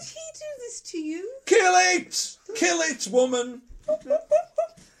happen. Did he do this to you? Kill it! Kill it, woman!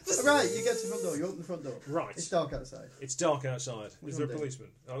 right, you get to the front door. You open the front door. Right. It's dark outside. It's dark outside. What Is do there a you want to do? policeman?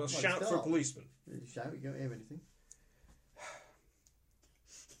 I'll it's shout for a dark. policeman. You shout. You don't hear anything.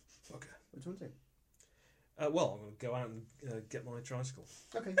 Okay. What do you want to do? Well, I'm going to go out and get my tricycle.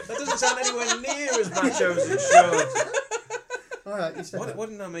 Okay. That doesn't sound anywhere near as macho as it should. All right. You step Why out.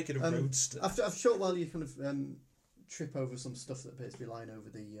 didn't I make it a roadster? After a short while, you kind of trip over some stuff that appears to be lying over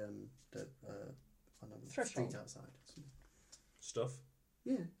the I don't know, Threshold. street outside. Stuff?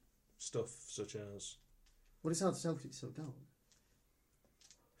 Yeah. Stuff such as... Well, it's hard to tell because it's so dark.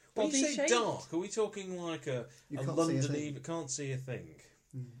 When you Body say shape? dark, are we talking like a You can't see a London thing. Eve? Can't see a thing.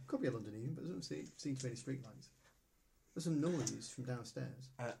 Could be a London evening, but there doesn't seem to be any street lights. There's some noise from downstairs.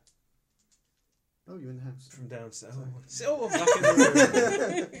 Oh, you're in the house. From downstairs. Oh, I'm back in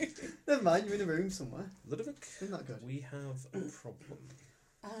the room. Never mind, you're in a room somewhere. Ludovic, Isn't that good? we have a problem.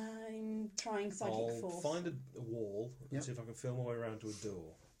 I'm trying psychic I'll force. find a wall and Yep. see if I can feel my way around to a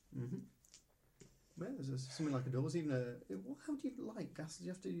door. Mm-hmm. Well, there's something like a door. There's even a... How do you light gas? Do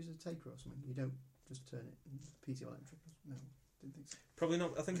you have to use a taper or something? You don't just turn it piezoelectric? No, didn't think so. Probably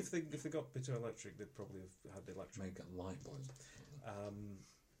not. I think if they got piezoelectric, they'd probably have had the electric. Make a light bulb.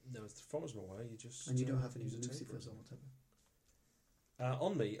 No, it's from us away. You just And you don't have any use a taper. lucifers or whatever.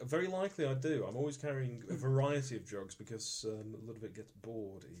 On me, very likely I do. I'm always carrying a variety of drugs because Ludovic gets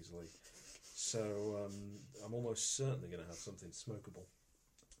bored easily. So I'm almost certainly going to have something smokable.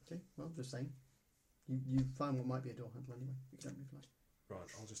 Okay, well, just saying. You find what might be a door handle anyway. You can open if you like. Right,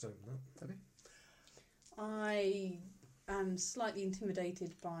 I'll just open that. Okay. I am slightly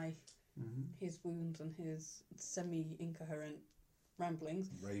intimidated by Mm-hmm. his wounds and his semi-incoherent ramblings.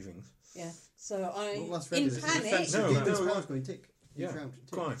 Ravings. Yeah, so I, Well, that's in ready. panic, No, Demon's no, power's going tick. Each Yeah, round,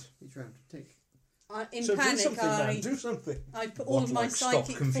 tick. quite. Each round, tick. in so do panic, something, man. Do something. I put What, all of my like, stop psychic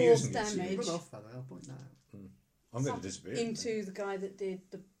force confusing us? You damage run off, by the way. I'll point that out. I'm going to disappear. into the guy that did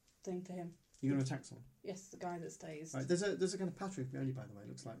the thing to him. You're going to attack someone. Yes, the guy that stays. Right, there's a kind of pattern behind you, by the way. It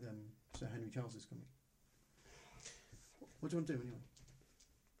looks like Sir Henry Charles is coming. What do you want to do anyway?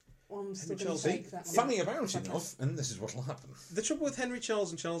 Well, I'm still Henry going to Charles. take that one. Funny about enough, and this is what'll happen. The trouble with Henry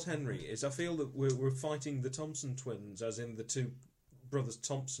Charles and Charles Henry is I feel that we're fighting the Thompson twins, as in the two brothers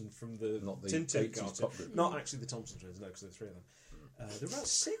Thompson from the Not the Tintin 80s cartoon. pop group. Not actually the Thompson twins, no, because there are three of them. There were about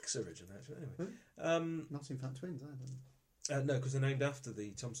six originally, actually. Anyway, Not in fact twins either. no, because they're named after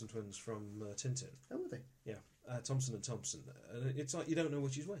the Thompson twins from Tintin. Oh, were they? Yeah, Thompson and Thompson. And it's like you don't know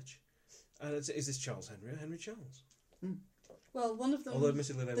which is which. Is this Charles Henry or Henry Charles? Well, one of them, Although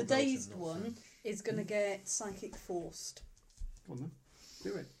admittedly they the were Belgian, dazed not, one, is going to get psychic forced. Go on then.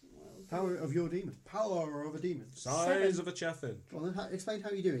 Do it. Well, Power of your demon. Power of a demon. Size of a chaffin. Go on then. Explain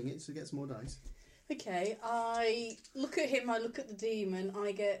how you're doing it so you get some more dice. okay, I look at him, I look at the demon,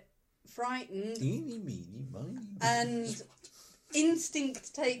 I get frightened, Eeny, meeny, miny. and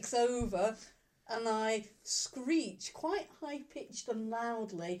instinct takes over, and I screech quite high pitched and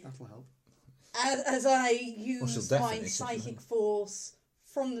loudly That'll help. as I she'll use deafen my it, psychic force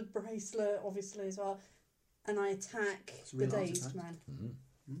from the bracelet, obviously, as well, and I attack It's a the real heart dazed attack. man. Mm-hmm.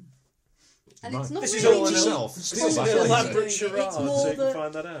 And Right. it's not This is really all Kill an yourself. This Kill is an yourself. elaborate It's charade, more so you can that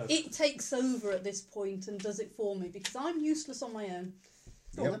find that out. it takes over at this point and does it for me because I'm useless on my own.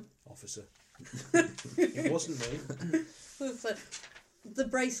 Go on then. Officer. It wasn't me. So the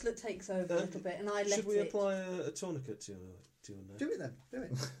bracelet takes over a little bit, and I let Should we it. apply a tourniquet to your neck? Do it then. Do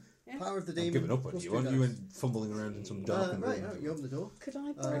it. Yeah. Power of the I've demon. given up on plus you. two Aren't dice. you went fumbling around in some dark Right, room? you open the door. Could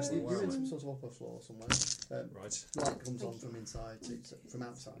I borrow? Actually, you're in some one? sort of upper floor somewhere. Right. Light comes on from inside, from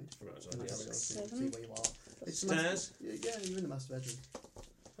outside. From outside, And yes. that's how you see where you are. It's the Stairs? master- yeah, you're in the master bedroom.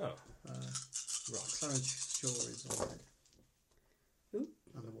 Oh, Right. Clarence Shaw is on bed. Who?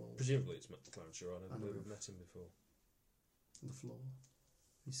 On the wall. presumably it's Clarence Shaw. I On the never roof. met him before. On the floor.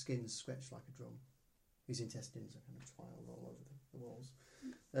 His skin's stretched like a drum. His intestines are kind of twiled all over the walls.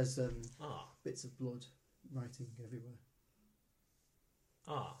 There's bits of blood writing everywhere.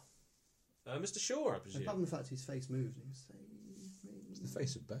 Mr. Shaw, I And presume. apart from the fact his face moves, and he goes, "Save me." It's the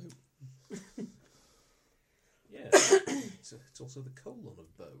face of Bo. Yeah. It's also the colon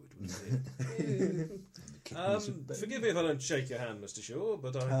of Bo, it would be. Ooh. The kidneys of Bo. Forgive me if I don't shake your hand, Mr. Shaw,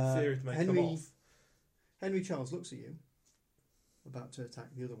 but I fear it may come Henry- off. Henry Charles looks at you, about to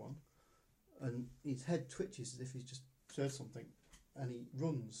attack the other one, and his head twitches as if he's just heard something, and he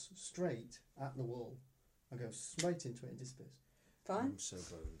runs straight at the wall and goes straight into it and disappears. Fine. I'm so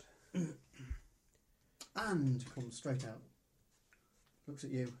boned. And comes straight out, looks at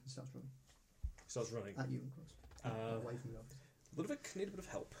you and starts running. Starts running. At you, of course. Away from the office. Ludovic, need a bit of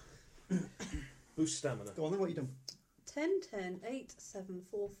help. Boost stamina. Go on then, what are you doing? 10, 10, 8, 7,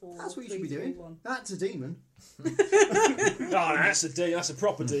 4, 4. That's what you 3, should be 3, doing. 1. That's a demon. That's a demon. That's a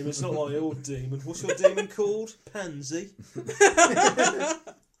proper demon. It's not like your demon. What's your demon called? Pansy.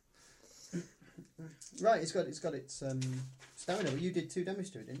 Right, it's got its stamina, but you did 2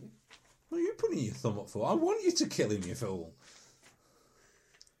 damage to it, didn't you? What are you putting your thumb up for? I want you to kill him, you fool.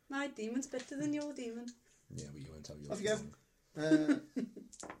 My demon's better than your demon. Yeah, but you won't have your Off you go. thumb.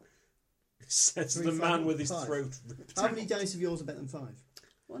 Says 3, the 5, man with his 5. throat ripped How many out. dice of yours are better than 5?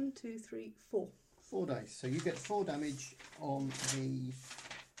 1, 2, 3, 4. 4 dice. So you get 4 damage on the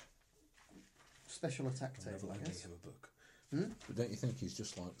special attack I'm never table, I lending guess. him a book. But don't you think he's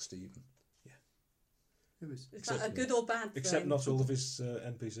just like Stephen? Who is? Is that a good or bad thing? Except not all of his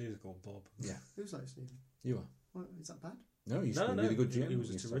NPCs are called Bob. Yeah, Who's like Stephen? you are. What, is that bad? No, he's No, a no, really good GM. he was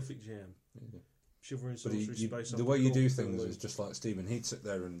a and stuff. terrific GM. Yeah. Chivalry and But sorcery space the opera way you do corps, things Lulu. is just like Stephen. He'd sit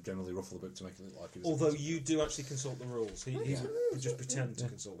there and generally ruffle the book to make it look like he was. Although you do actually consult the rules. He Yeah. just pretend to Yeah.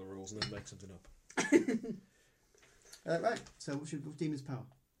 consult the rules and then make something up. Right, so what's your demon's power?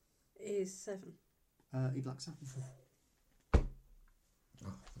 Is 7. He blacks out. Oh,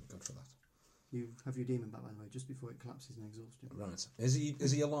 thank God for that. You have your demon back, by the way, just before it collapses and exhausts you. Right,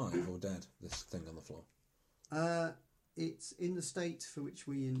 is he alive or dead? This thing on the floor. It's in the state for which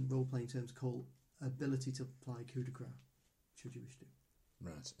we in role-playing terms call ability to apply coup de grace, should you wish to.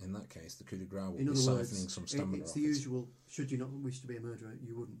 Right. In that case, the coup de grace will In be other siphoning words, some stamina it's off the it. usual, should you not wish to be a murderer,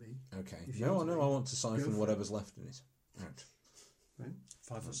 you wouldn't be. Okay. If you No, want to I be, want to go siphon for whatever's left in it out. Right?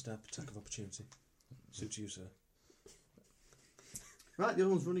 5-foot step, attack of opportunity. Suits you, sir. Right, the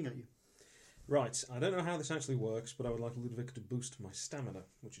other one's running at you. Right, I don't know how this actually works, but I would like Ludovic to boost my stamina,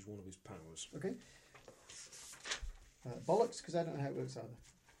 which is one of his powers. Okay. Bollocks, because I don't know how it works either.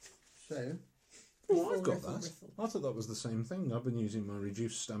 So, Oh, I've got Riffle, that. riffle. I thought that was the same thing. I've been using my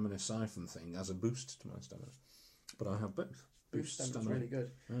reduced stamina siphon thing as a boost to my stamina. But I have both. boost stamina is stamina. really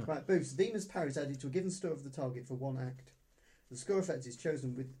good. Yeah. Right, boost. The demon's power is added to a given score of the target for one act. The score effect is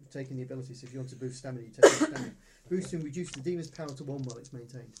chosen with taking the ability, so if you want to boost stamina, you take the stamina. Boosting reduces the demon's power to 1 while it's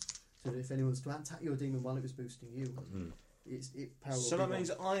maintained. So that if anyone's to attack your demon while it was boosting you, its power will So be that 1.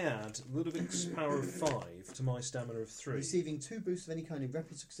 means I add Ludovic's power of 5 to my stamina of 3. Receiving 2 boosts of any kind in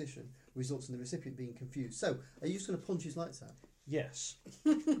rapid succession results in the recipient being confused. So, are you just going to punch his lights out? Yes.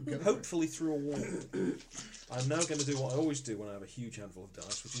 Go for it. Hopefully through a wall. I'm now going to do what I always do when I have a huge handful of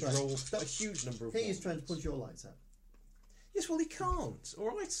dice, which is Right. roll Stop. a huge number of He is ones. trying to punch your lights out. Yes, well, he can't. All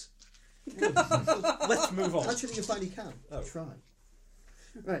right. Let's move on. Actually, you find he can. Oh. Try.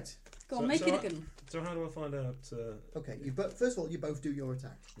 Right. Go on, So- make so it I- again. So how do I find out? Okay. First of all, you both do your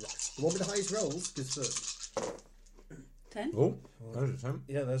attack. Right. The one with the highest rolls goes first. 10. Oh, there's a temp.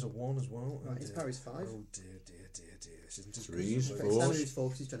 Yeah, there's a 1 as well. Right, his power is 5. Oh dear, dear, dear, dear. This isn't as Threes, good as Okay, fours. stamina is 4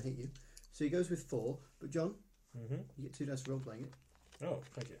 because he's trying to hit you. So he goes with 4. But John, Mm-hmm. you get 2 dice for role playing it. Oh,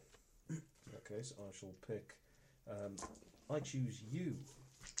 thank you. In that case, I shall pick. I choose you.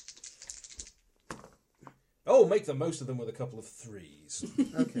 Oh, make the most of them with a couple of 3s.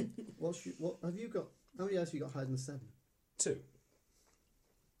 Okay. What have you got? How many dice have you got higher than 7? 2.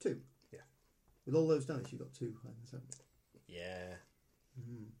 2. Yeah. With all those dice, you got 2 higher than 7. Yeah.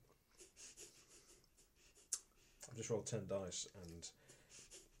 Mm. I've just rolled 10 dice and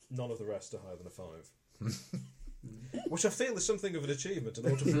none of the rest are higher than a 5. Which I feel is something of an achievement and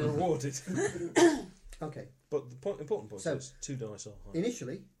ought to be rewarded. Okay. But the important point So- is 2 dice are high.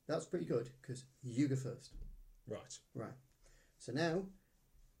 Initially, that's pretty good because you go first. Right. Right. So now,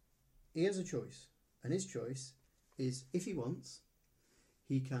 he has a choice. And his choice is, if he wants,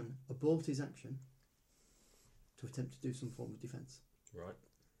 he can abort his action to attempt to do some form of defence. Right.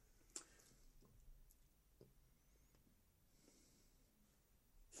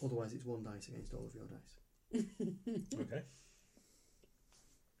 Otherwise, it's 1 dice against all of your dice. Okay.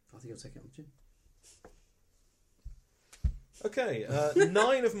 I think I'll take it on the chin. Okay.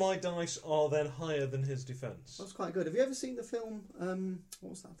 9 of my dice are then higher than his defence. That's quite good. Have you ever seen the film? What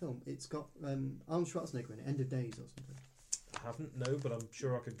was that film? It's got Arnold Schwarzenegger in it, End of Days or something. I haven't, no, but I'm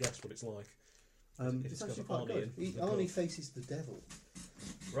sure I could guess what it's like. If It's got actually quite Arnie good. in the Arnie club. faces the devil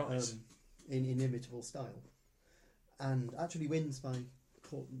Right. in inimitable style, and actually wins by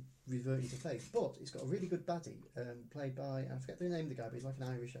reverting to face. But it's got a really good baddie, played by, I forget the name of the guy, but he's like an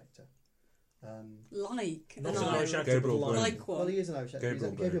Irish actor. Like Not an an Irish Irish. actor, Gabriel but Byrne. like. Like Well, one. he is an Irish actor.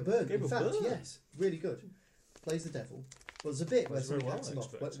 Gabriel Gabriel Byrne. Gabriel In fact, Byrne. yes, really good. Plays the devil. Well, there's a bit where Plays very somebody well, hacks I him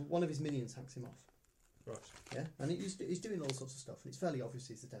off. expect. Where one of his minions hacks him off. Right. Yeah, and he's doing all sorts of stuff, and it's fairly obvious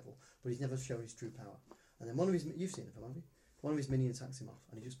he's the devil, but he's never shown his true power. And then one of his, you've seen the film, have you? One of his minions hacks him off,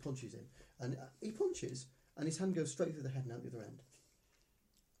 and he just punches him, and he punches, and his hand goes straight through the head and out the other end,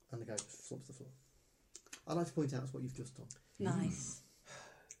 and the guy just slumps to the floor. I'd like to point out that's what you've just done. Nice.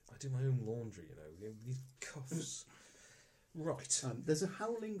 I do my own laundry, you know, these cuffs. Right. There's a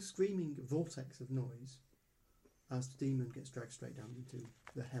howling, screaming vortex of noise as the demon gets dragged straight down into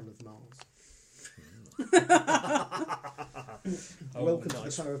the hell of Mars. Welcome to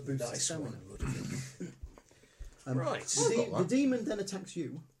the power of boosted nice stamina. one, Ludwig. Right. The demon then attacks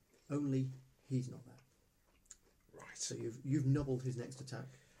you, only he's not there. Right. So you've nubbled his next attack.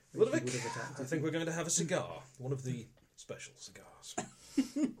 which he Ludwig, would have attacked I if think he- we're going to have a cigar. One of the special cigars.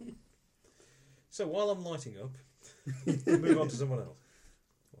 So while I'm lighting up, move on to someone else.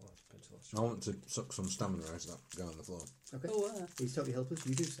 Well, that's pencil, that's I want to suck some stamina out of that guy on the floor. Okay. Oh, He's totally helpless.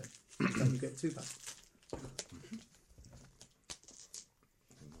 You do so. In fact, you get 2 back.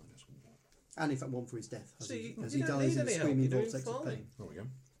 And in fact, 1 for his death as So he, you as he don't dies need in the any help, screaming you're doing vortex of fine. pain. There we go.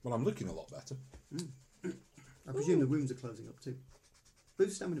 Well, I'm looking a lot better. I presume the wounds are closing up too.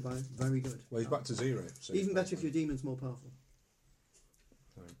 Boost stamina by very good. Well, he's back to 0. So Even better if your demon's more powerful.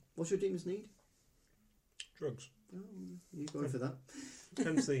 Right. What's your demon's need? drugs. Oh, you're going for that.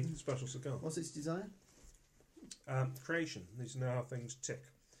 Hence the special cigar. What's its desire? Creation. These are now how things tick.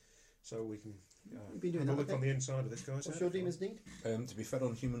 So we can You've been doing Have a that. look on the inside of this guy's What's head. your demon's need? To be fed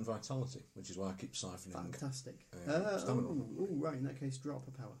on human vitality, which is why I keep siphoning Fantastic. stamina. Right, in that case, drop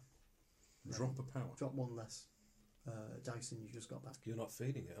a power. Drop a power. Drop one less dice than you just got back. You're not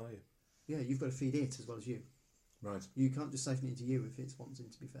feeding it, are you? Yeah, you've got to feed it as well as you. Right. You can't just siphon it into you if it's wanting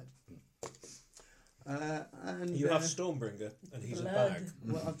to be fed. And You have Stormbringer, and he's Blood. a bag.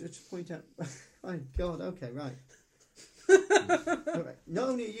 Well, I've just point out. My God. Okay, right. Okay. Not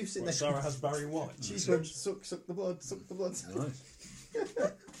only are you sitting Well, there, Sarah has Barry White. she's going suck the blood, suck the blood. Nice.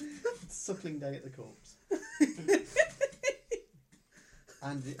 Suckling day at the corpse.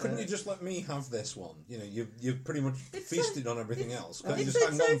 And Couldn't you just let me have this one? You know, you've pretty much It's feasted on everything else. Can't you It's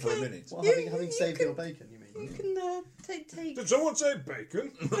just hang on for a okay. minute? Well, You- having you saved can- your bacon, you mean? You can take. Did someone say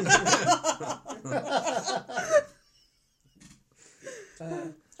bacon?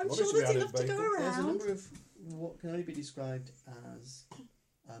 I'm What sure is we there's added enough to bacon? go There's a around. number of what can only be described as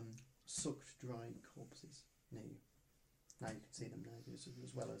sucked dry corpses near you. Now you can see them now,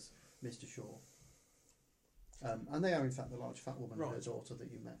 as well as Mr. Shaw. And they are, in fact, the large fat woman and her Right. daughter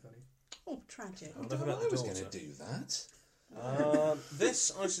that you met earlier. Oh, tragic. I'll I never met the was daughter. going to do that.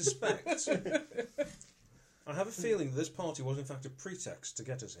 This, I suspect. I have a feeling that this party was, in fact, a pretext to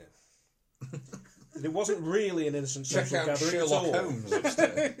get us here. That it wasn't really an innocent Check social out gathering Sherlock at all. Holmes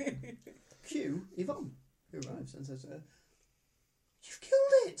upstairs. Cue Yvonne, who arrives and says, "You've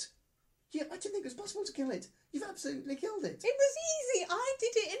killed it! Yeah, I didn't think it was possible to kill it. You've absolutely killed it. It was easy. I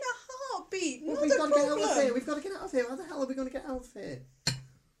did it in a heartbeat. Well, Not we've a got to get problem. out of here. We've got to get out of here. How the hell are we going to get out of here?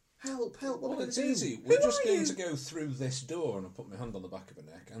 Help! What are Well, we it's going to do? easy. We're Who just are going you? to go through this door, and I'll put my hand on the back of her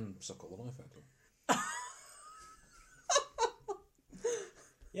neck and suck all the life out of her.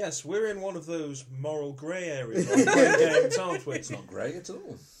 Yes, we're in one of those moral grey areas of playing games, aren't we? It's not grey at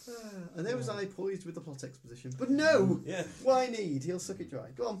all. And there was I poised with the plot exposition. But no! Yeah, Why need? He'll suck it dry.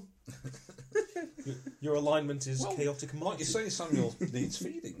 Go on. your alignment is Well, chaotic and Like you say, Samuel needs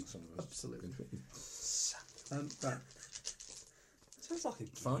feeding. Absolutely. Sounds Right. like a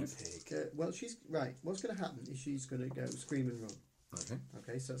Five. pig. Well, she's right. What's going to happen is she's going to go scream and run. Okay.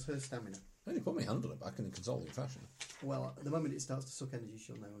 Okay, so it's her stamina. I only put my hand on her back in a consoling fashion. Well, at the moment it starts to suck energy,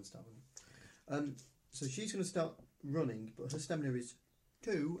 she'll know and start running. So she's going to start running, but her stamina is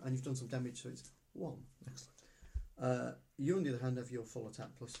 2, and you've done some damage, so it's 1. Excellent. You, on the other hand, have your full attack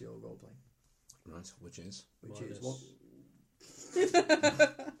plus your role playing, Right, which is? which Minus- is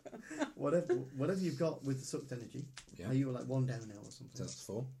whatever you've got with the sucked energy. Yeah. Are you like 1 down now or something? So that's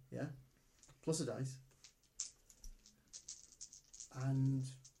 4. Yeah. Plus a dice. And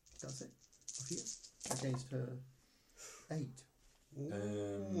that's it. Off you go. Against her 8.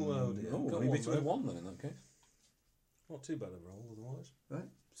 Oh dear. Oh, Got only one beat her with there. 1 then in that case. Not too bad a roll otherwise. Right?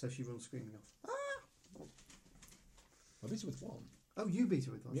 So she runs screaming off. I beat her with 1. Oh, you beat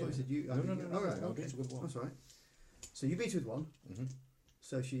her with 1. I thought you said you. No, no, no, no, All right, no, I okay. beat her with 1. That's all right. So you beat her with 1. Mm-hmm.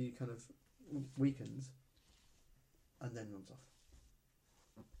 So she kind of weakens and then runs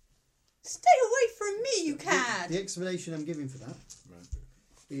off. Stay away from me, you cad. The explanation I'm giving for that Right.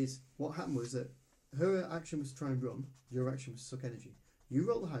 is what happened was that her action was to try and run, your action was to suck energy. You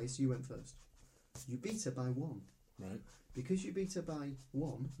rolled the highest, you went first. You beat her by 1. Right. Because you beat her by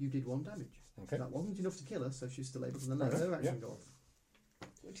 1, you did 1 damage. Okay. That wasn't enough to kill her, so she's still able to then let Okay, her action yeah. go off.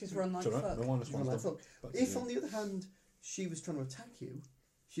 Which is run like It's all right. fuck. No minus Run 1's like done. fuck. Back to If, you. on the other hand, she was trying to attack you,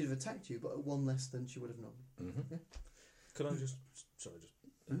 she'd have attacked you, but at 1 less than she would have known. Mhm. Could I just... Sorry, just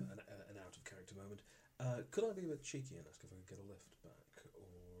Hmm? an out-of-character moment. Could I be a bit cheeky and ask if I could get a lift back, or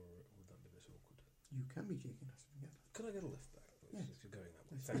would that be a bit awkward? You can be cheeky enough to get Could I get a lift back, please, Yes. if you're going that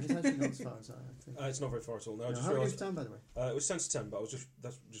way? it. Thank It's you. actually not as far as I think. It's not very far at all. No, I just How many realised... time, by the way? It was 10 to 10, but I was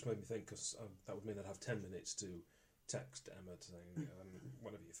that just made me think, because that would mean I'd have 10 minutes to text Emma saying,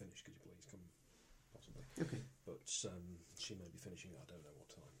 whenever you finish, could you please come, possibly. Okay. But she may be finishing, I don't know what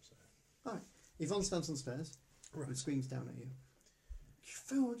time, so... Alright. Yvonne stands on the stairs Right. and screams down at you. You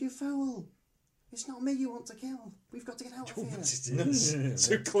fool, you fool! It's not me you want to kill. We've got to get out of here. It is.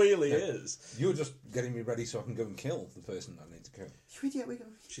 So clearly is. You're just getting me ready so I can go and kill the person I need to kill. You idiot, we go.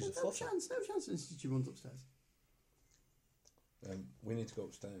 She's a no fluffer. chance, no chance. And she runs upstairs. We need to go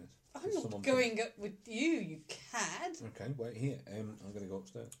upstairs. I'm There's not someone- going up with you, you cad. Okay, wait here. I'm going to go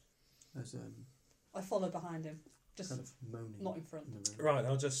upstairs. There's I follow behind him, just kind of moaning not in front. in the room. Right,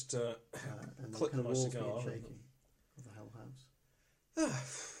 I'll just... And the click kind of my walls cigar. being shaking of the whole house.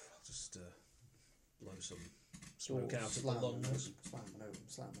 I'll just blow some smoke out of the lungs. Slam and open,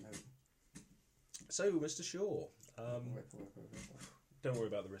 slam and open. So, Mr. Shaw, Work. don't worry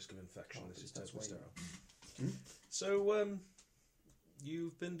about the risk of infection. Oh, This is that's totally way- sterile. So,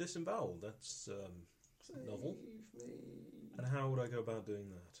 you've been disemboweled. That's novel. Save me. And how would I go about doing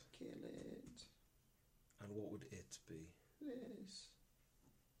that? Kill it. And what would it be? This.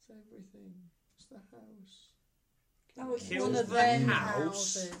 It's everything. It's the house. Oh, it's Kill one of the them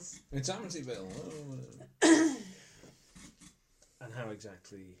house. houses. It's Amityville. Oh, And how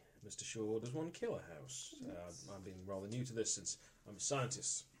exactly, Mr. Shaw, does one kill a house? I'm being rather new to this since I'm a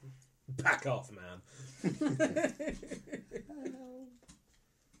scientist. Back off, man. Help.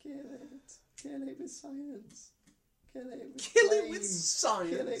 Kill it. Kill it with science. Kill it with Kill it flame. with science.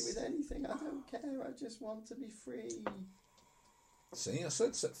 Kill it with anything. I don't care. I just want to be free. see, I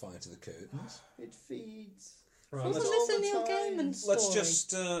said set fire to the curtains. It feeds. Right, Wasn't let's, this a all the Neil time. Gaiman story? let's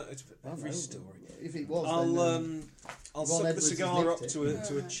just it's I every know. story. If it was, I'll then, I'll Ron suck the Edwards has cigar nicked up it. to a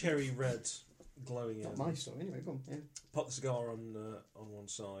Right. cherry red glowing not end. my story. Anyway, go on. Yeah. Pop the cigar on one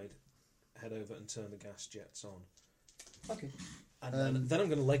side, head over and turn the gas jets on, Okay. and Um, then I'm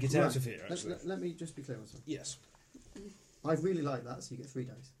going to leg it right. out of here. Let, Actually, let me just be clear on something. yes, I really like that, so you get 3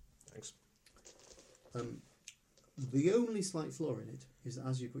 dice. thanks. The only slight flaw in it is that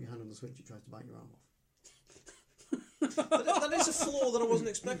as you put your hand on the switch, it tries to bite your arm off. that is a flaw that I wasn't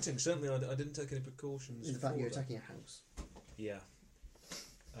expecting. Certainly, I didn't take any precautions. In fact, for you're that. attacking a house. Yeah.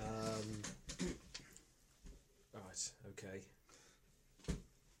 Right. Okay.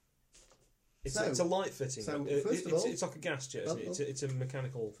 It's a light fitting. so first of all- it's like a gas jet, isn't it? It's a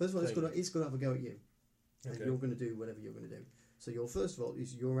mechanical. First of all, it's thing. going to have a go at you. And Okay. you're going to do whatever you're going to do. So your first of all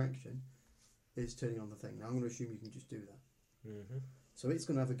is your action is turning on the thing. Now I'm going to assume you can just do that. Mm-hmm. So it's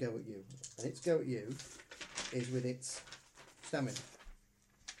going to have a go at you. And its go at you is with its stamina,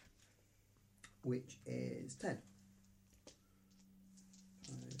 which is 10.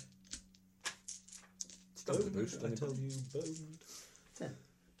 5, Stop the boost. I anybody? tell you, boned. 10.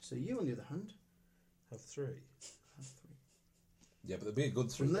 So you, on the other hand, Have 3. have 3. Yeah, but there'd be a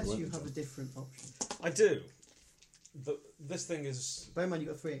good 3. Unless wouldn't you there, have a John? different option. I do, but this thing is. Bear in mind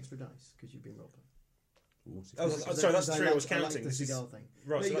you've got 3 extra dice because you've been rolled up. Ooh, see. Oh, sorry, that's the 3 I was counting. The This is cigar thing.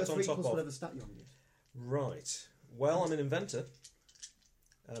 right. No, So you that's got on 3 top plus of. whatever stat you want to use. Right. Well, I'm an inventor,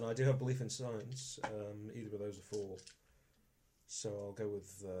 and I do have belief in science. Either of those are 4, so I'll go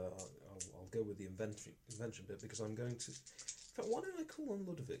with I'll go with the invention bit because I'm going to. In fact, why don't I call on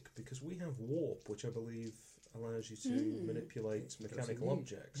Ludovic? Because we have warp, which I believe allows you to manipulate mechanical indeed.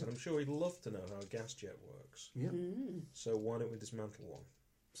 objects, and I'm sure he'd love to know how a gas jet works. Yeah. So why don't we dismantle one?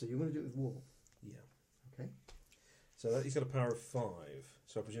 So you want to do it with warp. Yeah. Okay. So that, he's got a power of 5.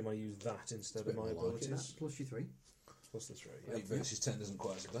 So I presume I use that instead It's of a bit my more like it. abilities. That plus your 3. Plus the 3. 8 versus 10 isn't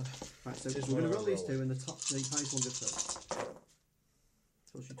quite as bad. Right, so It is we're going when to I roll these roll. 2 and the highest one goes first.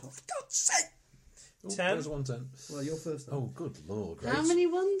 Plus your top. God's sake! Oh, 10. There's 110. Well, you're first then. Oh, good lord. How right. many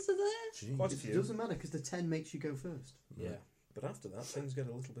ones are there? Gee. Quite a It few. doesn't matter because the 10 makes you go first. Yeah, but after that, things get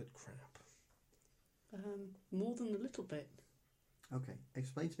a little bit crap. More than a little bit. Okay,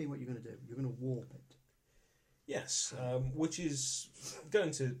 explain to me what you're going to do. You're going to warp it. Yes, which is going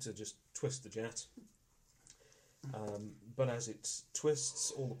to just twist the jet. But as it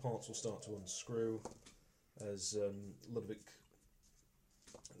twists, all the parts will start to unscrew as Ludwig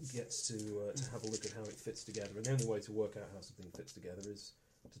gets to have a look at how it fits together. And the only way to work out how something fits together is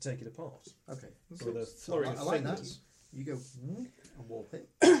to take it apart. Okay. So with a So flurry I of like that. fingers. You go and warp it.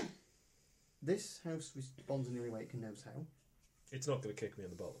 This house responds in the only way it can knows how. It's not going to kick me in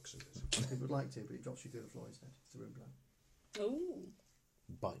the bollocks, is it? It would like to, but it drops you through the floor instead. It's the room plan. Oh.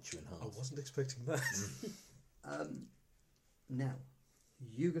 Bite you in I half. wasn't expecting that. Now,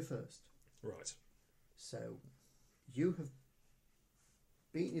 you go first. Right. So, you have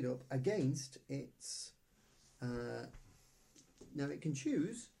beaten it up against its. Now, it can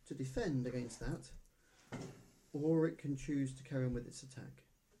choose to defend against that, or it can choose to carry on with its attack.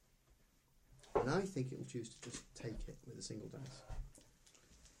 And I think it will choose to just take it with a single dice.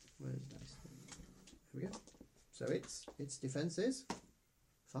 Where's the dice? Here we go. So its defence is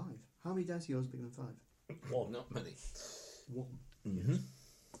 5. How many dice are yours bigger than 5? 1. Not many. 1. Mm-hmm.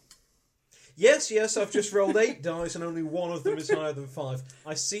 Yes, I've just rolled 8 dice and only one of them is higher than 5.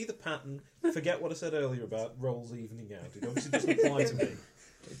 I see the pattern. Forget what I said earlier about rolls evening out. It obviously doesn't apply to me.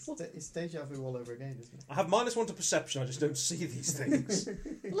 It's deja vu all over again, isn't it? I have -1 to perception, I just don't see these things. Well,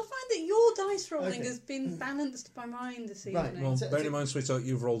 I find that your dice rolling Okay. has been balanced by mine this Right, evening. Well, So- bearing in mind, sweetheart,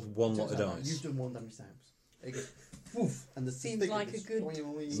 you've rolled one lot of You've dice. done 1 damage to the house. It goes, woof, and the Seems stick like goes a good oing,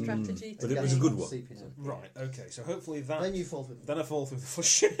 oing, strategy. But to it was a game. good one. seeping in. Right, okay, so hopefully that... Then you fall through the Then I fall through the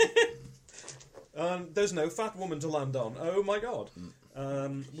flush. There's no fat woman to land on. Oh my god.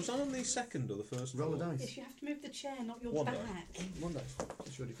 Was I on the second or the first roll a floor? dice. Yes, you have to move the chair, not your One back. die. 1 dice.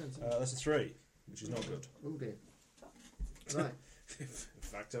 That's your defence. That's a 3, which is not good. Oh dear. Right. In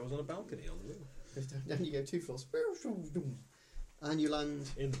fact, I was on a balcony on the roof. Down you go 2 floors. And you land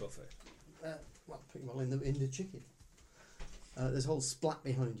In the buffet. well, pretty well in the chicken. There's a whole splat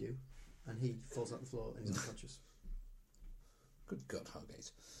behind you, and he falls out the floor and he's unconscious. Good God,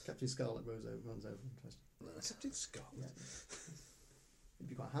 Hargate. Captain Scarlet runs over and tries to... Captain Scarlet? Yeah. It'd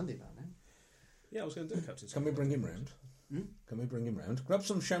be quite handy about now. Yeah, I was going to do Captain Scarlet. Can we bring him round? Hmm? Can we bring him round? Grab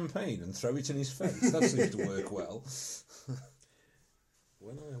some champagne and throw it in his face. That seems to work well.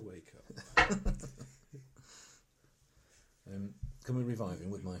 When I wake up. Can we revive him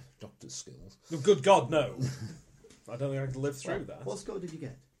with my doctor's skills? Oh, good God, no! I don't think I can live through that. What score did you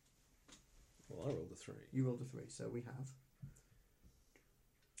get? Well, I rolled a 3. You rolled a 3, so we have...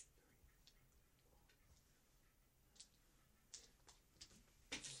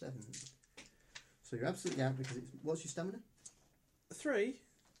 7. So you're absolutely out because it's... What's your stamina? 3?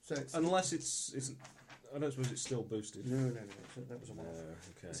 So it's... Unless it's... I don't suppose it's still boosted. No. So that was a one.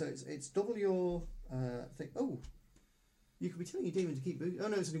 Okay. So it's double your thing. Oh, you could be telling your demon to keep boosting. Oh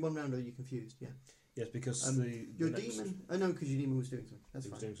no, it's only one round. Or you're confused. Yeah. Yes, because your the next, demon. Oh no, because your demon was doing something. That's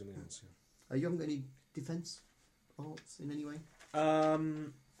he was fine. doing something else. You haven't got any defense arts in any way. Yeah.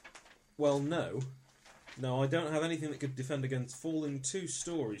 Well, no. No, I don't have anything that could defend against falling 2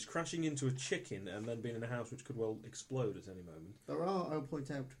 stories, crashing into a chicken, and then being in a house which could well explode at any moment. There are. I'll point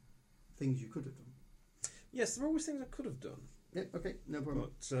out things you could have done. Yes, there are always things I could have done. Yep. Okay. No problem.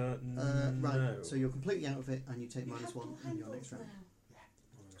 But Right. no. So you're completely out of it, and you take You -1 have more in your handles next round. now.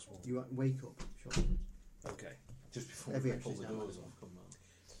 -1. You wake up. Sure. Okay. Just before Every we pull action's the now doors -1. off, come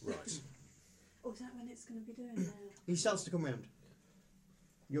on. Right. Oh, is that when it's going to be doing now? He starts to come round.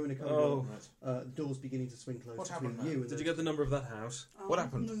 You're in a corridor. Oh. Right. The door's beginning to swing closed What between happened, you man? and Did the... you get the number of that house? What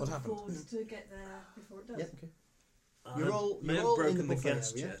happened? I'm What looking happened? forward to get there before it does. Yep. Okay. I all- may you're have all broken in the the buffet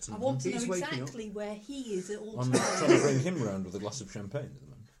gas area. jet. I want to He's know waking up. exactly where he is at all I'm times. trying to bring him round with a glass of champagne at the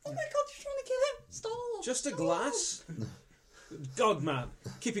moment. Oh my God, you're trying to kill him! Stop! Just a Stop. glass? God, man.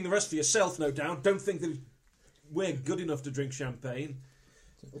 Keeping the rest for yourself, no doubt. Don't think that we're good enough to drink champagne.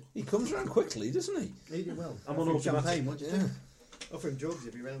 He comes round quickly, doesn't he? He did well. I'm on Offer him automatic. champagne. What do you Yeah. think? Offer him drugs,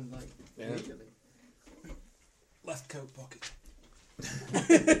 he'll be round like Yeah. immediately. Left coat pocket.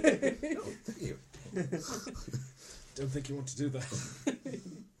 Thank you. Don't think you want to do that.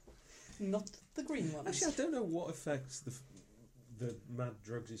 Not the green one. Actually, I don't know what effects the mad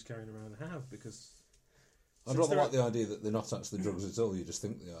drugs he's carrying around have, because... I'd since rather they're- like the idea that they're not actually drugs at all, you just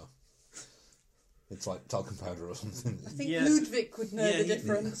think they are. It's like talcum powder or something. I think Yeah. Ludwig would know the he-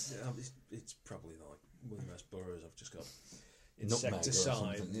 difference. it's probably like one of the most boroughs. I've just got Nutmeg or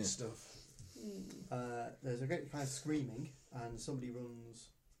insecticide something, yeah. and stuff. There's a great kind of screaming, and somebody runs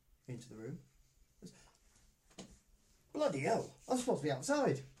into the room. Bloody hell! I'm supposed to be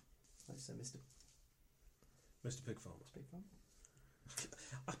outside. That's Mr. Mr. Pig Farmer. Speak from.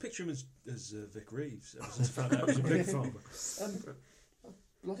 I picture him as Vic Reeves ever since I found out he was a pig farmer.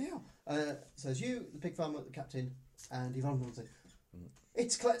 Bloody hell! Says you, the pig farmer, the captain, and Yvonne runs in.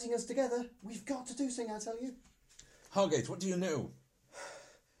 It's collecting us together. We've got to do something, I tell you. Hargate, what do you know?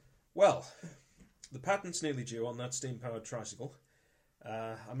 Well, the patent's nearly due on that steam-powered tricycle.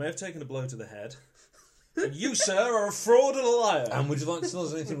 I may have taken a blow to the head. And you, sir, are a fraud and a liar. And would you like to tell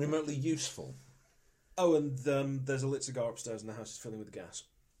us anything remotely useful? Oh, and there's a lit cigar upstairs and the house is filling with gas.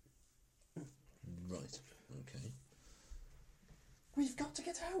 Right, okay. We've got to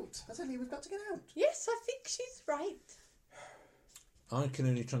get out. I tell you, we've got to get out. Yes, I think she's right. I can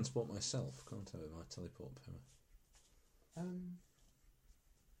only transport myself, can't I, with my teleport power?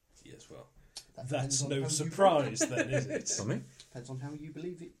 Yes, well, That that's depends on no how you surprise then, is it? Sorry? Depends on how you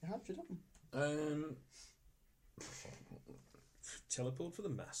believe it. How should happen? Teleport for the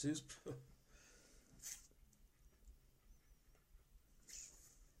masses.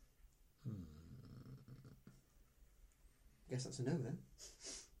 Guess that's a no then.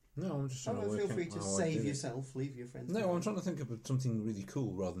 No, I'm just trying to work Feel out free to how I save did it. yourself, leave your friends. No, behind. I'm trying to think of something really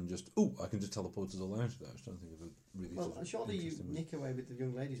cool rather than just, I can just teleport us all out of there. I was trying to think of a really Well, sort of surely you interesting way. nick away with the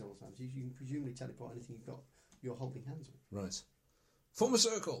young ladies all the time. So you can presumably teleport anything you're holding hands with. Right. Form a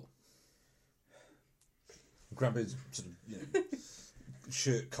circle. Grab his sort of,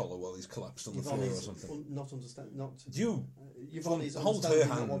 shirt collar while he's collapsed on the floor or something. Not understand. Not You Yvonne is hold her understanding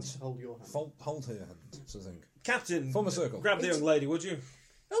not hand. wanting to hold your hand. hold her hand, sort of thing. Captain, Form a circle. grab the young lady, would you?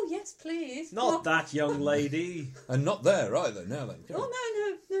 Oh, yes, please. Not that young lady. And not there either. Now then, come on.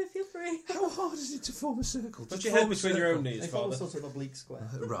 Oh, no, feel free. How hard is it to form a circle? Put Just your head form a between your circle. own They knees, form a Father. sort of oblique square.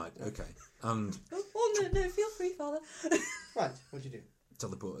 Right. Okay. And Oh, no, feel free, Father. Right, what do you do?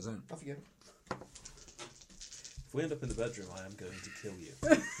 teleport us out. Off you go. If we end up in the bedroom, I am going to kill you.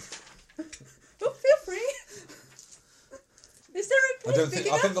 Oh, feel free. Is there a I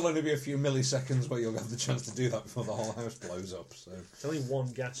think there'll only be a few milliseconds where you'll have the chance to do that before the whole house blows up. So It's only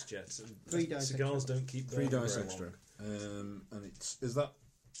one gas jet. And 3 dice cigars extra. don't keep 3 burning dice very extra, long. and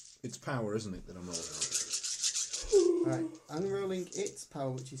it's power, isn't it, that I'm rolling on? Right, I'm rolling its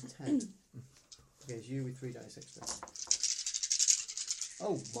power, which is 10. Against you with 3 dice extra.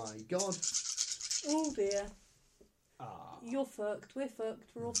 Oh my god. Oh dear. Ah. You're fucked. We're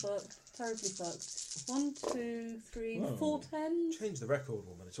fucked. We're all fucked. Terribly fucked. 1, 2, 3, Whoa. 4 tens. Change the record,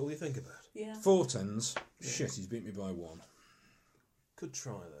 woman. It's all you think about. Yeah. 4 tens. Shit, he's beat me by 1. Good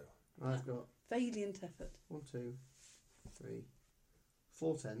try, though. I've got Valiant effort. 1, 2, 3,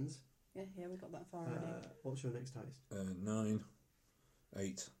 4 tens. Yeah, we got that far already. What's your next highest? 9,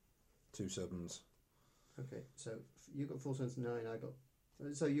 8, 2 sevens. Okay, so you got 4 tens and 9. I got.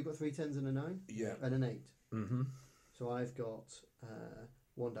 So you got 3 tens and a 9 Yeah. and an 8. Mm-hmm. So I've got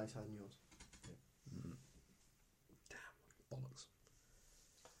 1 dice higher than yours. Bollocks.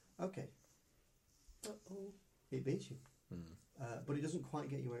 Okay, Uh-oh. it beats you, Mm. but it doesn't quite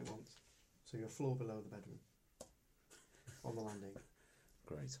get you where it wants. So you're a floor below the bedroom, on the landing,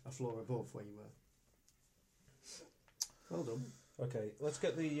 Great. a floor above where you were. Well done. Okay, let's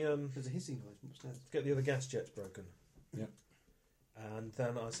get the There's a hissing noise from upstairs. get the other gas jets broken. Yep. And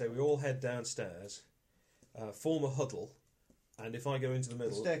then I say we all head downstairs, form a huddle, and if I go into the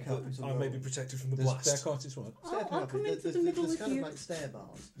middle, stair carpet's on I the may wall. be protected from the There's blast. stair carpet as well. Stair I'll carpet, come into there's, the middle there's with kind you. of like stair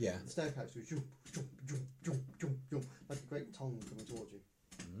bars. Yeah. The stair carpet goes jump, jump, jump, jump, jump, jump, like a great tongue coming towards you,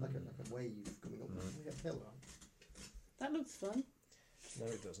 like a wave coming up, like a hill. That looks fun. No,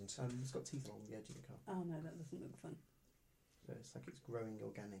 it doesn't. It's got teeth along the edge of the car, Oh no, that doesn't look fun. so it's like it's growing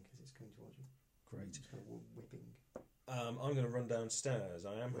organic as it's coming towards you. Great. It's kind of whipping. I'm going to run downstairs.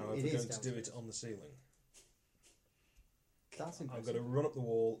 I am, Well, however, it is going to do it downstairs. on the ceiling. That's I'm impressive. going to run up the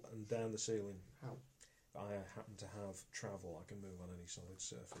wall and down the ceiling. How? I happen to have travel. I can move on any solid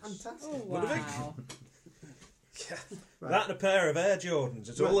surface. Fantastic. Oh Ludovic? wow. Yeah. Right. That and a pair of Air Jordans.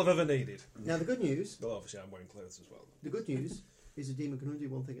 It's all I've ever needed. Now the good news. Well, obviously, I'm wearing clothes as well. The good news is a demon can only do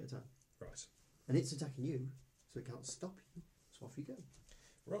one thing at a time, Right. and it's attacking you, so it can't stop you. So off you go.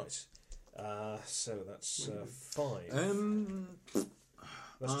 Right. So that's 5.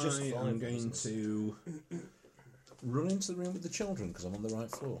 That's I just 5. am going isn't it? to run into the room with the children because I'm on the right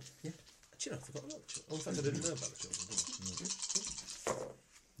floor. Actually, no, I forgot about the children. Oh, in fact, I didn't know about the children, did I?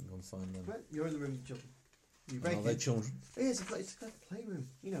 Go and find them. Right, you're in the room with the children. You And break are they in. children? It is. It's like a playroom.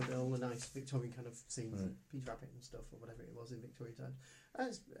 You know, they're all the nice Victorian kind of scenes, Right. Peter Rabbit and stuff, or whatever it was in Victorian times.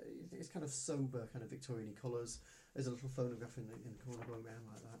 And it's kind of sober, kind of Victorian colours. There's a little phonograph in the corner going around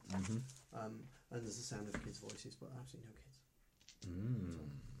like that. Mm-hmm. And there's the sound of kids' voices, but absolutely no kids.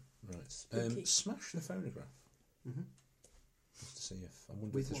 Right. Spooky. Smash the phonograph. Mm-hmm. Just to see if I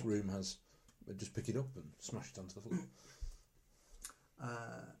wonder With if this what? room has. Just pick it up and smash it onto the floor.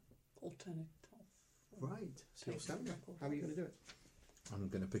 Alternate. Right. So you're Tape standing. record. How are you going to do it? I'm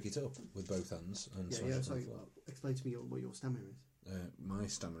going to pick it up with both hands and smash Yeah. it on So the floor. explain to me what your stamina is. My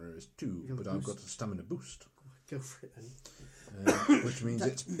stamina is 2, You got but a I've got boost. a stamina boost, Go for it then. which means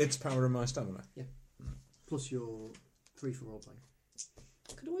it's power in my stamina. Plus your 3 for roleplay.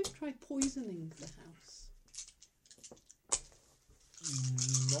 Could always try poisoning the house.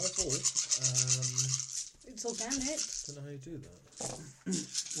 Novel. It's organic. Don't know how you do that.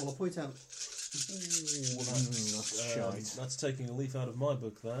 Well, I'll point out. That's shite. That's taking a leaf out of my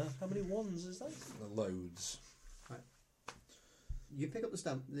book there. How many ones is that? Loads. You pick up the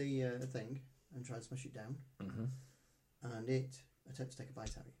thing and try and smash it down, Mm-hmm. and it attempts to take a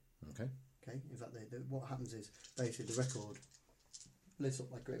bite out of you. Okay. Okay. In fact, what happens is basically the record lifts up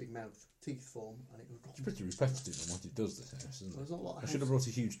like a great big mouth, teeth form, and it It's goes. pretty repetitive on what it does, this house, isn't There's it? not a lot. I should have brought a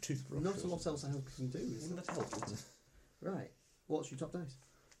huge toothbrush. Not a lot else a house can do. Is Wouldn't there? that help? Right. What's your top dice?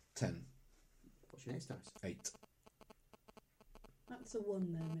 10, What's your next dice? 8. That's a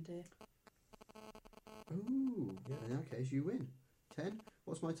 1 there, my dear. Ooh. Yeah. In that case, you win. 10.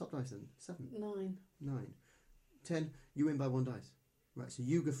 What's my top dice then? 7. 9. 9. 10. You win by 1 dice. Right. So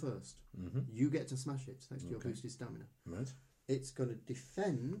you go first. Mm-hmm. You get to smash it thanks to your Okay. boosted stamina. Right. It's going to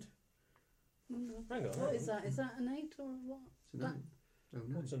defend. Hang on. What is that? Is that an 8 or a what? It's a 9. Oh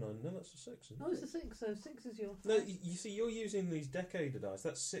no. What's a 9? No, that's a 6. Isn't Oh, it? it's a 6, so 6 is your. No, you see, you're using these decade dice.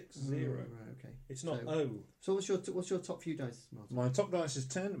 That's 6 0. Right. Okay. It's not So- O. So what's your top few dice, Martin? My top dice is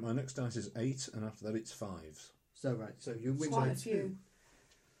 10, my next dice is 8, and after that it's 5s. So right. So you win Quite by a 2. few.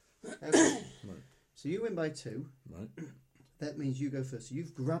 Okay. Right. So you win by 2. Right. That means you go first. So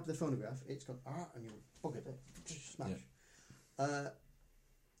you've grabbed the phonograph. It's gone and you buggered it. Smash.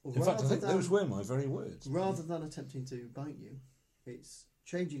 In fact, I think those were my very words. Rather than attempting to bite you, it's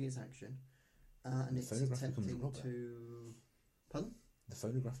changing its action, and The it's phonograph becomes attempting rubber. to Pardon? The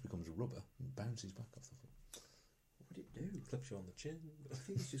phonograph becomes rubber and bounces back off the floor. What would it do? Clips you on the chin. I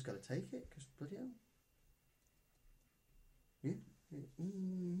think he's just got to take it, because bloody hell. Yeah.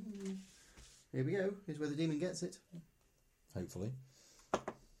 Here we go. Here's where the demon gets it. Hopefully.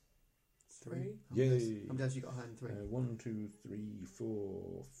 3. Yay. How many dice you got higher than 3? 1, 2, 3,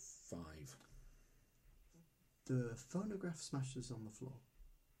 4, 5. The phonograph smashes on the floor.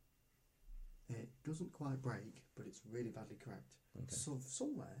 It doesn't quite break, but it's really badly cracked. Okay. So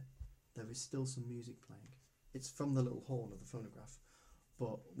somewhere there is still some music playing. It's from the little horn of the phonograph,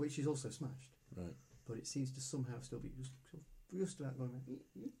 but which is also smashed. Right. But it seems to somehow still be just about going.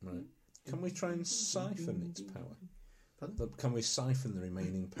 Right. Can we try and siphon its power? Pardon? Can we siphon the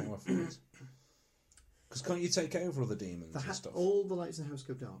remaining power from it? Because can't you take over other demons and stuff? All the lights in the house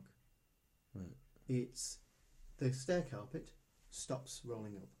go dark. Right. It's the stair carpet stops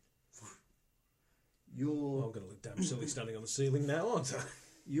rolling up. Oh, I'm going to look damn silly standing on the ceiling now, aren't I?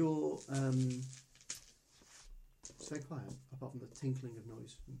 You're stay quiet, apart from the tinkling of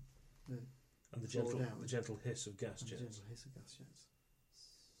noise And the floor down. gentle hiss of gas and the jets. gentle hiss of gas jets.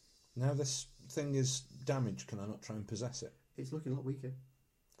 Now this thing is damaged, can I not try and possess it? It's looking a lot weaker.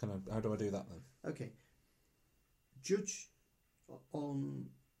 How do I do that then? Okay. Judge on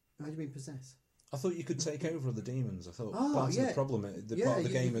how do you mean possess? I thought you could take over other demons. I thought Oh, part of yeah. the problem, part of the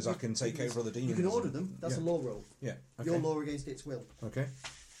game is I can take over other demons. You can order them. That's a law roll. Yeah. Okay. Your law against its will. Okay.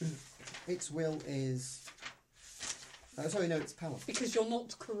 Its will is. Sorry, no, its power. Because you're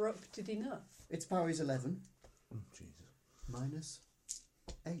not corrupted enough. Its power is 11 Oh, Jesus. minus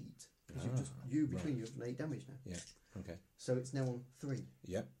 8. Because Ah, you between right. you have 8 damage now. Yeah. Okay. So it's now on 3.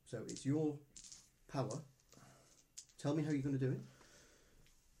 Yep. So it's your power. Tell me how you're going to do it.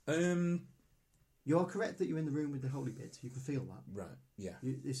 You are correct that you're in the room with the holy bit. You can feel that. Right. Yeah.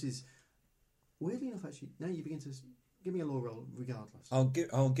 This is weirdly enough. Actually, now you begin to give me a law roll, regardless. I'll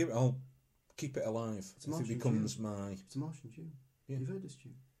keep it alive It's if it Martian becomes my. It's a Martian tune. Yeah. You've heard this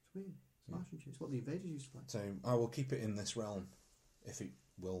tune. It's weird. It's a Yeah. Martian tune. It's what the invaders used to play. So I will keep it in this realm if it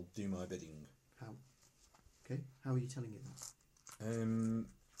will do my bidding. How? Okay. How are you telling it that?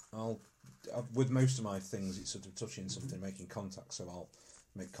 With most of my things, it's sort of touching something, making contact. So I'll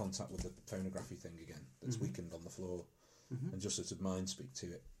make contact with the phonography thing again that's weakened on the floor, and just sort of mind speak to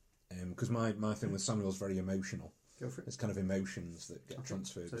it. Because my thing with Samuel's very emotional. Go for it. It's kind of emotions that get Okay.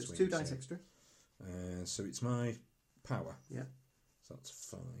 transferred. So it's between 2 dice so, extra. So it's my power. Yeah. So that's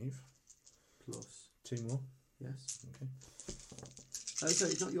 5. Plus. 2 more. Yes. Okay. So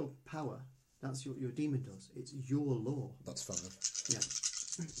it's not your power. That's your demon does. It's your law. That's 5. Yeah.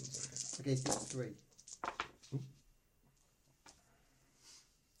 Against its 3.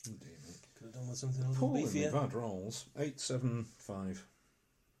 Oh dear me. Could have done with something a little Paul in the beefier. bad rolls. 8, 7, 5.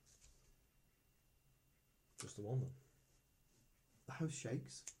 Just the one then. The house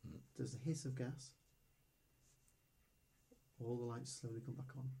shakes. There's the hiss of gas. All the lights slowly come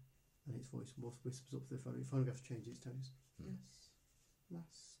back on, and its voice whispers up to the phone. The phonograph changes its tones. Yes,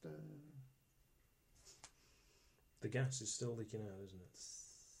 master. The gas is still leaking out, isn't it?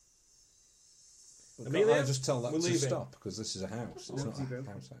 Well, Amelia, can't I just tell that we're to leaving. stop? Because this is a house. It's not Zero. a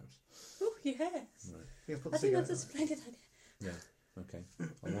house. Oh, yes. Right. Yeah, put I the think that's a cigarette splendid idea. Yeah. Okay.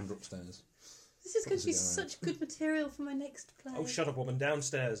 I'll wander upstairs. This is Put going the to be cigarette out. such good material for my next play. Oh, shut up, woman.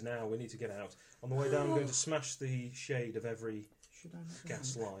 Downstairs now. We need to get out. On the way down, I'm going to smash the shade of every Should I not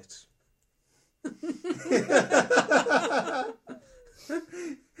gas light.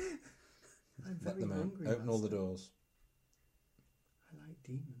 I'm Let very them out. hungry. Open all the master. doors. I like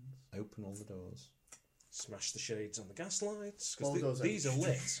demons. Open all the doors. Smash the shades on the gas lights. All Because doors these are open.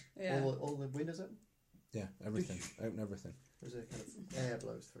 lit. Yeah. All the windows open. Yeah, everything. Open everything. There's a kind of air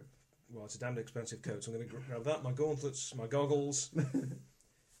blows through. Well, it's a damned expensive coat, so I'm going to grab that, my gauntlets, my goggles.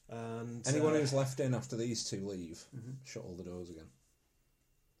 And Anyone who's left in after these two leave, Mm-hmm. shut all the doors again.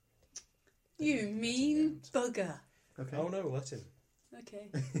 You mean bugger. Okay. Oh no, let him. Okay.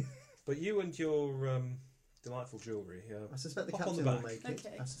 But you and your delightful jewellery. I suspect the Pop on the captain will back. make it.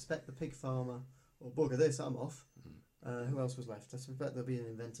 Okay. I suspect the pig farmer. Oh, bugger this, I'm off. Who else was left? I suspect there'll be an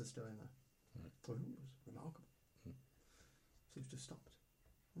inventor still in there. Right. Oh, it was remarkable. Seems to have stopped.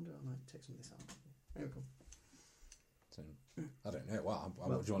 I wonder I might take some of this out. There we go. So, I don't know.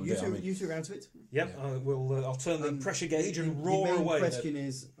 What do you want to you do? two, I mean, you two are out of it. Yep, Yeah. I'll turn the pressure gauge and the roar main away. question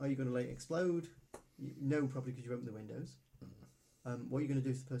is, are you going to let it explode? No, probably because you opened the windows. What are you going to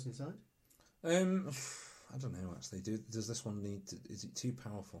do to the person inside? I don't know actually. Does this one need? Is it too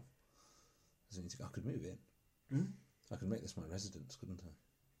powerful? Does it need to, I could move it. I could make this my residence, couldn't I?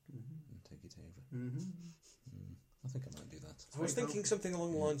 and take it over. I think I might do that. I was thinking something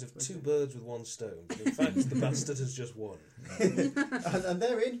along the lines of 2 birds with 1 stone, but in fact the bastard has just won. And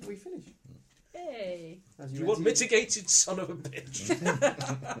therein we finish. Hey. As You unmitigated son of a bitch.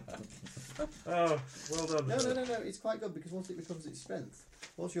 Oh, well done. No. It's quite good because once it becomes its strength,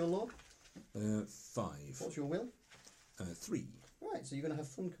 what's your law? 5. What's your will? 3. Right, so you're going to have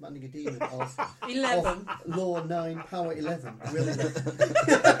fun commanding a demon of 11. law 9, power 11, will 11.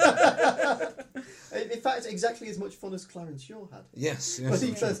 In fact, exactly as much fun as Clarence Shaw had. Yes. When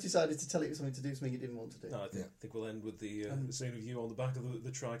he first decided to tell it something to do something he didn't want to do. No, I think we'll end with the scene of you on the back of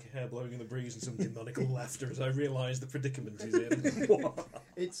the trike, hair blowing in the breeze, and some demonical laughter as I realise the predicament he's in.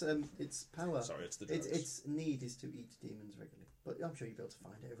 It's power. Sorry, it's the drugs. Its need is to eat demons regularly, but I'm sure you'll be able to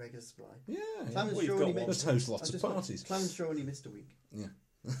find it a regular supply. Yeah. Clarence Well, you've Shaw got only one. missed. There's lots of parties. Clarence Shaw only missed a week. Yeah.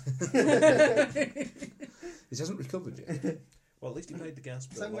 He hasn't recovered yet. Well, at least he paid the gas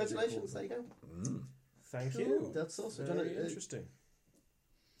bill. So That's congratulations, there important. you go. Thank Cool. you. That's also Very interesting.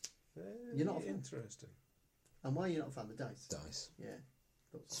 You're not a fan? interesting. And why are you not a fan of the dice? Dice. Yeah.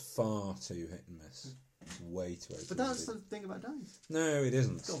 It's far too hit and miss. It's way too open. But that's the thing about dice. No, it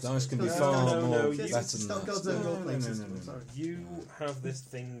isn't. Stop. Dice can be No, far no, more no, better It's than not that. God's own role-playing system. I'm sorry. You have this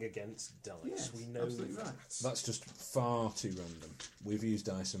thing against dice. Yes, we know absolutely that. right. That's just far too random. We've used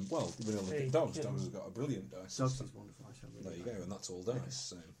dice and, well, we're going to look Hey, at dogs. yeah. Dogs has got a brilliant dice Dogs system. is wonderful. I shall really There you like go, and that's all dice.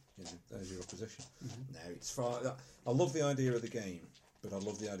 So, there's your opposition. Mhm. No, it's far. I love the idea of the game, but I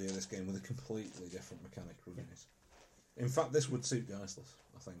love the idea of this game with a completely different mechanic running it. In fact, this would suit Diceless.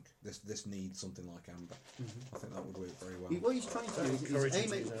 I think this needs something like Amber. I think that would work very well. What he's trying to do is Encouraging aim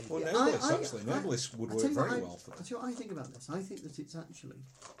to it. use Amber. Well, Yeah, Nobliss, actually. Nobliss would I work tell you what very well for I that. tell you what I think about this. I think that it's actually,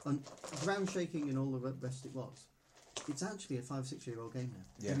 ground shaking and all the rest it was, it's actually a 5-6-year-old game now.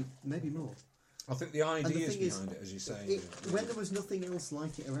 Yeah. Maybe more. I think the ideas thing is, behind it, as you say, When there was nothing else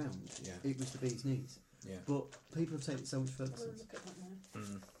like it around, Yeah. it was the bee's knees. yeah, But people have taken it so much further Oh, since, look at that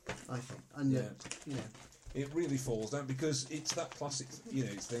now. I think. And, yeah. you know, It really falls down because it's that classic,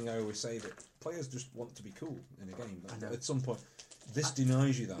 thing I always say that players just want to be cool in a game. I know. At some point, this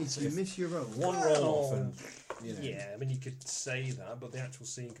denies you that. if you miss your roll, one roll off and Yeah, I mean, you could say that, but the actual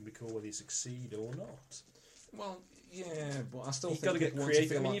scene can be cool whether you succeed or not. Well, yeah, but I still You've think got to get people want creative.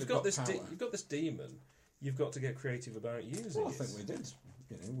 feel I mean, like you've they've got this. power. You've got this demon. You've got to get creative about using Well, I it. think we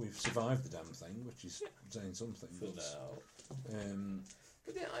did. We've survived the damn thing, which is saying something. For but, now.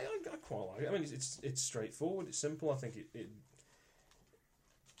 But yeah, I quite like it. I mean, it's straightforward. It's simple. I think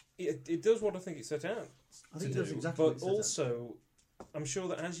it does what I think it set out I think to it does do. exactly what But it set out. also, I'm sure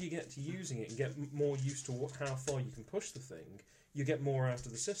that as you get to using it and get more used to how far you can push the thing, you get more out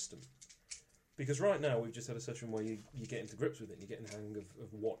of the system. Because right now we've just had a session where you get into grips with it, and you get in the hang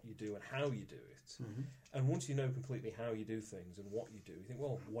of what you do and how you do it. Mhm. And once you know completely how you do things and what you do, you think,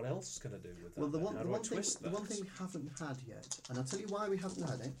 well, what else can I do with that? Well, the then? one, How the do I one thing, twist the that? one thing we haven't had yet, and I'll tell you why we haven't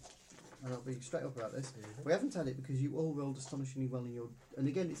had it, and I'll be straight up about this. Mhm. We haven't had it because you all rolled astonishingly well in your, and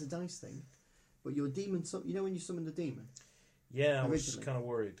again, it's a dice thing, but your demon, when you summon the demon, Yeah, I was originally. kind of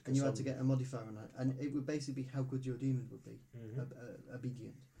worried. and you had to get a modifier on that, and it would basically be how good your demon would be,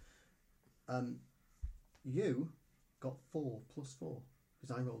 obedient. You got 4 plus 4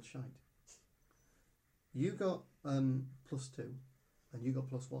 because I rolled shite. You got +2, and you got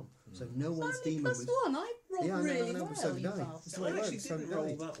 +1. So no one's Only demon plus was. one. I rolled Yeah, I know, really but well, so did you I. bastard. That's the way I it actually works, so didn't did I.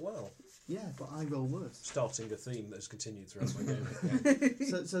 roll that well. Yeah, but I roll worse. Starting a theme that has continued throughout my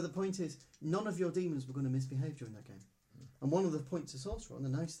game. So the point is, none of your demons were going to misbehave during that game. And one of the points of sorcerer, one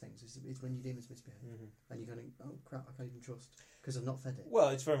of the nice things, is when your demons misbehave, and you're going, oh crap, I can't even trust because I've not fed it. Well,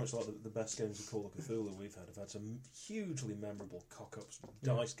 it's very much like the best games of Call of Cthulhu we've had. Have had some hugely memorable cock-ups,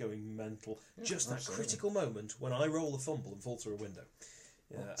 dice going mental. Yeah, Just that absolutely. critical moment when I roll a fumble and fall through a window.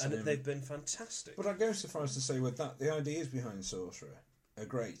 Yeah, Well, and they've been fantastic. But I go so far as to say with that, the ideas behind Sorcerer are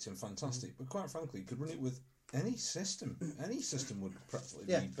great and fantastic, but quite frankly, you could run it with any system. Any system would practically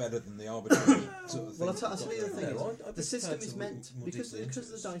Yeah. be better than the arbitrary sort of thing. Well, I'll tell you the thing No, is, I'd the be system prepared is to meant, look more because deeply of into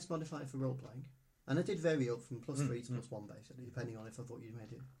the this. dice modifier for role playing, and I did vary up from +3 to +1 basically, depending on if I thought you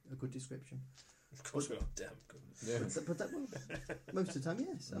made it a good description. Of course, we are damn good. Yeah. But that, well, most of the time,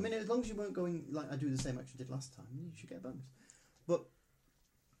 yes. I mean, as long as you weren't going like I do the same action I did last time, you should get a bonus. But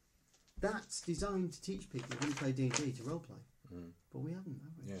that's designed to teach people who play D&D to role play. But we haven't,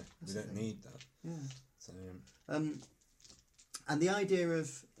 have we? Yeah, That's we the don't thing. need that. Yeah. So, And the idea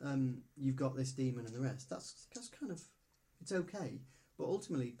of you've got this demon and the rest, that's kind of, it's okay. But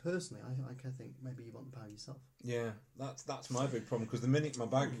ultimately, personally, I kind of think maybe you want the power yourself. yeah, that's my big problem, because the minute my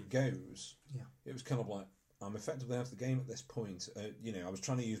bag goes, Yeah. it was kind of like, I'm effectively out of the game at this point. I was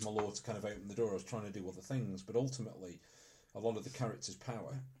trying to use my law to kind of open the door. I was trying to do other things, but ultimately, a lot of the character's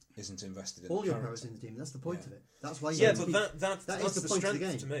power isn't invested in All the your character. power is in the demon. That's the point of it. That's why you Yeah, have to but keep, that's is the the point of the strength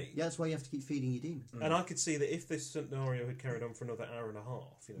game. to me. Yeah, that's why you have to keep feeding your demon. And I could see that if this scenario had carried on for another hour and a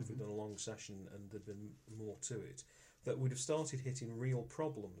half, if Mm-hmm. we'd done a long session and there'd been more to it, that we'd have started hitting real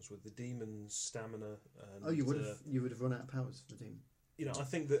problems with the demon's stamina. And, You would have run out of powers for the demon. I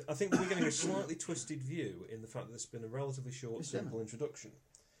think we're getting a slightly twisted view in the fact that it's been a relatively short, It's simple demo. introduction,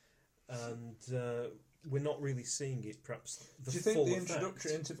 and we're not really seeing it. Perhaps the Do you think full the effect.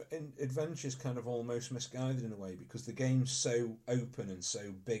 introductory into adventure is kind of almost misguided in a way because the game's so open and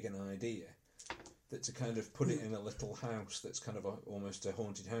so big an idea that to kind of put it in a little house that's kind of almost a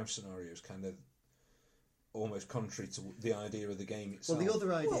haunted house scenario is kind of almost contrary to the idea of the game itself. Well, the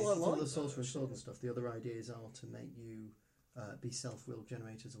other ideas, Well, I like the that, sorcerer sword and actually. stuff, the other ideas are to make you be self-willed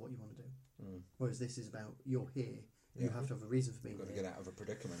generators of what you want to do. Mm. Whereas this is about you're here, you Yeah. have to have a reason for being You've got to here. get out of a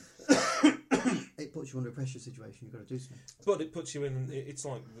predicament. It puts you under a pressure situation. You've got to do something. But it puts you in. It's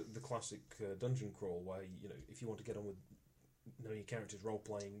like the classic dungeon crawl, where if you want to get on with knowing your character's role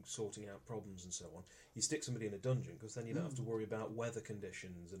playing, sorting out problems, and so on, you stick somebody in a dungeon because then you don't have to worry about weather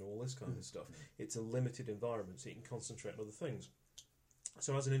conditions and all this kind of stuff. It's a limited environment, so you can concentrate on other things.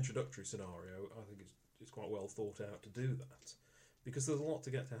 So, as an introductory scenario, I think it's quite well thought out to do that because there's a lot to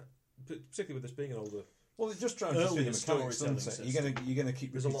get at, particularly with this being an older. Well, it just drives you through the Earlier mechanics, doesn't storytelling it? You're gonna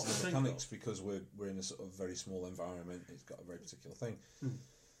keep There's a lot repeating to the think mechanics of. because we're in a sort of very small environment. It's got a very particular thing. So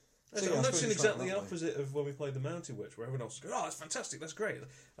yeah, I I'm suppose noticing you try it exactly the that way. opposite of when we played the Mountain Witch, where everyone else goes, "Oh, that's fantastic, that's great,"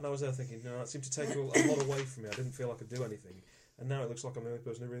 and I was there thinking, no, that seemed to take a lot away from me. I didn't feel I could do anything, and now it looks like I'm the only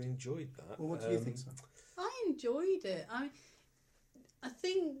person who really enjoyed that. Well, what do you think, Sam? I enjoyed it. I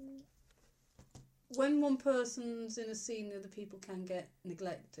think when one person's in a scene, the other people can get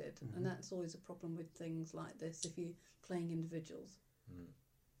neglected, and that's always a problem with things like this if you're playing individuals.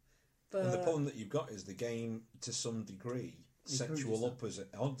 But And the problem that you've got is the game, to some degree, sets you all Encourages up as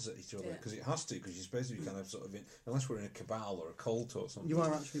at odds at each other Yeah. because it has to. Because you're supposed to be kind of sort of unless we're in a cabal or a cult or something. You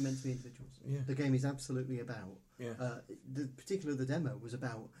are actually meant to be individuals. Yeah. The game is absolutely about. Yeah. The demo was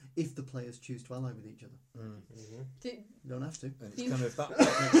about if the players choose to ally with each other. did, You don't have to. And it's kind of that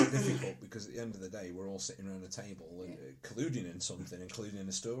makes it difficult because at the end of the day we're all sitting around a table and colluding in something, including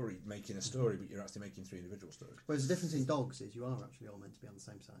a story, making a story, but you're actually making 3 individual stories. Whereas the difference in dogs is you are actually all meant to be on the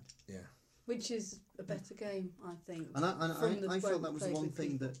same side. Yeah. which is a better game, I think. And from the I way felt we that was the played one with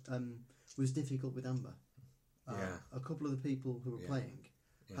thing people. that was difficult with Amber. Yeah. A couple of the people who were Yeah. playing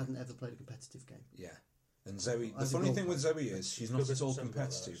Yeah. hadn't ever played a competitive game. Yeah. And Zoe, the As a funny role thing with Zoe is she's not Good at all sense about that,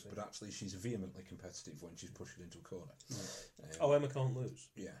 competitive, actually. but actually she's vehemently competitive when she's pushed into a corner. Oh, Emma can't lose.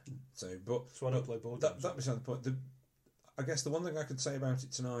 Yeah. So, but That's why I don't play board that games. that beside the point. I guess the one thing I could say about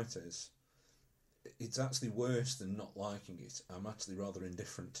it tonight is it's actually worse than not liking it. I'm actually rather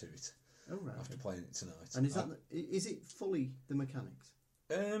indifferent to it Oh right. after playing it tonight. And is it fully the mechanics?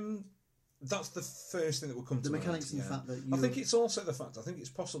 That's the first thing that will come to The mind, mechanics and yeah. the fact that I you. think it's also the fact. I think it's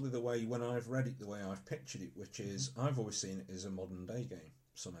possibly the way when I've read it, the way I've pictured it, which is I've always seen it as a modern day game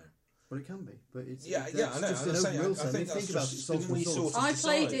somehow. Well, it can be, but it's Yeah, that's yeah, I know, Just I'm an saying, open rule I set. think If you that's think about it, just- Sorcerer didn't we and sort Sword. of I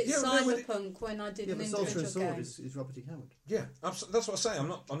played it Yeah, no, but Cyberpunk when I did Yeah, an but Sorcerer and individual Sword game. is Robert E. Howard. Yeah, absolutely. That's what I say.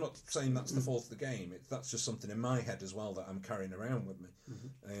 I'm not saying that's the fault of the game. That's just something in my head as well that I'm carrying around with me.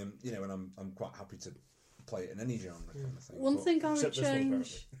 And I'm quite happy to play it in any genre kind of thing. One But- thing I would Except this one,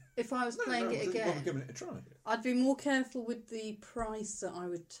 change if I was playing it Well, again, we're giving it a try. I'd be more careful with the price that I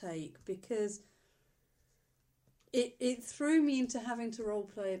would take because it threw me into having to role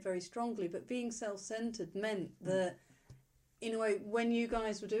play it very strongly. But being self-centered meant that, in a way, when you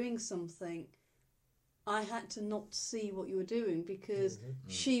guys were doing something, I had to not see what you were doing because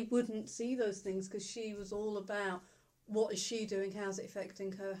she wouldn't see those things because she was all about what is she doing, how's it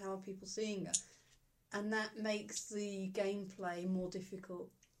affecting her, how are people seeing her, and that makes the gameplay more difficult.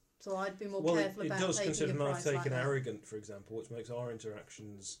 So I'd be more Well, careful it about does, taking a considering I've price like taken that. arrogant, for example, which makes our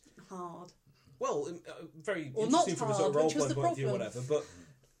interactions Hard. very Or not interesting from a sort of hard, which was role-playing the point of view, problem. whatever. But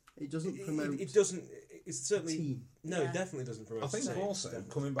It doesn't promote it doesn't. It's a certainly team. no, Yeah. it definitely doesn't promote. I think a team, also,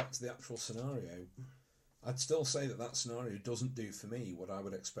 definitely. coming back to the actual scenario, I'd still say that scenario doesn't do for me what I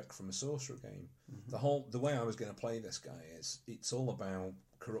would expect from a sorcerer game. The way I was going to play this guy is it's all about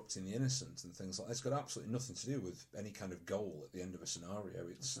corrupting the innocent and things like that. It's got absolutely nothing to do with any kind of goal at the end of a scenario.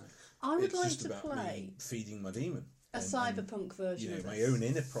 It's I would it's like just to about play me feeding my demon. a and- cyberpunk version you know, of my this. own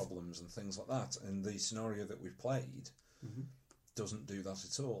inner problems and things like that. And the scenario that we've played doesn't do that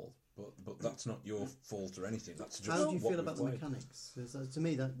at all. But that's not your fault or anything. That's just How do you what feel we've about the played. mechanics? 'Cause, to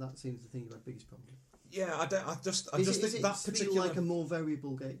me, that seems the thing you had biggest problem. Yeah, I just Does think it that feel particular like a more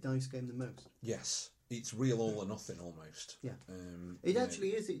variable dice game than most? yes, it's real all or nothing almost. Yeah. You It know, actually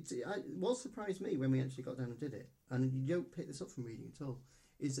is. What surprised me when we actually got down and did it and you don't pick this up from reading at all,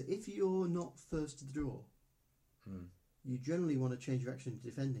 is that if you're not first to the draw, you generally want to change your action to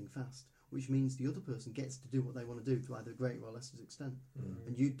defending fast, which means the other person gets to do what they want to do to either a greater or lesser extent,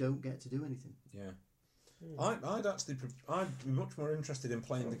 and you don't get to do anything. Yeah. I'd be much more interested in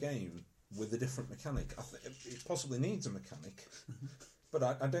playing the game with a different mechanic. I think it possibly needs a mechanic, but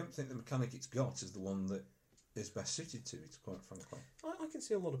I don't think the mechanic it's got is the one that is best suited to it, quite frankly. I can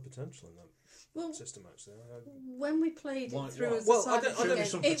see a lot of potential in that system, actually. When we played it through as Well, a I don't- cyberpunk game,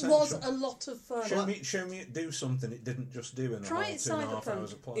 some it was potential. a lot of fun. Show me it do something it didn't just do in the Try whole it 2.5 Cyberpunk.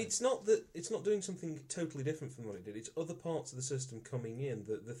 hours of play. It's not that it's not doing something totally different from what it did. It's other parts of the system coming in.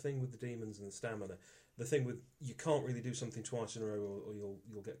 The thing with the demons and the stamina. The thing with you can't really do something twice in a row, or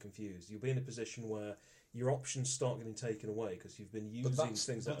you'll get confused. You'll be in a position where your options start getting taken away because you've been using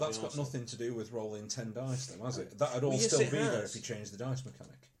things. But that's got nothing to do with rolling 10 dice, though, has it? That'd all Well, yes, still it be there has. if you change the dice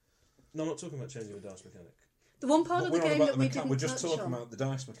mechanic. No, I'm not talking about changing the dice mechanic. The one part But of the we're on game about that the we mecha- didn't We're just touch talking on. about the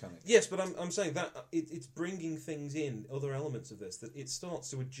dice mechanic. Yes, but I'm saying that it's bringing things in, other elements of this, that it starts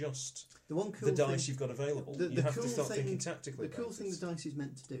to adjust The one cool the dice thing, you've got available. the You have cool to start thing- thinking tactically. The cool about thing this. the dice is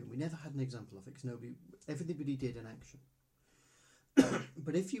meant to do, we never had an example of it because everybody did an action.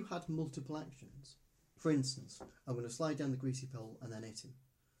 But if you had multiple actions, for instance, I'm going to slide down the greasy pole and then hit him.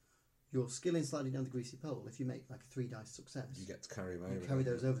 Your skill in sliding down the greasy pole, if you make like a 3 dice success, You get to carry them you over. carry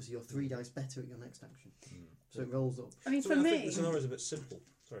those over, so you're 3 dice better at your next action. So it rolls up. I mean, So for I think me, the scenario's a bit simple.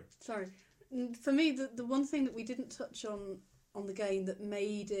 Sorry. for me, the one thing that we didn't touch on the game that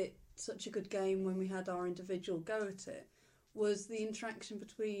made it such a good game when we had our individual go at it was the interaction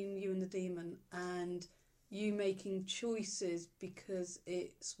between you and the demon, and you making choices because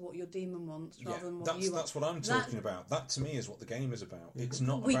it's what your demon wants rather than what you want. That's what I'm talking about. That to me is what the game is about. It's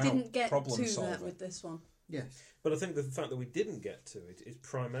not We about didn't get problem to solving. that with this one. Yes. But I think the fact that we didn't get to it is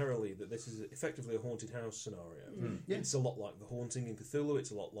primarily that this is effectively a haunted house scenario. Yeah. It's a lot like The Haunting in Cthulhu.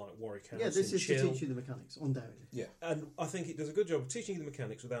 It's a lot like Warwick House Yeah, this in is to Chill. teach you the mechanics, undoubtedly. Yeah. And I think it does a good job of teaching you the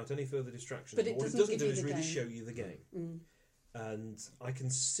mechanics without any further distractions. But it what doesn't it doesn't give do you is the really game. show you the game. Mm. And I can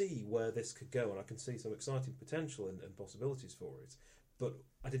see where this could go, and I can see some exciting potential and possibilities for it. But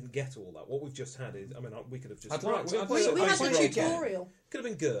I didn't get all that. What we've just had is, I mean, we could have just... I'd like to- we'll I'd play like it We to at had play the basic it again. roll. tutorial. Could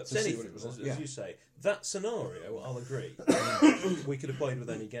have been GURPS, To see anything, what it was like, as yeah. you say. That scenario, I'll agree, we could have played with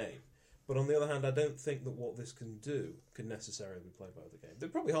any game. But on the other hand, I don't think that what this can do can necessarily be played by other games. There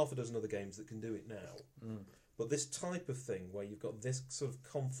are probably half a dozen other games that can do it now. But this type of thing, where you've got this sort of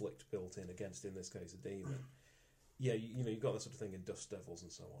conflict built in against, in this case, a demon, yeah, you know, you've got that sort of thing in Dust Devils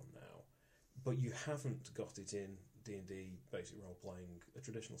and so on now. But you haven't got it in D&D basic role-playing, a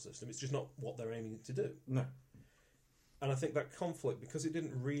traditional system. It's just not what they're aiming to do. No. And I think that conflict, because it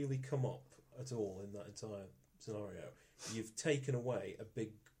didn't really come up at all in that entire scenario, you've taken away a big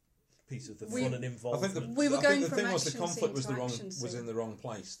piece of the fun and I involvement. think We were I going think the from thing was the action conflict scene was to the wrong action was scene. in the wrong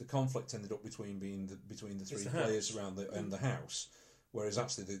place. The conflict ended up between the three the players house. around the house, whereas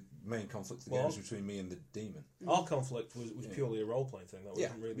actually the main conflict of the Well, game was between me and the demon. Our conflict was Yeah. purely a role-playing thing. That Yeah,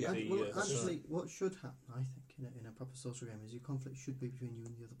 wasn't really yeah. the... Well, the actually, what should happen, I think, in a proper sorcerer game is your conflict should be between you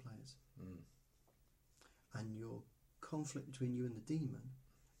and the other players. And your conflict between you and the demon,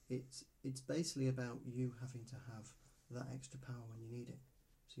 it's basically about you having to have that extra power when you need it.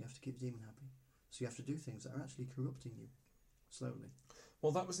 So you have to keep the demon happy. So you have to do things that are actually corrupting you slowly.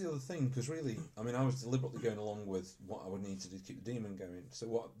 Well, that was the other thing, because really, I mean, I was deliberately going along with what I would need to do to keep the demon going. So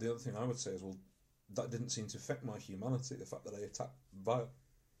what the other thing I would say is, well, that didn't seem to affect my humanity. The fact that I attacked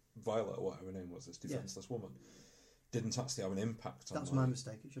Violet, or whatever her name was, this defenceless woman, didn't actually have an impact on That's my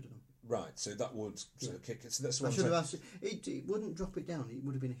mistake. It should have done. Right, so that would sort of kick it. So that's I what should I'm have saying. asked. It wouldn't drop it down. It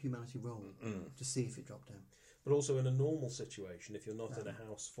would have been a humanity roll to see if it dropped down. But also in a normal situation, if you're not in a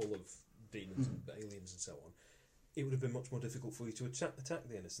house full of demons and aliens and so on, it would have been much more difficult for you to attack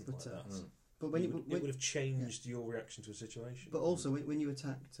the innocent But, like that. But when it you, would have changed your reaction to a situation. but also when you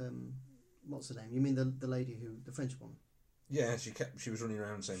attacked, what's her name? You mean the lady the French woman? Yeah, she was running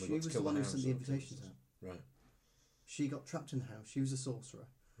around saying She we've got was to the kill one the who house. sent the invitations out. Right. She got trapped in the house. She was a sorcerer.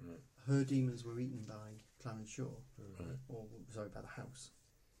 Right. Her demons were eaten by Clarence Shaw, Right. or sorry, by the house.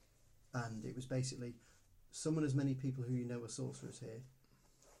 And it was basically summon as many people who you know are sorcerers here,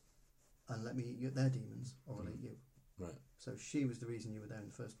 and let me eat their demons, or I'll eat you. Right. So she was the reason you were there in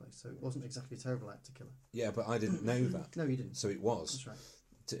the first place. So it wasn't exactly a terrible act to kill her. Yeah, but I didn't know that. No, you didn't. So it was, That's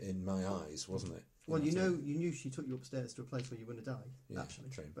right. in my eyes, wasn't it? Well, you know. knew she took you upstairs to a place where you were going to die. Yeah, actually,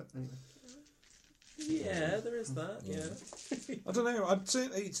 true. But anyway, Yeah, there is that. Yeah. I don't know. I'd say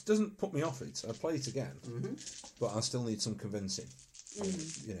it doesn't put me off it. I'd play it again, but I still need some convincing.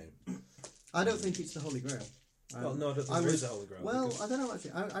 You know. I don't think it's the Holy Grail. Well, no, I don't think I there was- is a Holy Grail. Well, because- I don't know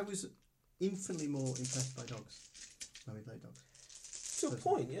actually. I was infinitely more impressed by dogs when we play dogs. To a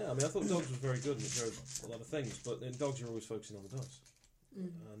point, yeah. I mean, I thought dogs was very good and it drove a lot of things, but in dogs you're always focusing on the dice,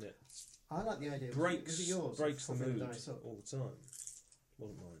 and it I like the idea. breaks Was it yours? breaks the Covering mood dice up? all the time.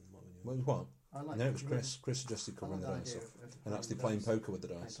 Wasn't mine. Might have been Well, yours. what? I like No, it was the- Chris. Chris suggested I covering like the dice idea up. of And actually playing playing dice. poker with the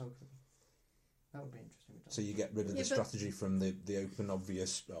Playing dice. poker. That would be interesting. With dogs. So you get rid of Yeah, the but- strategy from the open,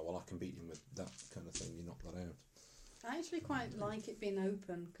 obvious, oh, well, I can beat him with that kind of thing. You knock that out. I actually quite like it being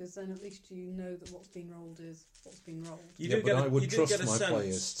open because then at least you know that what's been rolled is what's been rolled. You Yeah, do but get I would you do trust get a my sense,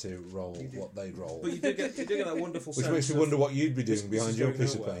 players to roll You do. what they roll. but you do get that wonderful Which sense. makes me of- wonder what you'd be this- doing this behind is your going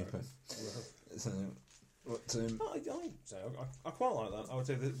piece nowhere. of paper. So, what, I quite like that. I would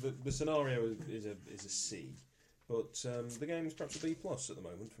say the scenario is a C, but the game is perhaps a B plus at the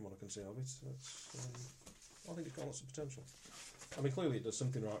moment, from what I can see of it. I think it's got lots of potential. I mean, clearly it does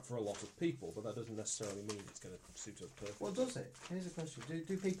something right for a lot of people, but that doesn't necessarily mean it's going to suit us perfectly. Well, does it? Here's a question: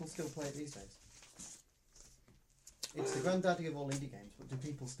 Do people still play it these days? It's the granddaddy of all indie games, but do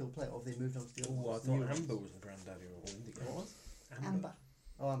people still play it, or have they moved on to the other Oh, I ones? thought Newer ones? Amber was the granddaddy of all indie games. What was? Amber.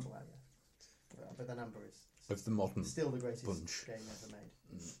 Oh, Amber, well, yeah. But then Amber is of the modern still the greatest bunch. game ever made.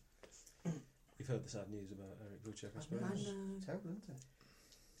 You've heard the sad news about Eric Vucek, I I suppose. I know. Terrible, isn't it?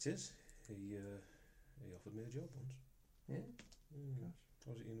 It is. He offered me a job once. Yeah. Mm. I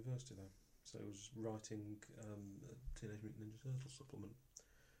was at university though, so I was writing a Teenage Mutant Ninja Turtles supplement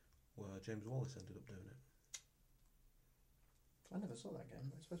where James Wallace ended up doing it. I never saw that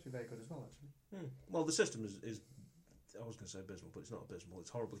game. It's supposed to be very good as well, actually. Well, the system is I was going to say abysmal, but it's not abysmal. It's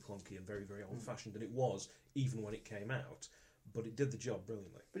horribly clunky and very, very old-fashioned, and it was even when it came out. But it did the job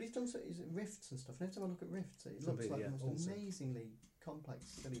brilliantly. But he's done so. He's rifts and stuff. And every time I look at rifts, it It's looks a bit, like yeah, the most also. amazingly complex,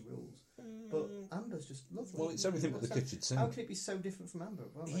 silly rules. But Amber's just lovely. Well, it's everything but the kitchen How sink. can it be so different from Amber?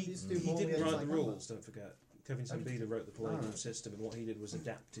 Well, He, maybe it's do he more didn't the write like the Amber. rules, don't forget. Kevin Oh, did Timbeda wrote the Palladium Alright. system, and what he did was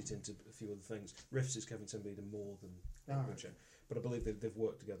adapt it into a few other things. Rifts is Kevin Timbeda more than Alright. Vucek, but I believe they've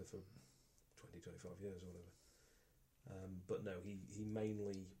worked together for 20, 25 years or whatever. But no, he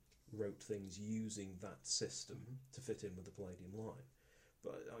mainly wrote things using that system to fit in with the Palladium line.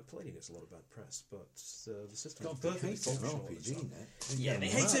 But Palladium gets a lot of bad press, but the system is God, they perfectly hate it in functional. at the RPG time. now. Yeah, they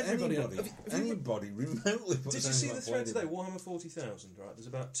hate Everybody, everybody. anybody remotely. Did you see the thread today? Warhammer 40,000, right? There's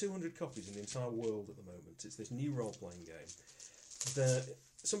about 200 copies in the entire world at the moment. It's this new role-playing game.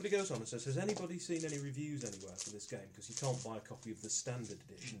 Somebody goes on and says, has anybody seen any reviews anywhere for this game? Because you can't buy a copy of the standard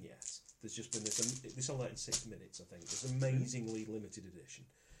edition yet. There's just been this... They sold out in 6 minutes, I think. This amazingly limited edition.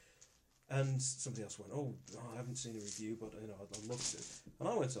 And somebody else went, I haven't seen a review, but I'd love to. And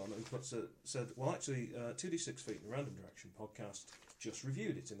I went on and said, well, actually, 2D6 Feet in the Random Direction podcast just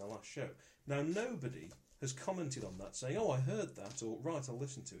reviewed it in their last show. Now, nobody has commented on that, saying, I heard that, or right, I'll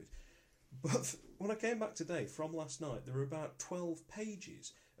listen to it. But when I came back today from last night, there were about 12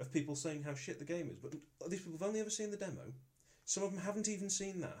 pages of people saying how shit the game is. But these people have only ever seen the demo. Some of them haven't even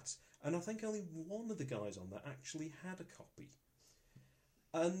seen that. And I think only one of the guys on there actually had a copy.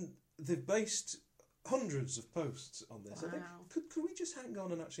 And they've based hundreds of posts on this. I think, Wow. could we just hang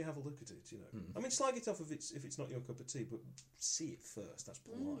on and actually have a look at it? You know, I mean, slag it off if it's not your cup of tea, but see it first. That's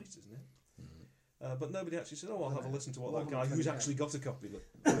polite, isn't it? But nobody actually said, I'll have a listen to what that guy who's actually got a copy.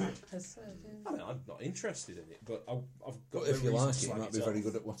 Has said, yeah. I mean, I'm not interested in it, but I've got. But if no you reason like to it, you slag might be very off.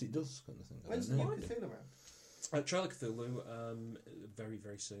 good at what it does, kind of thing. I When's don't the know. new Cthulhu around? Trail of Cthulhu, very,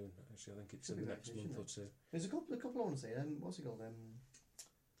 very soon. Actually, I think it's Should in be the very next soon, month or shouldn't two. There's a couple I want to say. What's it called?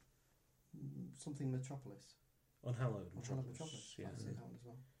 Something Metropolis. Unhallowed Metropolis. Metropolis. Yeah. I've seen that one as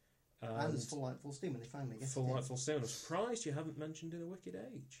well. And it's full light, full steam when they finally get Full it. Light, Full Steam. I'm surprised you haven't mentioned In a Wicked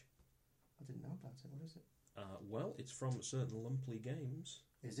Age. I didn't know about it. What is it? Well, it's from certain Lumpley Games.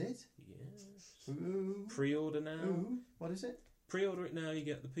 Is it? Yes. Ooh. Pre-order now. Ooh. What is it? Pre-order it now. You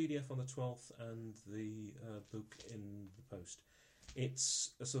get the PDF on the 12th and the book in the post.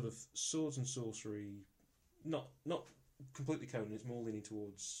 It's a sort of swords and sorcery, not completely Conan. It's more leaning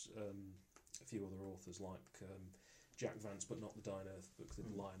towards a few other authors like Jack Vance, but not the Dying Earth book, the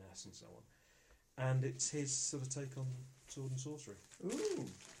Lioness and so on. And it's his sort of take on sword and sorcery. Ooh,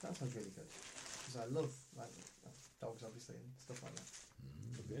 that sounds really good. Because I love dogs, obviously, and stuff like that.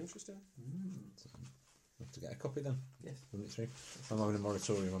 Could be interesting. Have to get a copy then, Yes. run it through. I'm having a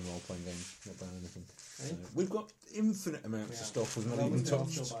moratorium on role-playing games, not buying anything. Eh? We've got infinite amounts Yeah. of stuff we've not Well, even we don't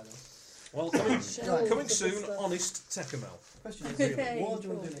touched. still buy them. Well, Shelves coming of soon, stuff. Honest Techamel. Question is, Okay, what do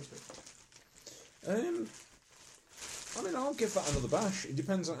you want to cool. do next week? I mean, I'll give that another bash. It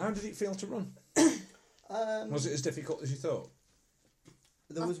depends on how did it feel to run. Was it as difficult as you thought?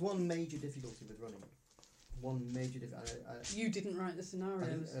 There was one major difficulty with running. One major difficulty. You didn't write the I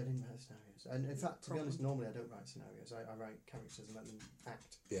scenarios. didn't write scenarios. And in fact, to be honest, normally I don't write scenarios. I write characters and let them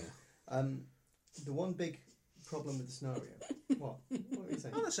act. Yeah. The one big problem with the scenario. What? What were you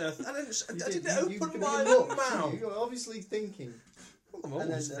saying? Honestly, I You didn't open my looked, mouth. You were obviously thinking. Well, I'm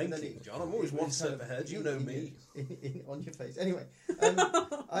always And then thinking, it- John. I'm always it one was step kind of ahead. You know me. on your face. Anyway,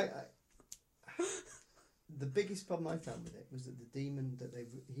 the biggest problem I found with it was that the demon that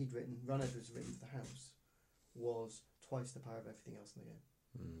he'd written, Roned was written for the house, was twice the power of everything else in the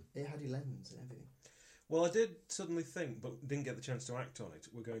game. It had 11s and everything. Well, I did suddenly think, but didn't get the chance to act on it.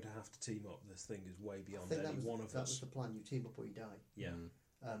 We're going to have to team up. This thing is way I beyond think any one of that us. was the plan. You team up or you die. Yeah.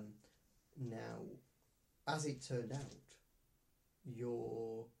 Now, as it turned out,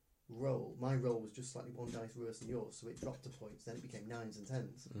 my roll was just slightly one dice worse than yours, so it dropped to points. Then it became 9s and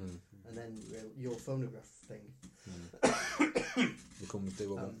 10s, and then your phonograph thing becomes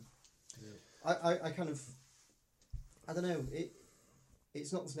doable. I kind of, I don't know.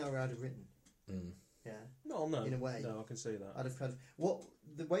 It's not the scenario I'd have written. Yeah. No, In a way. No, I can see that. I'd have kind of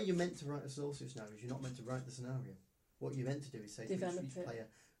the way you're meant to write a sorcery scenario is you're not meant to write the scenario. What you're meant to do is say to each player,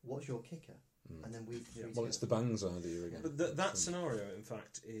 "What's your kicker?" and then weave three. Well, it's the bangs idea again. But that scenario, in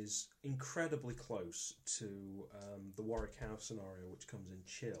fact, is incredibly close to the Warwick House scenario, which comes in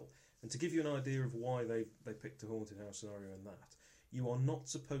Chill. And to give you an idea of why they picked a haunted house scenario in that, you are not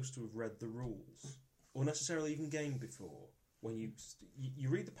supposed to have read the rules or necessarily even gamed before. When you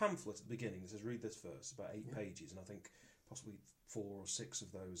read the pamphlet at the beginning, it says read this first, about 8 pages, and I think possibly 4 or 6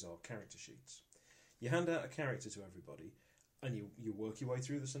 of those are character sheets. You hand out a character to everybody, and you work your way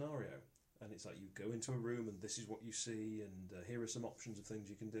through the scenario. And it's like you go into a room and this is what you see, and here are some options of things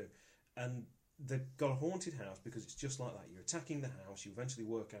you can do. And they've got a haunted house because it's just like that. You're attacking the house, you eventually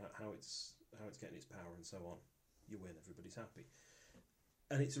work out how it's getting its power and so on. You win, everybody's happy.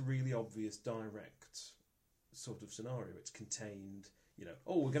 And it's a really obvious, direct sort of scenario. It's contained,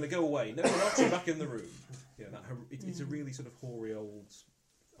 oh, we're going to go away. No, we're not, you're back in the room. It's a really sort of hoary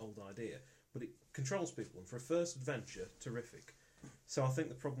old idea. But it controls people, and for a first adventure, terrific. So I think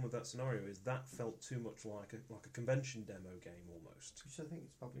the problem with that scenario is that felt too much like a convention demo game almost. Which I think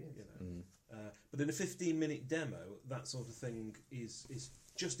it's probably is. But in a 15-minute demo, that sort of thing is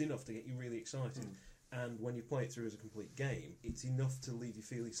just enough to get you really excited. And when you play it through as a complete game, it's enough to leave you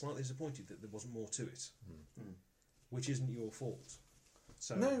feeling slightly disappointed that there wasn't more to it, which isn't your fault.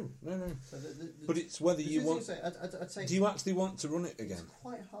 So No. So But it's whether you want. I'd say Do you actually want to run it again? It's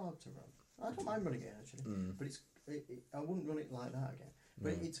quite hard to run. I don't mind running it actually, but I wouldn't run it like that again.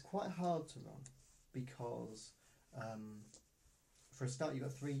 But it's quite hard to run because, for a start, you've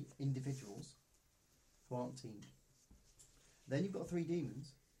got 3 individuals who aren't teamed. Then you've got 3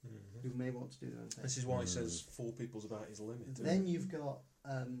 demons who may want to do their own thing. this is why he says 4 people's about his limit. Then you've got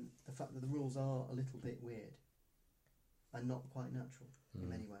the fact that the rules are a little bit weird and not quite natural in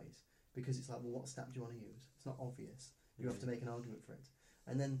many ways, because it's like, well, what stat do you want to use? It's not obvious. You have to make an argument for it,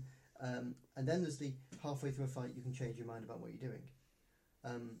 and then there's the halfway through a fight you can change your mind about what you're doing,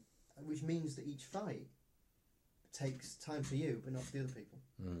 which means that each fight takes time for you but not for the other people.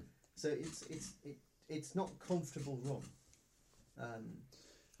 So it's not comfortable run.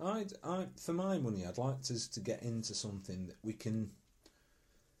 For my money, I'd like us to get into something that we can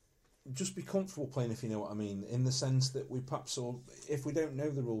just be comfortable playing, if you know what I mean, in the sense that we perhaps, or if we don't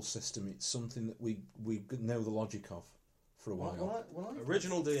know the rule system, it's something that we know the logic of for a while.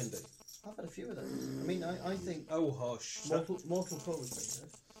 Original D&D. I've had a few of those. I mean, I think Oh, hush. Mortal Core was very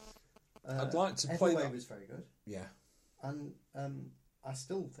good. I'd like to play Everway that. was very good. Yeah. And I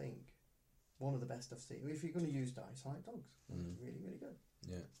still think one of the best I've seen. If you're going to use dice, I like Dogs. Really, really good.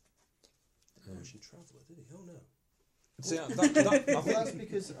 Yeah. Russian Traveller, did he? Oh no. See, Well, that's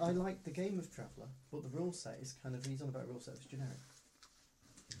because I like the game of Traveller, but the rule set is kind of, he's on about rule set that's generic.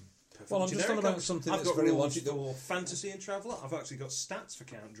 Well, I'm just on about something I've that's got very rules logical. for fantasy and Traveller. I've actually got stats for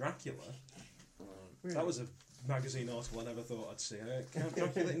Count Dracula. Really? That was a magazine article I never thought I'd see. Count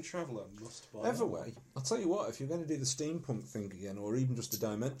Dracula in Traveller must buy. Everway, I'll tell you what, if you're going to do the steampunk thing again, or even just the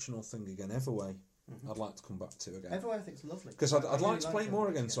dimensional thing again, Everway, I'd like to come back to again. Everway I think is lovely. Because I'd like to play it more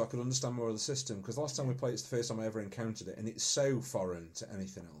Everway, again so I could understand more of the system. Because last time we played, it's the first time I ever encountered it, and it's so foreign to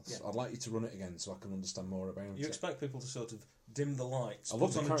anything else. Yeah. I'd like you to run it again so I can understand more about You it. expect people to sort of dim the lights, I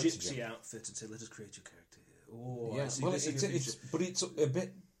love put the on a character gypsy gen. outfit and say, let us create your character here. Oh, Yeah, I see well, this in the future. but it's a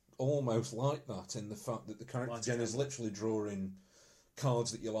bit almost like that in the fact that the character Like gen it. is literally drawing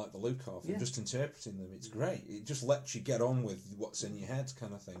cards that you like the look of and just interpreting them. It's great. It just lets you get on with what's in your head,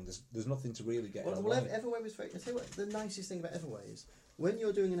 kind of thing. There's nothing to really get in the Well, way. Everway was very. I tell you what, the nicest thing about Everway is when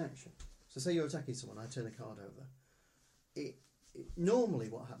you're doing an action. So, say you're attacking someone, I turn a card over. Normally,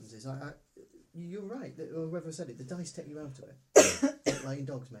 what happens is you're right. Or whoever said it, the dice take you out of it. Like in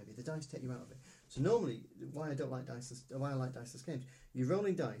Dogs, maybe the dice take you out of it. So normally, why I like diceless games, you're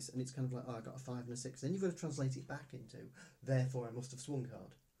rolling dice and it's kind of like, oh, I got a 5 and a 6. Then you've got to translate it back into, therefore I must have swung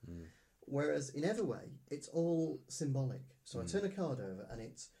hard. Whereas in Everway, it's all symbolic. So I turn a card over and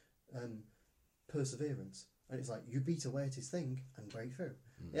it's perseverance. And it's like, you beat away at his thing and break through.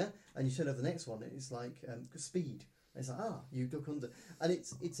 Yeah? And you turn over the next one and it's like speed. And it's like, you duck under. And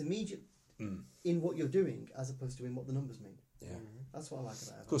it's immediate in what you're doing as opposed to in what the numbers mean. Yeah. That's what I like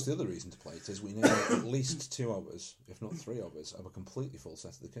about it. Of course, the other reason to play it is we know at least 2 of us, if not 3 of us, have a completely full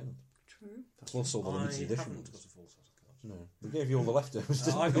set of the card. True. Plus all the limited editions. I haven't got a full set of cards. No, we gave you all the leftovers.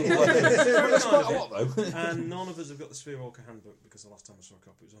 Didn't I got we? the leftovers. Very That's quite kind a of lot, though. And none of us have got the Sphere Walker handbook because the last time I saw a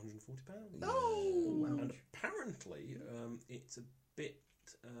copy it was £140. Oh, And apparently it's a bit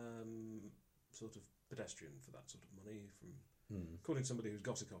sort of pedestrian for that sort of money. According to somebody who's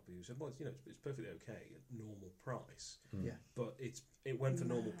got a copy, who said, "Well, it's perfectly okay at normal price." Yeah. But it went for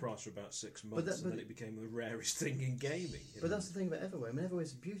normal price for about 6 months, and then it became the rarest thing in gaming. But that's the thing about Everway. I mean, Everway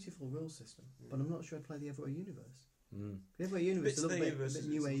is a beautiful rule system, but I'm not sure I'd play the Everway universe. The Everway universe is a little bit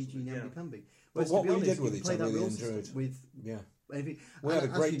new agey now it can be. But what we did with it, I really enjoyed. We had a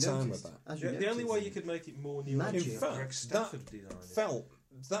great time with that. The only way you could make it more new Magic. age, Greg Stafford designed it.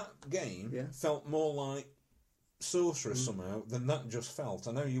 That game felt more like Sorcerer somehow than that just felt.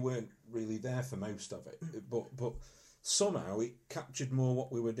 I know you weren't really there for most of it, but somehow it captured more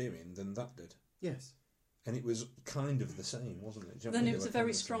what we were doing than that did. Yes. And it was kind of the same, wasn't it? Then it was a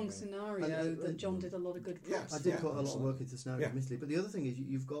very strong scenario that John did a lot of good props. I did put a lot of work into the scenario, admittedly. But the other thing is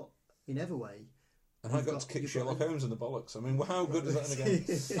you've got, in Everway... And I got to kick Sherlock Holmes in the bollocks. I mean, how good is that in a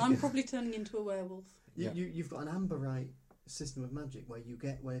game? I'm probably turning into a werewolf. You've got an Amberite system of magic where you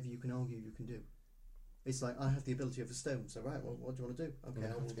get whatever you can argue you can do. It's like, I have the ability of a stone, so right, well, what do you want to do? Okay,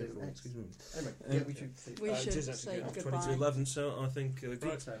 I will do X. Anyway, we should... We should it is actually say getting goodbye. 20 to 11, so I think... good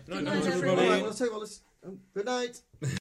night, everybody. everyone. All right, well, I'll tell you what, good night.